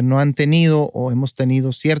los que no han tenido o hemos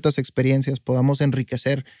tenido ciertas experiencias podamos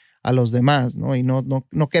enriquecer a los demás, ¿no? Y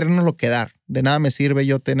no querérnoslo quedar. De nada me sirve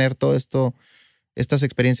yo tener todo esto, estas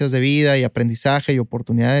experiencias de vida y aprendizaje y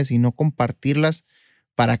oportunidades y no compartirlas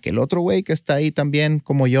para que el otro güey que está ahí también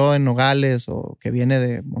como yo en Nogales o que viene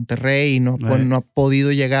de Monterrey y no ha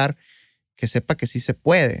podido llegar, que sepa que sí se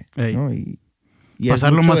puede, ¿no? Y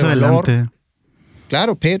pasarlo más adelante.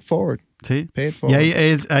 Claro, pay it forward. Sí. Y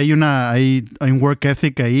hay un work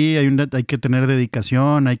ethic ahí, hay que tener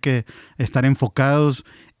dedicación, hay que estar enfocados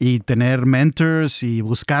y tener mentors y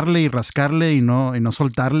buscarle y rascarle y no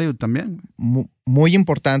soltarle también. Muy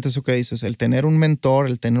importante eso que dices, el tener un mentor,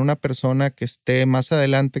 el tener una persona que esté más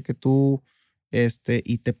adelante que tú,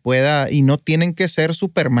 y te pueda, y no tienen que ser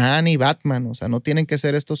Superman y Batman, o sea, no tienen que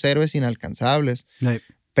ser estos héroes inalcanzables,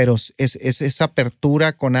 pero es esa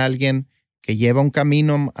apertura con alguien que lleva un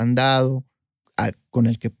camino andado, con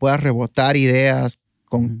el que puedas rebotar ideas,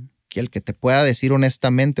 con que el que te pueda decir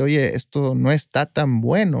honestamente, oye, esto no está tan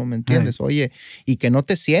bueno, ¿me entiendes? Oye, y que no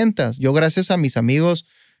te sientas. Yo gracias a mis amigos,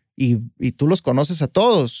 y tú los conoces a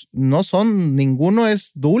todos, ninguno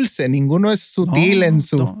es dulce, ninguno es sutil en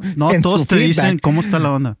su No, en todos su te feedback. dicen cómo está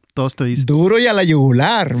la onda, todos te dicen. Duro y a la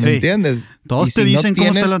yugular, ¿me entiendes? Todos te dicen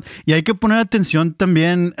cómo está la onda. Y hay que poner atención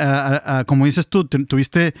también a como dices tú,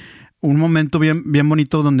 tuviste un momento bien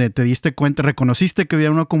bonito donde te diste cuenta, reconociste que había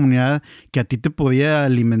una comunidad que a ti te podía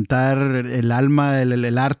alimentar el alma,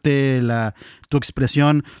 el arte, tu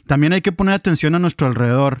expresión. También hay que poner atención a nuestro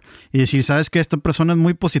alrededor y decir, sabes que esta persona es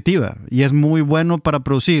muy positiva y es muy bueno para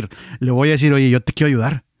producir. Le voy a decir, oye, yo te quiero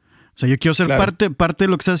ayudar. O sea, yo quiero ser parte de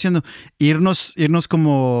lo que estás haciendo. Irnos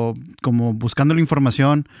como buscando la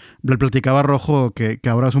información. Le platicaba a Rojo que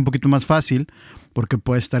ahora es un poquito más fácil porque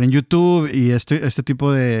puedes estar en YouTube y este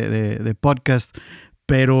tipo de podcast.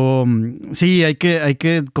 Pero sí, hay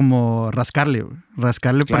que como rascarle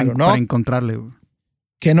para encontrarle.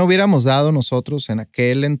 ¿Qué no hubiéramos dado nosotros en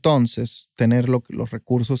aquel entonces tener los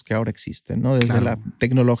recursos que ahora existen, ¿no? Desde la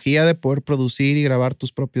tecnología de poder producir y grabar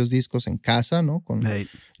tus propios discos en casa, ¿no?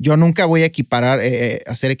 Yo nunca voy a equiparar,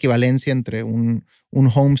 hacer equivalencia entre un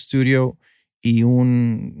home studio y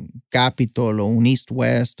un Capitol o un East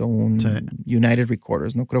West o un United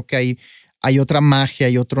Recorders, ¿no? Creo que hay otra magia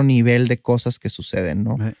y otro nivel de cosas que suceden,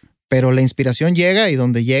 ¿no? Pero la inspiración llega y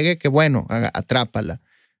donde llegue, que bueno, atrápala.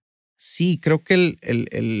 Sí, creo que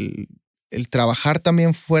el trabajar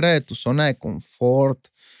también fuera de tu zona de confort,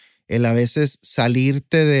 el a veces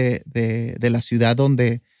salirte de la ciudad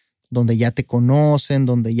donde ya te conocen,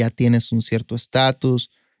 donde ya tienes un cierto estatus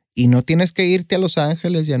y no tienes que irte a Los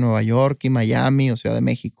Ángeles y a Nueva York y Miami o Ciudad de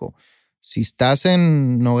México. Si estás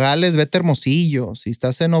en Nogales, vete a Hermosillo. Si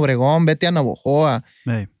estás en Obregón, vete a Navojoa.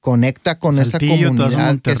 Conecta con Saltillo, esa comunidad.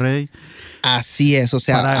 Monterrey. Así es, o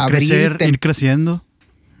sea, para ir creciendo.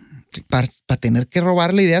 Para tener que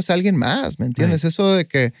robarle ideas a alguien más, ¿me entiendes? Eso de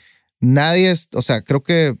que nadie o sea, creo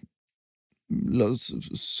que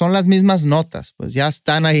son las mismas notas, pues ya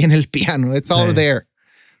están ahí en el piano, it's all there.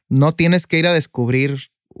 No tienes que ir a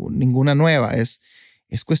descubrir ninguna nueva, es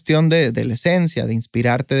cuestión de la esencia, de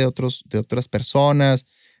inspirarte de otras personas,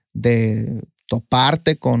 de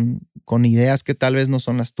toparte con ideas que tal vez no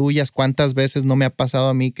son las tuyas. ¿Cuántas veces no me ha pasado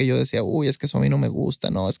a mí que yo decía, uy, es que eso a mí no me gusta,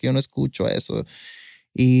 no, es que yo no escucho eso?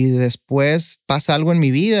 Y después pasa algo en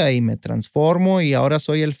mi vida y me transformo y ahora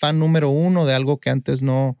soy el fan número 1 de algo que antes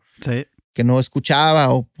que no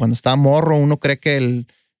escuchaba, o cuando estaba morro uno cree que el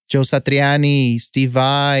Joe Satriani, Steve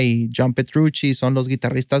Vai y John Petrucci son los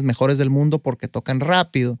guitarristas mejores del mundo porque tocan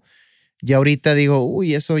rápido. Y ahorita digo,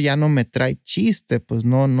 uy, eso ya no me trae chiste, pues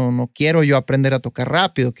no quiero yo aprender a tocar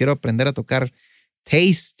rápido, quiero aprender a tocar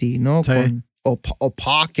tasty, ¿no? O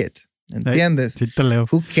pocket. ¿Entiendes? Sí, te leo.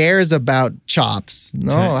 Who cares about chops?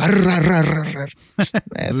 ¿No?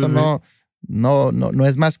 Eso no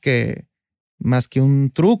es más que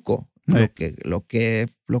un truco. Lo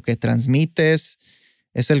que transmites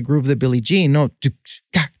es el groove de Billie Jean, ¿no?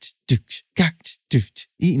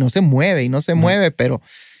 Y no se mueve, pero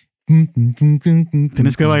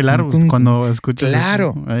tienes que bailar cuando escuchas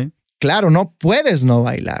claro. Eso. Claro, no puedes no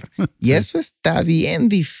bailar. Y eso está bien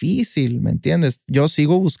difícil, ¿me entiendes? Yo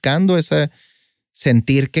sigo buscando esa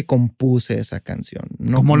sentir que compuse esa canción.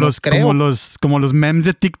 No, como no los, creo. como los memes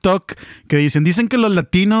de TikTok que dicen que los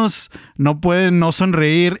latinos no pueden no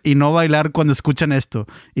sonreír y no bailar cuando escuchan esto.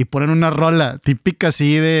 Y ponen una rola típica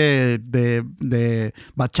así de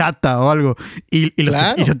bachata o algo. Y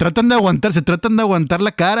se tratan de aguantar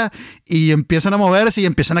la cara y empiezan a moverse y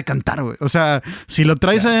empiezan a cantar, güey. O sea, si lo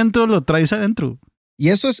traes adentro, lo traes adentro. Y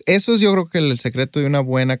eso es yo creo que el secreto de una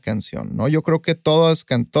buena canción, ¿no? Yo creo que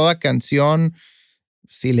toda canción,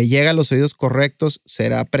 si le llega a los oídos correctos,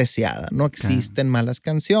 será apreciada. No existen malas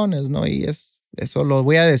canciones, ¿no? Y eso lo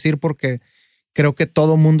voy a decir porque creo que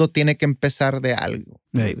todo mundo tiene que empezar de algo,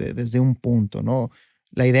 desde un punto, ¿no?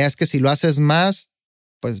 La idea es que si lo haces más,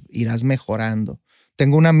 pues irás mejorando.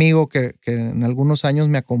 Tengo un amigo que en algunos años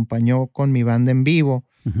me acompañó con mi banda en vivo.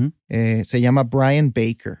 Uh-huh. Se llama Brian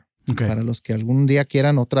Baker. Okay. Para los que algún día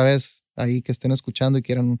quieran otra vez ahí que estén escuchando y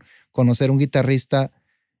quieran conocer un guitarrista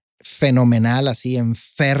fenomenal, así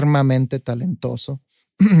enfermamente talentoso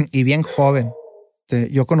y bien joven.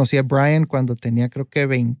 Yo conocí a Brian cuando tenía creo que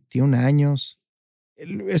 21 años.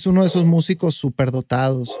 Es uno de esos músicos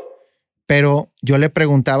superdotados, pero yo le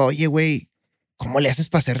preguntaba, oye, güey, ¿cómo le haces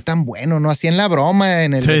para ser tan bueno? No, así en la broma,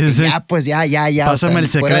 en el sí. Ya. Pásame el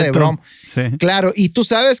secreto. Fuera de broma. Sí. Claro, y tú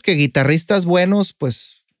sabes que guitarristas buenos,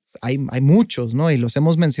 pues hay muchos, ¿no? Y los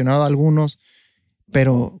hemos mencionado algunos,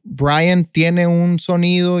 pero Brian tiene un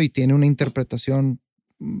sonido y tiene una interpretación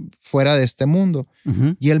fuera de este mundo.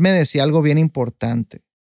 Uh-huh. Y él me decía algo bien importante.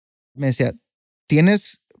 Me decía,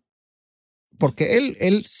 porque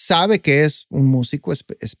él sabe que es un músico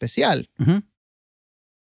especial, uh-huh.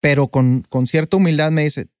 pero con cierta humildad me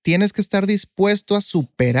dice, tienes que estar dispuesto a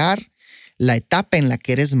superar la etapa en la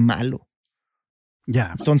que eres malo. Ya.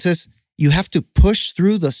 Yeah. Entonces, you have to push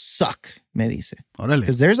through the suck, me dice. Órale.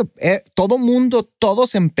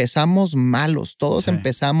 Todos empezamos malos, todos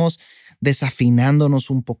empezamos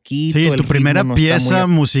desafinándonos un poquito. Sí, tu primera pieza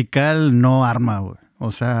musical no arma, güey.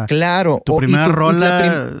 O sea, claro, tu primera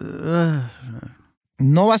rola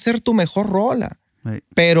no va a ser tu mejor rola,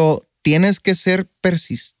 pero tienes que ser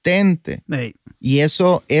persistente. Y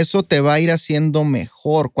eso te va a ir haciendo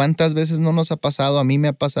mejor. ¿Cuántas veces no nos ha pasado? A mí me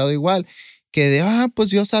ha pasado igual. Que pues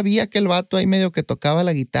yo sabía que el vato ahí medio que tocaba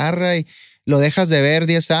la guitarra y lo dejas de ver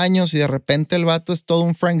 10 años y de repente el vato es todo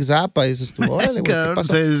un Frank Zappa y dices tú, órale, güey, ¿qué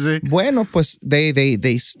pasó? Sí. Bueno, pues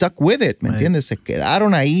they stuck with it, ¿me entiendes? Se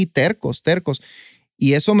quedaron ahí tercos.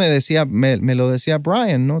 Y eso me lo decía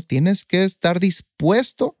Brian, ¿no? Tienes que estar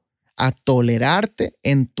dispuesto a tolerarte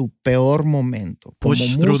en tu peor momento. Como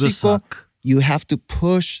músico, you have to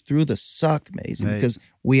push through the suck, me dice, because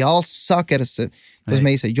we all suck at it. Entonces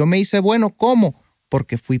me dice, yo me hice bueno, ¿cómo?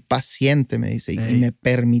 Porque fui paciente, me dice, y me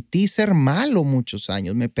permití ser malo muchos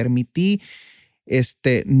años, me permití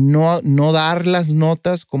no dar las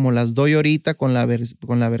notas como las doy ahorita con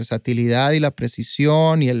la versatilidad y la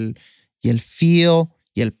precisión y el feel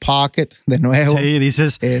y el pocket de nuevo. Sí,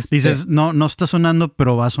 dices, no está sonando,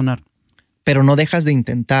 pero va a sonar. Pero no dejas de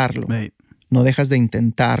intentarlo. No dejas de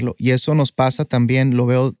intentarlo. Y eso nos pasa también, lo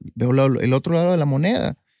veo el otro lado de la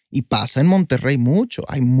moneda. Y pasa en Monterrey mucho.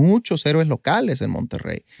 Hay muchos héroes locales en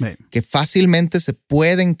Monterrey que fácilmente se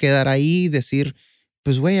pueden quedar ahí y decir,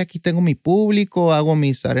 pues güey, aquí tengo mi público, hago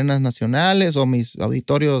mis arenas nacionales o mis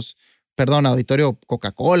auditorio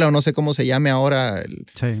Coca-Cola o no sé cómo se llame ahora.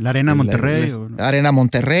 La Arena Monterrey. Arena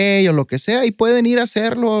Monterrey o lo que sea. Y pueden ir a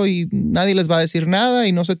hacerlo y nadie les va a decir nada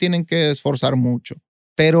y no se tienen que esforzar mucho.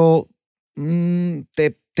 Pero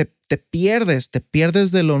te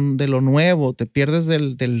pierdes de lo nuevo, te pierdes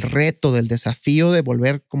del reto, del desafío de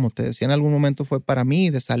volver, como te decía en algún momento fue para mí,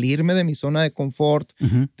 de salirme de mi zona de confort,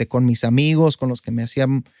 de con mis amigos, con los que me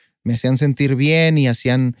hacían sentir bien y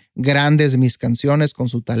hacían grandes mis canciones con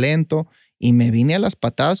su talento, y me vine a las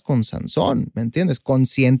patadas con Sansón, ¿me entiendes?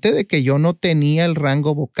 Consciente de que yo no tenía el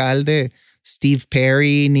rango vocal de Steve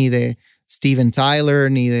Perry, ni de Steven Tyler,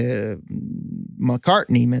 ni de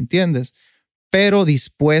McCartney, ¿me entiendes? Pero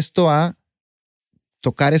dispuesto a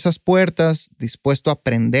tocar esas puertas, dispuesto a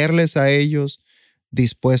aprenderles a ellos,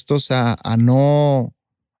 dispuestos a no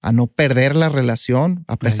perder la relación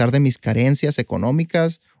a pesar de mis carencias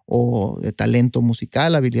económicas o de talento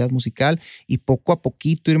musical, habilidad musical, y poco a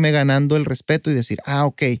poquito irme ganando el respeto y decir,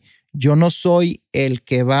 ok, yo no soy el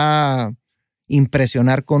que va a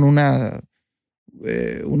impresionar con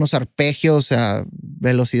unos arpegios a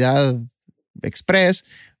velocidad express,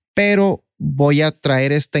 pero voy a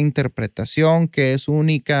traer esta interpretación que es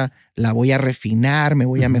única, la voy a refinar, me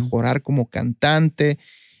voy a mejorar como cantante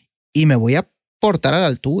y me voy a portar a la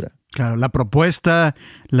altura. Claro, la propuesta,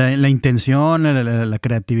 la intención, la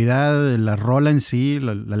creatividad, la rola en sí,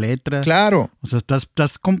 la letra. Claro. O sea,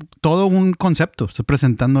 estás con todo un concepto, estás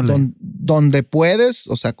presentándole. Donde puedes,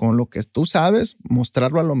 o sea, con lo que tú sabes,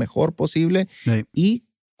 mostrarlo a lo mejor posible Sí. y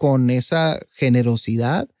con esa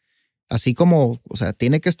generosidad, así como, o sea,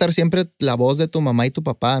 tiene que estar siempre la voz de tu mamá y tu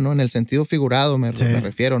papá, ¿no? En el sentido figurado me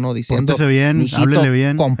refiero, ¿no? Diciendo, pórtese bien, mijito, háblele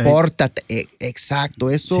bien. compórtate. Exacto,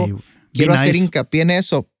 eso, Sí, quiero hacer nice. hincapié en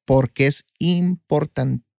eso porque es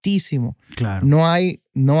importantísimo. Claro. No hay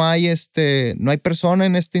persona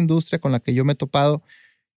en esta industria con la que yo me he topado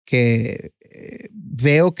que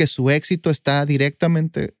veo que su éxito está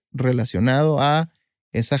directamente relacionado a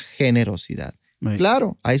esa generosidad. Sí.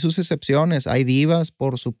 Claro, hay sus excepciones, hay divas,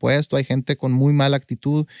 por supuesto, hay gente con muy mala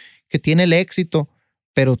actitud que tiene el éxito,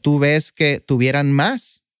 pero tú ves que tuvieran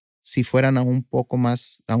más si fueran aún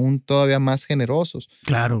todavía más generosos.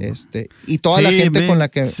 Claro. Y toda la gente con la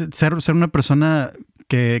que... Ser una persona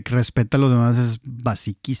que respeta a los demás es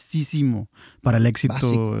basiquísimo para el éxito,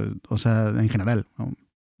 Básico. O sea, en general, ¿no?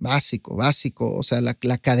 Básico. O sea, la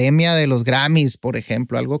academia de los Grammys, por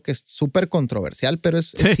ejemplo, algo que es súper controversial, pero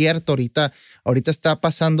es cierto. Ahorita está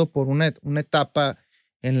pasando por una etapa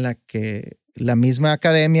en la que la misma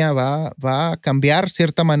academia va a cambiar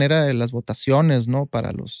cierta manera de las votaciones, ¿no?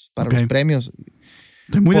 Para los premios.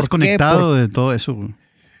 Estoy muy desconectado de todo eso.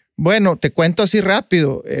 Bueno, te cuento así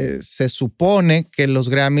rápido. Se supone que los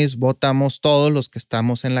Grammys votamos todos los que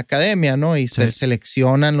estamos en la academia, ¿no? Y se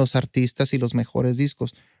seleccionan los artistas y los mejores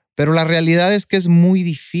discos. Pero la realidad es que es muy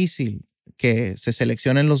difícil que se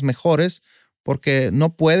seleccionen los mejores porque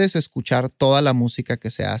no puedes escuchar toda la música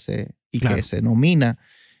que se hace y que se nomina.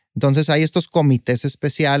 Entonces hay estos comités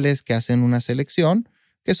especiales que hacen una selección,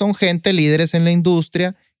 que son gente, líderes en la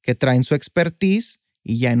industria, que traen su expertise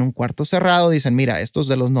y ya en un cuarto cerrado dicen, mira, estos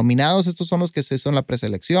de los nominados, estos son los que se hizo en la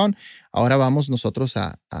preselección, ahora vamos nosotros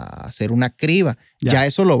a hacer una criba. Ya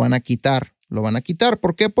eso lo van a quitar.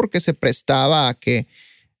 ¿Por qué? Porque se prestaba a que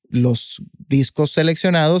los discos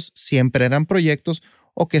seleccionados siempre eran proyectos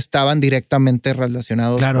o que estaban directamente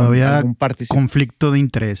relacionados con había algún participante. Conflicto de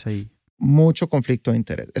interés ahí. Mucho conflicto de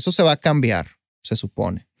interés. Eso se va a cambiar, se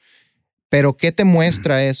supone. Pero ¿qué te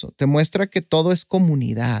muestra eso? Te muestra que todo es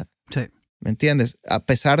comunidad. Sí. ¿Me entiendes? A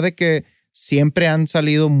pesar de que siempre han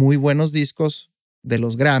salido muy buenos discos de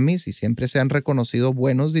los Grammys y siempre se han reconocido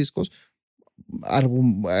buenos discos,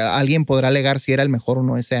 alguien podrá alegar si era el mejor o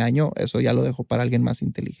no ese año. Eso ya lo dejo para alguien más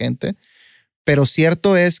inteligente. Pero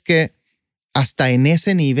cierto es que hasta en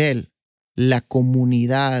ese nivel, la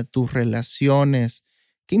comunidad, tus relaciones,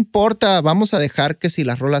 ¿qué importa? Vamos a dejar que si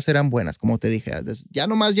las rolas eran buenas, como te dije, ya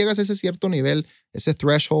nomás llegas a ese cierto nivel, ese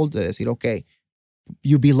threshold de decir, ok,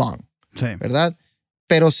 you belong, ¿verdad?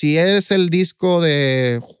 Pero si es el disco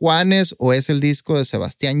de Juanes o es el disco de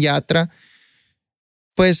Sebastián Yatra,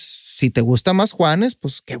 pues si te gusta más Juanes,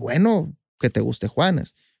 pues qué bueno que te guste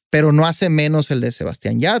Juanes, pero no hace menos el de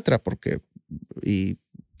Sebastián Yatra, porque,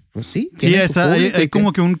 pues sí. Sí, hay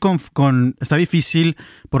como que está difícil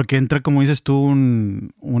porque entra, como dices tú,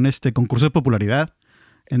 un concurso de popularidad.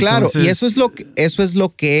 Entonces, claro, y eso es lo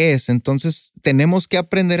que es. Entonces tenemos que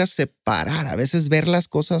aprender a separar, a veces ver las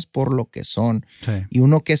cosas por lo que son. Sí. Y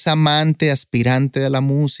uno que es amante, aspirante de la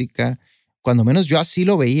música, cuando menos yo así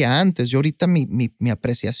lo veía antes. Yo ahorita mi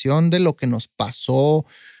apreciación de lo que nos pasó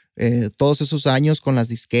todos esos años con las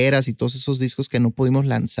disqueras y todos esos discos que no pudimos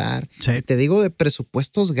lanzar. Sí. Te digo, de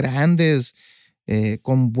presupuestos grandes,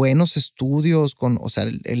 con buenos estudios, o sea,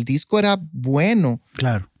 el disco era bueno.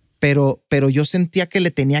 Claro. Pero yo sentía que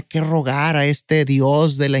le tenía que rogar a este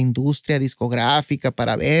dios de la industria discográfica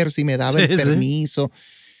para ver si me daba el permiso.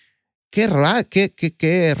 Qué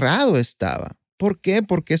errado estaba. ¿Por qué?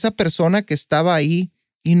 Porque esa persona que estaba ahí,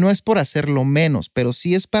 y no es por hacerlo menos, pero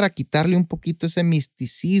sí es para quitarle un poquito ese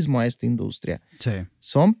misticismo a esta industria. Sí.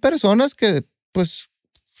 Son personas que pues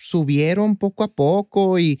subieron poco a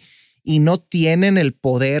poco y no tienen el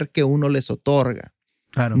poder que uno les otorga.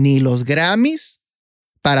 Claro. Ni los Grammys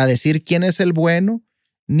para decir quién es el bueno,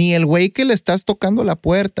 ni el güey que le estás tocando la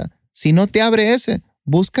puerta. Si no te abre ese,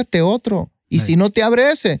 búscate otro. Y si no te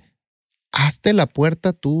abre ese, hazte la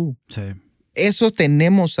puerta tú. Sí. Eso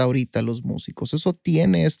tenemos ahorita los músicos. Eso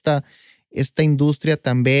tiene esta industria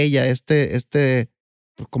tan bella,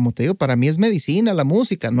 como te digo, para mí es medicina la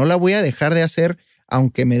música. No la voy a dejar de hacer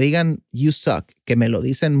aunque me digan you suck, que me lo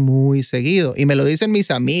dicen muy seguido y me lo dicen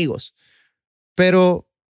mis amigos. Pero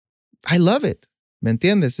I love it. ¿Me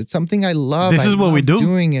entiendes? It's something I love. This is what we do.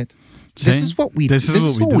 Doing it. Sí. This is what we do. This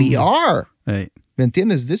is who we are. Hey. ¿Me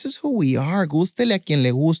entiendes? This is who we are. Gústele a quien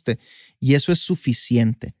le guste. Y eso es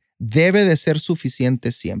suficiente. Debe de ser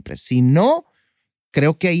suficiente siempre. Si no,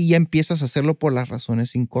 creo que ahí ya empiezas a hacerlo por las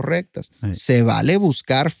razones incorrectas. Se vale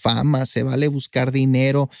buscar fama, se vale buscar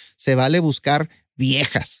dinero, se vale buscar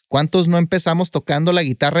viejas. ¿Cuántos no empezamos tocando la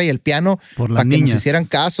guitarra y el piano para que nos hicieran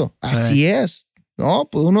caso? Así es. No,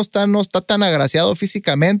 pues uno no está tan agraciado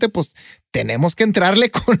físicamente, pues tenemos que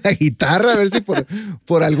entrarle con la guitarra a ver si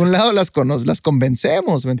por algún lado las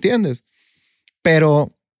convencemos, ¿me entiendes?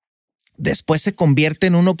 Pero después se convierte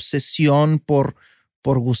en una obsesión por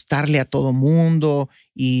gustarle a todo mundo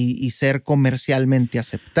y ser comercialmente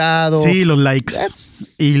aceptado. Sí, los likes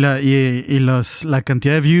y la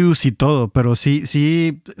cantidad de views y todo, pero sí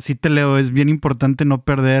te leo, es bien importante no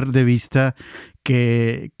perder de vista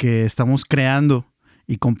que estamos creando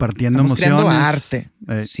y compartiendo emociones. Estamos creando arte,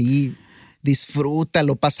 sí,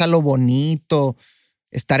 disfrútalo, pásalo bonito.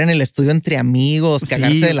 Estar en el estudio entre amigos,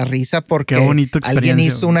 cagarse de la risa porque alguien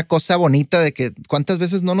hizo una cosa bonita de que cuántas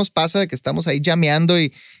veces no nos pasa de que estamos ahí llameando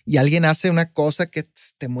y alguien hace una cosa que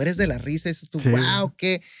te mueres de la risa y dices tú, wow,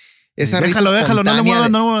 qué esa risa déjalo, no lo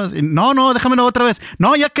muevas, no, déjamelo otra vez.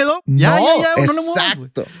 No, ya quedó. Ya, exacto. No lo muevas,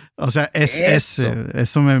 o sea,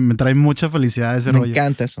 eso me trae mucha felicidad ese rollo. Me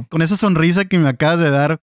encanta eso. Con esa sonrisa que me acabas de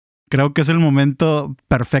dar, creo que es el momento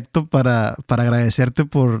perfecto para agradecerte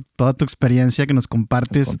por toda tu experiencia que nos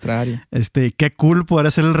compartes. Al contrario. Qué cool poder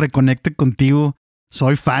hacer el reconecte contigo.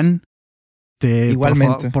 Soy fan.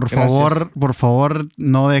 Igualmente. Por favor,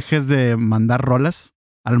 no dejes de mandar rolas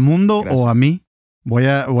al mundo. Gracias. O a mí. Voy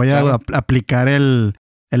a aplicar el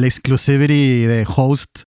exclusivity de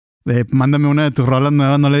host. Mándame una de tus rolas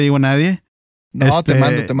nuevas, no le digo a nadie. No, te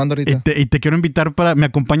mando ahorita. Y te quiero invitar ¿me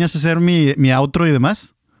acompañas a hacer mi outro y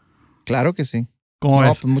demás? Claro que sí. ¿Cómo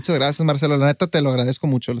es? Pues muchas gracias, Marcelo. La neta te lo agradezco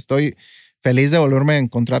mucho. Estoy feliz de volverme a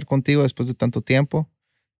encontrar contigo después de tanto tiempo.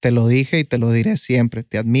 Te lo dije y te lo diré siempre.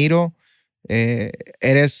 Te admiro.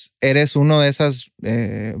 Eres uno de esas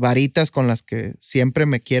varitas con las que siempre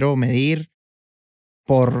me quiero medir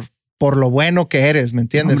por lo bueno que eres, ¿me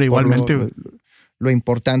entiendes? Hombre, igualmente. Lo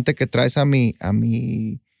importante que traes a mi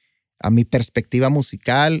perspectiva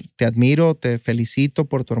musical. Te admiro, te felicito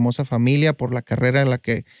por tu hermosa familia, por la carrera en la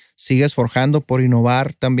que sigues forjando, por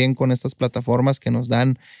innovar también con estas plataformas que nos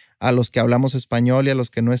dan a los que hablamos español y a los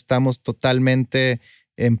que no estamos totalmente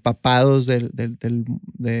empapados de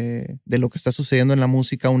lo que está sucediendo en la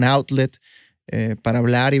música, un outlet para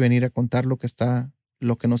hablar y venir a contar lo que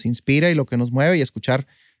nos inspira y lo que nos mueve y escuchar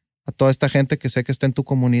a toda esta gente que sé que está en tu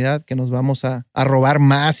comunidad, que nos vamos a robar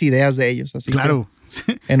más ideas de ellos. Así claro.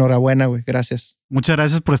 Que, enhorabuena, güey. Gracias. Muchas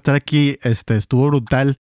gracias por estar aquí. Estuvo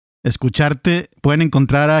brutal escucharte. Pueden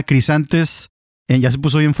encontrar a Crisantes. Ya se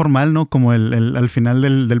puso bien formal, ¿no? Como al final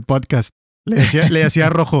del podcast. Le decía a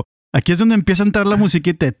Rojo, aquí es donde empieza a entrar la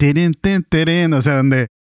musiquita. Teren, ten, teren. O sea, donde...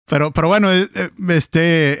 Pero bueno, es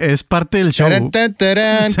parte del show.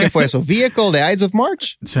 ¿Qué fue eso? Vehicle, The Ides of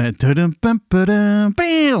March? I'm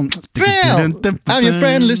your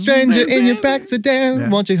friendly stranger in your back sedan. Yeah.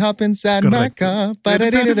 Won't you hop inside my car?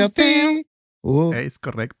 Es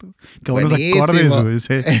correcto. Qué buenos acordes, güey.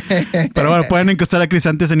 Sí. Pero bueno, pueden encontrar a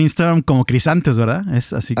Crisantes en Instagram como Crisantes, ¿verdad?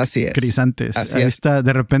 Es así. Así es. Crisantes. Así Ahí es. está.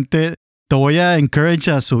 De repente te voy a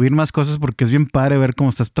encourage a subir más cosas porque es bien padre ver cómo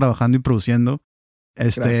estás trabajando y produciendo.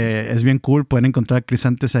 Es bien cool. Pueden encontrar a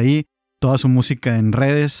Crisantes ahí. Toda su música en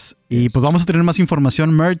redes. Y pues vamos a tener más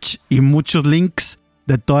información, merch y muchos links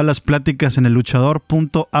de todas las pláticas en el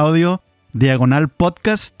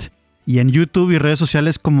luchador.audio/podcast y en YouTube y redes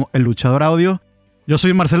sociales como El Luchador Audio. Yo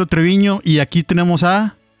soy Marcelo Treviño y aquí tenemos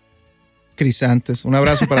a... Crisantes. Un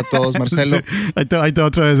abrazo para todos, Marcelo. Sí, ahí te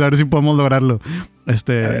otra vez, a ver si podemos lograrlo.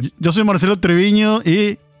 Yo soy Marcelo Treviño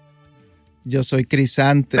y... Yo soy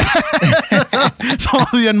Crisantes. Somos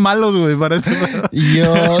bien malos, güey, para esto.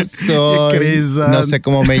 Yo soy Crisantes. No sé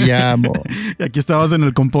cómo me llamo. Y aquí estamos en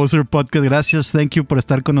el Composer Podcast. Gracias, thank you por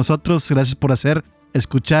estar con nosotros. Gracias por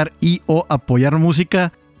escuchar y o apoyar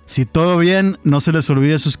música. Si todo bien, no se les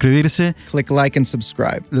olvide suscribirse. Click like and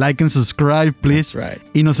subscribe. Like and subscribe, please. That's right.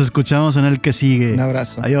 Y nos escuchamos en el que sigue. Un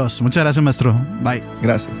abrazo. Adiós. Muchas gracias, maestro. Bye.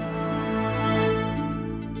 Gracias.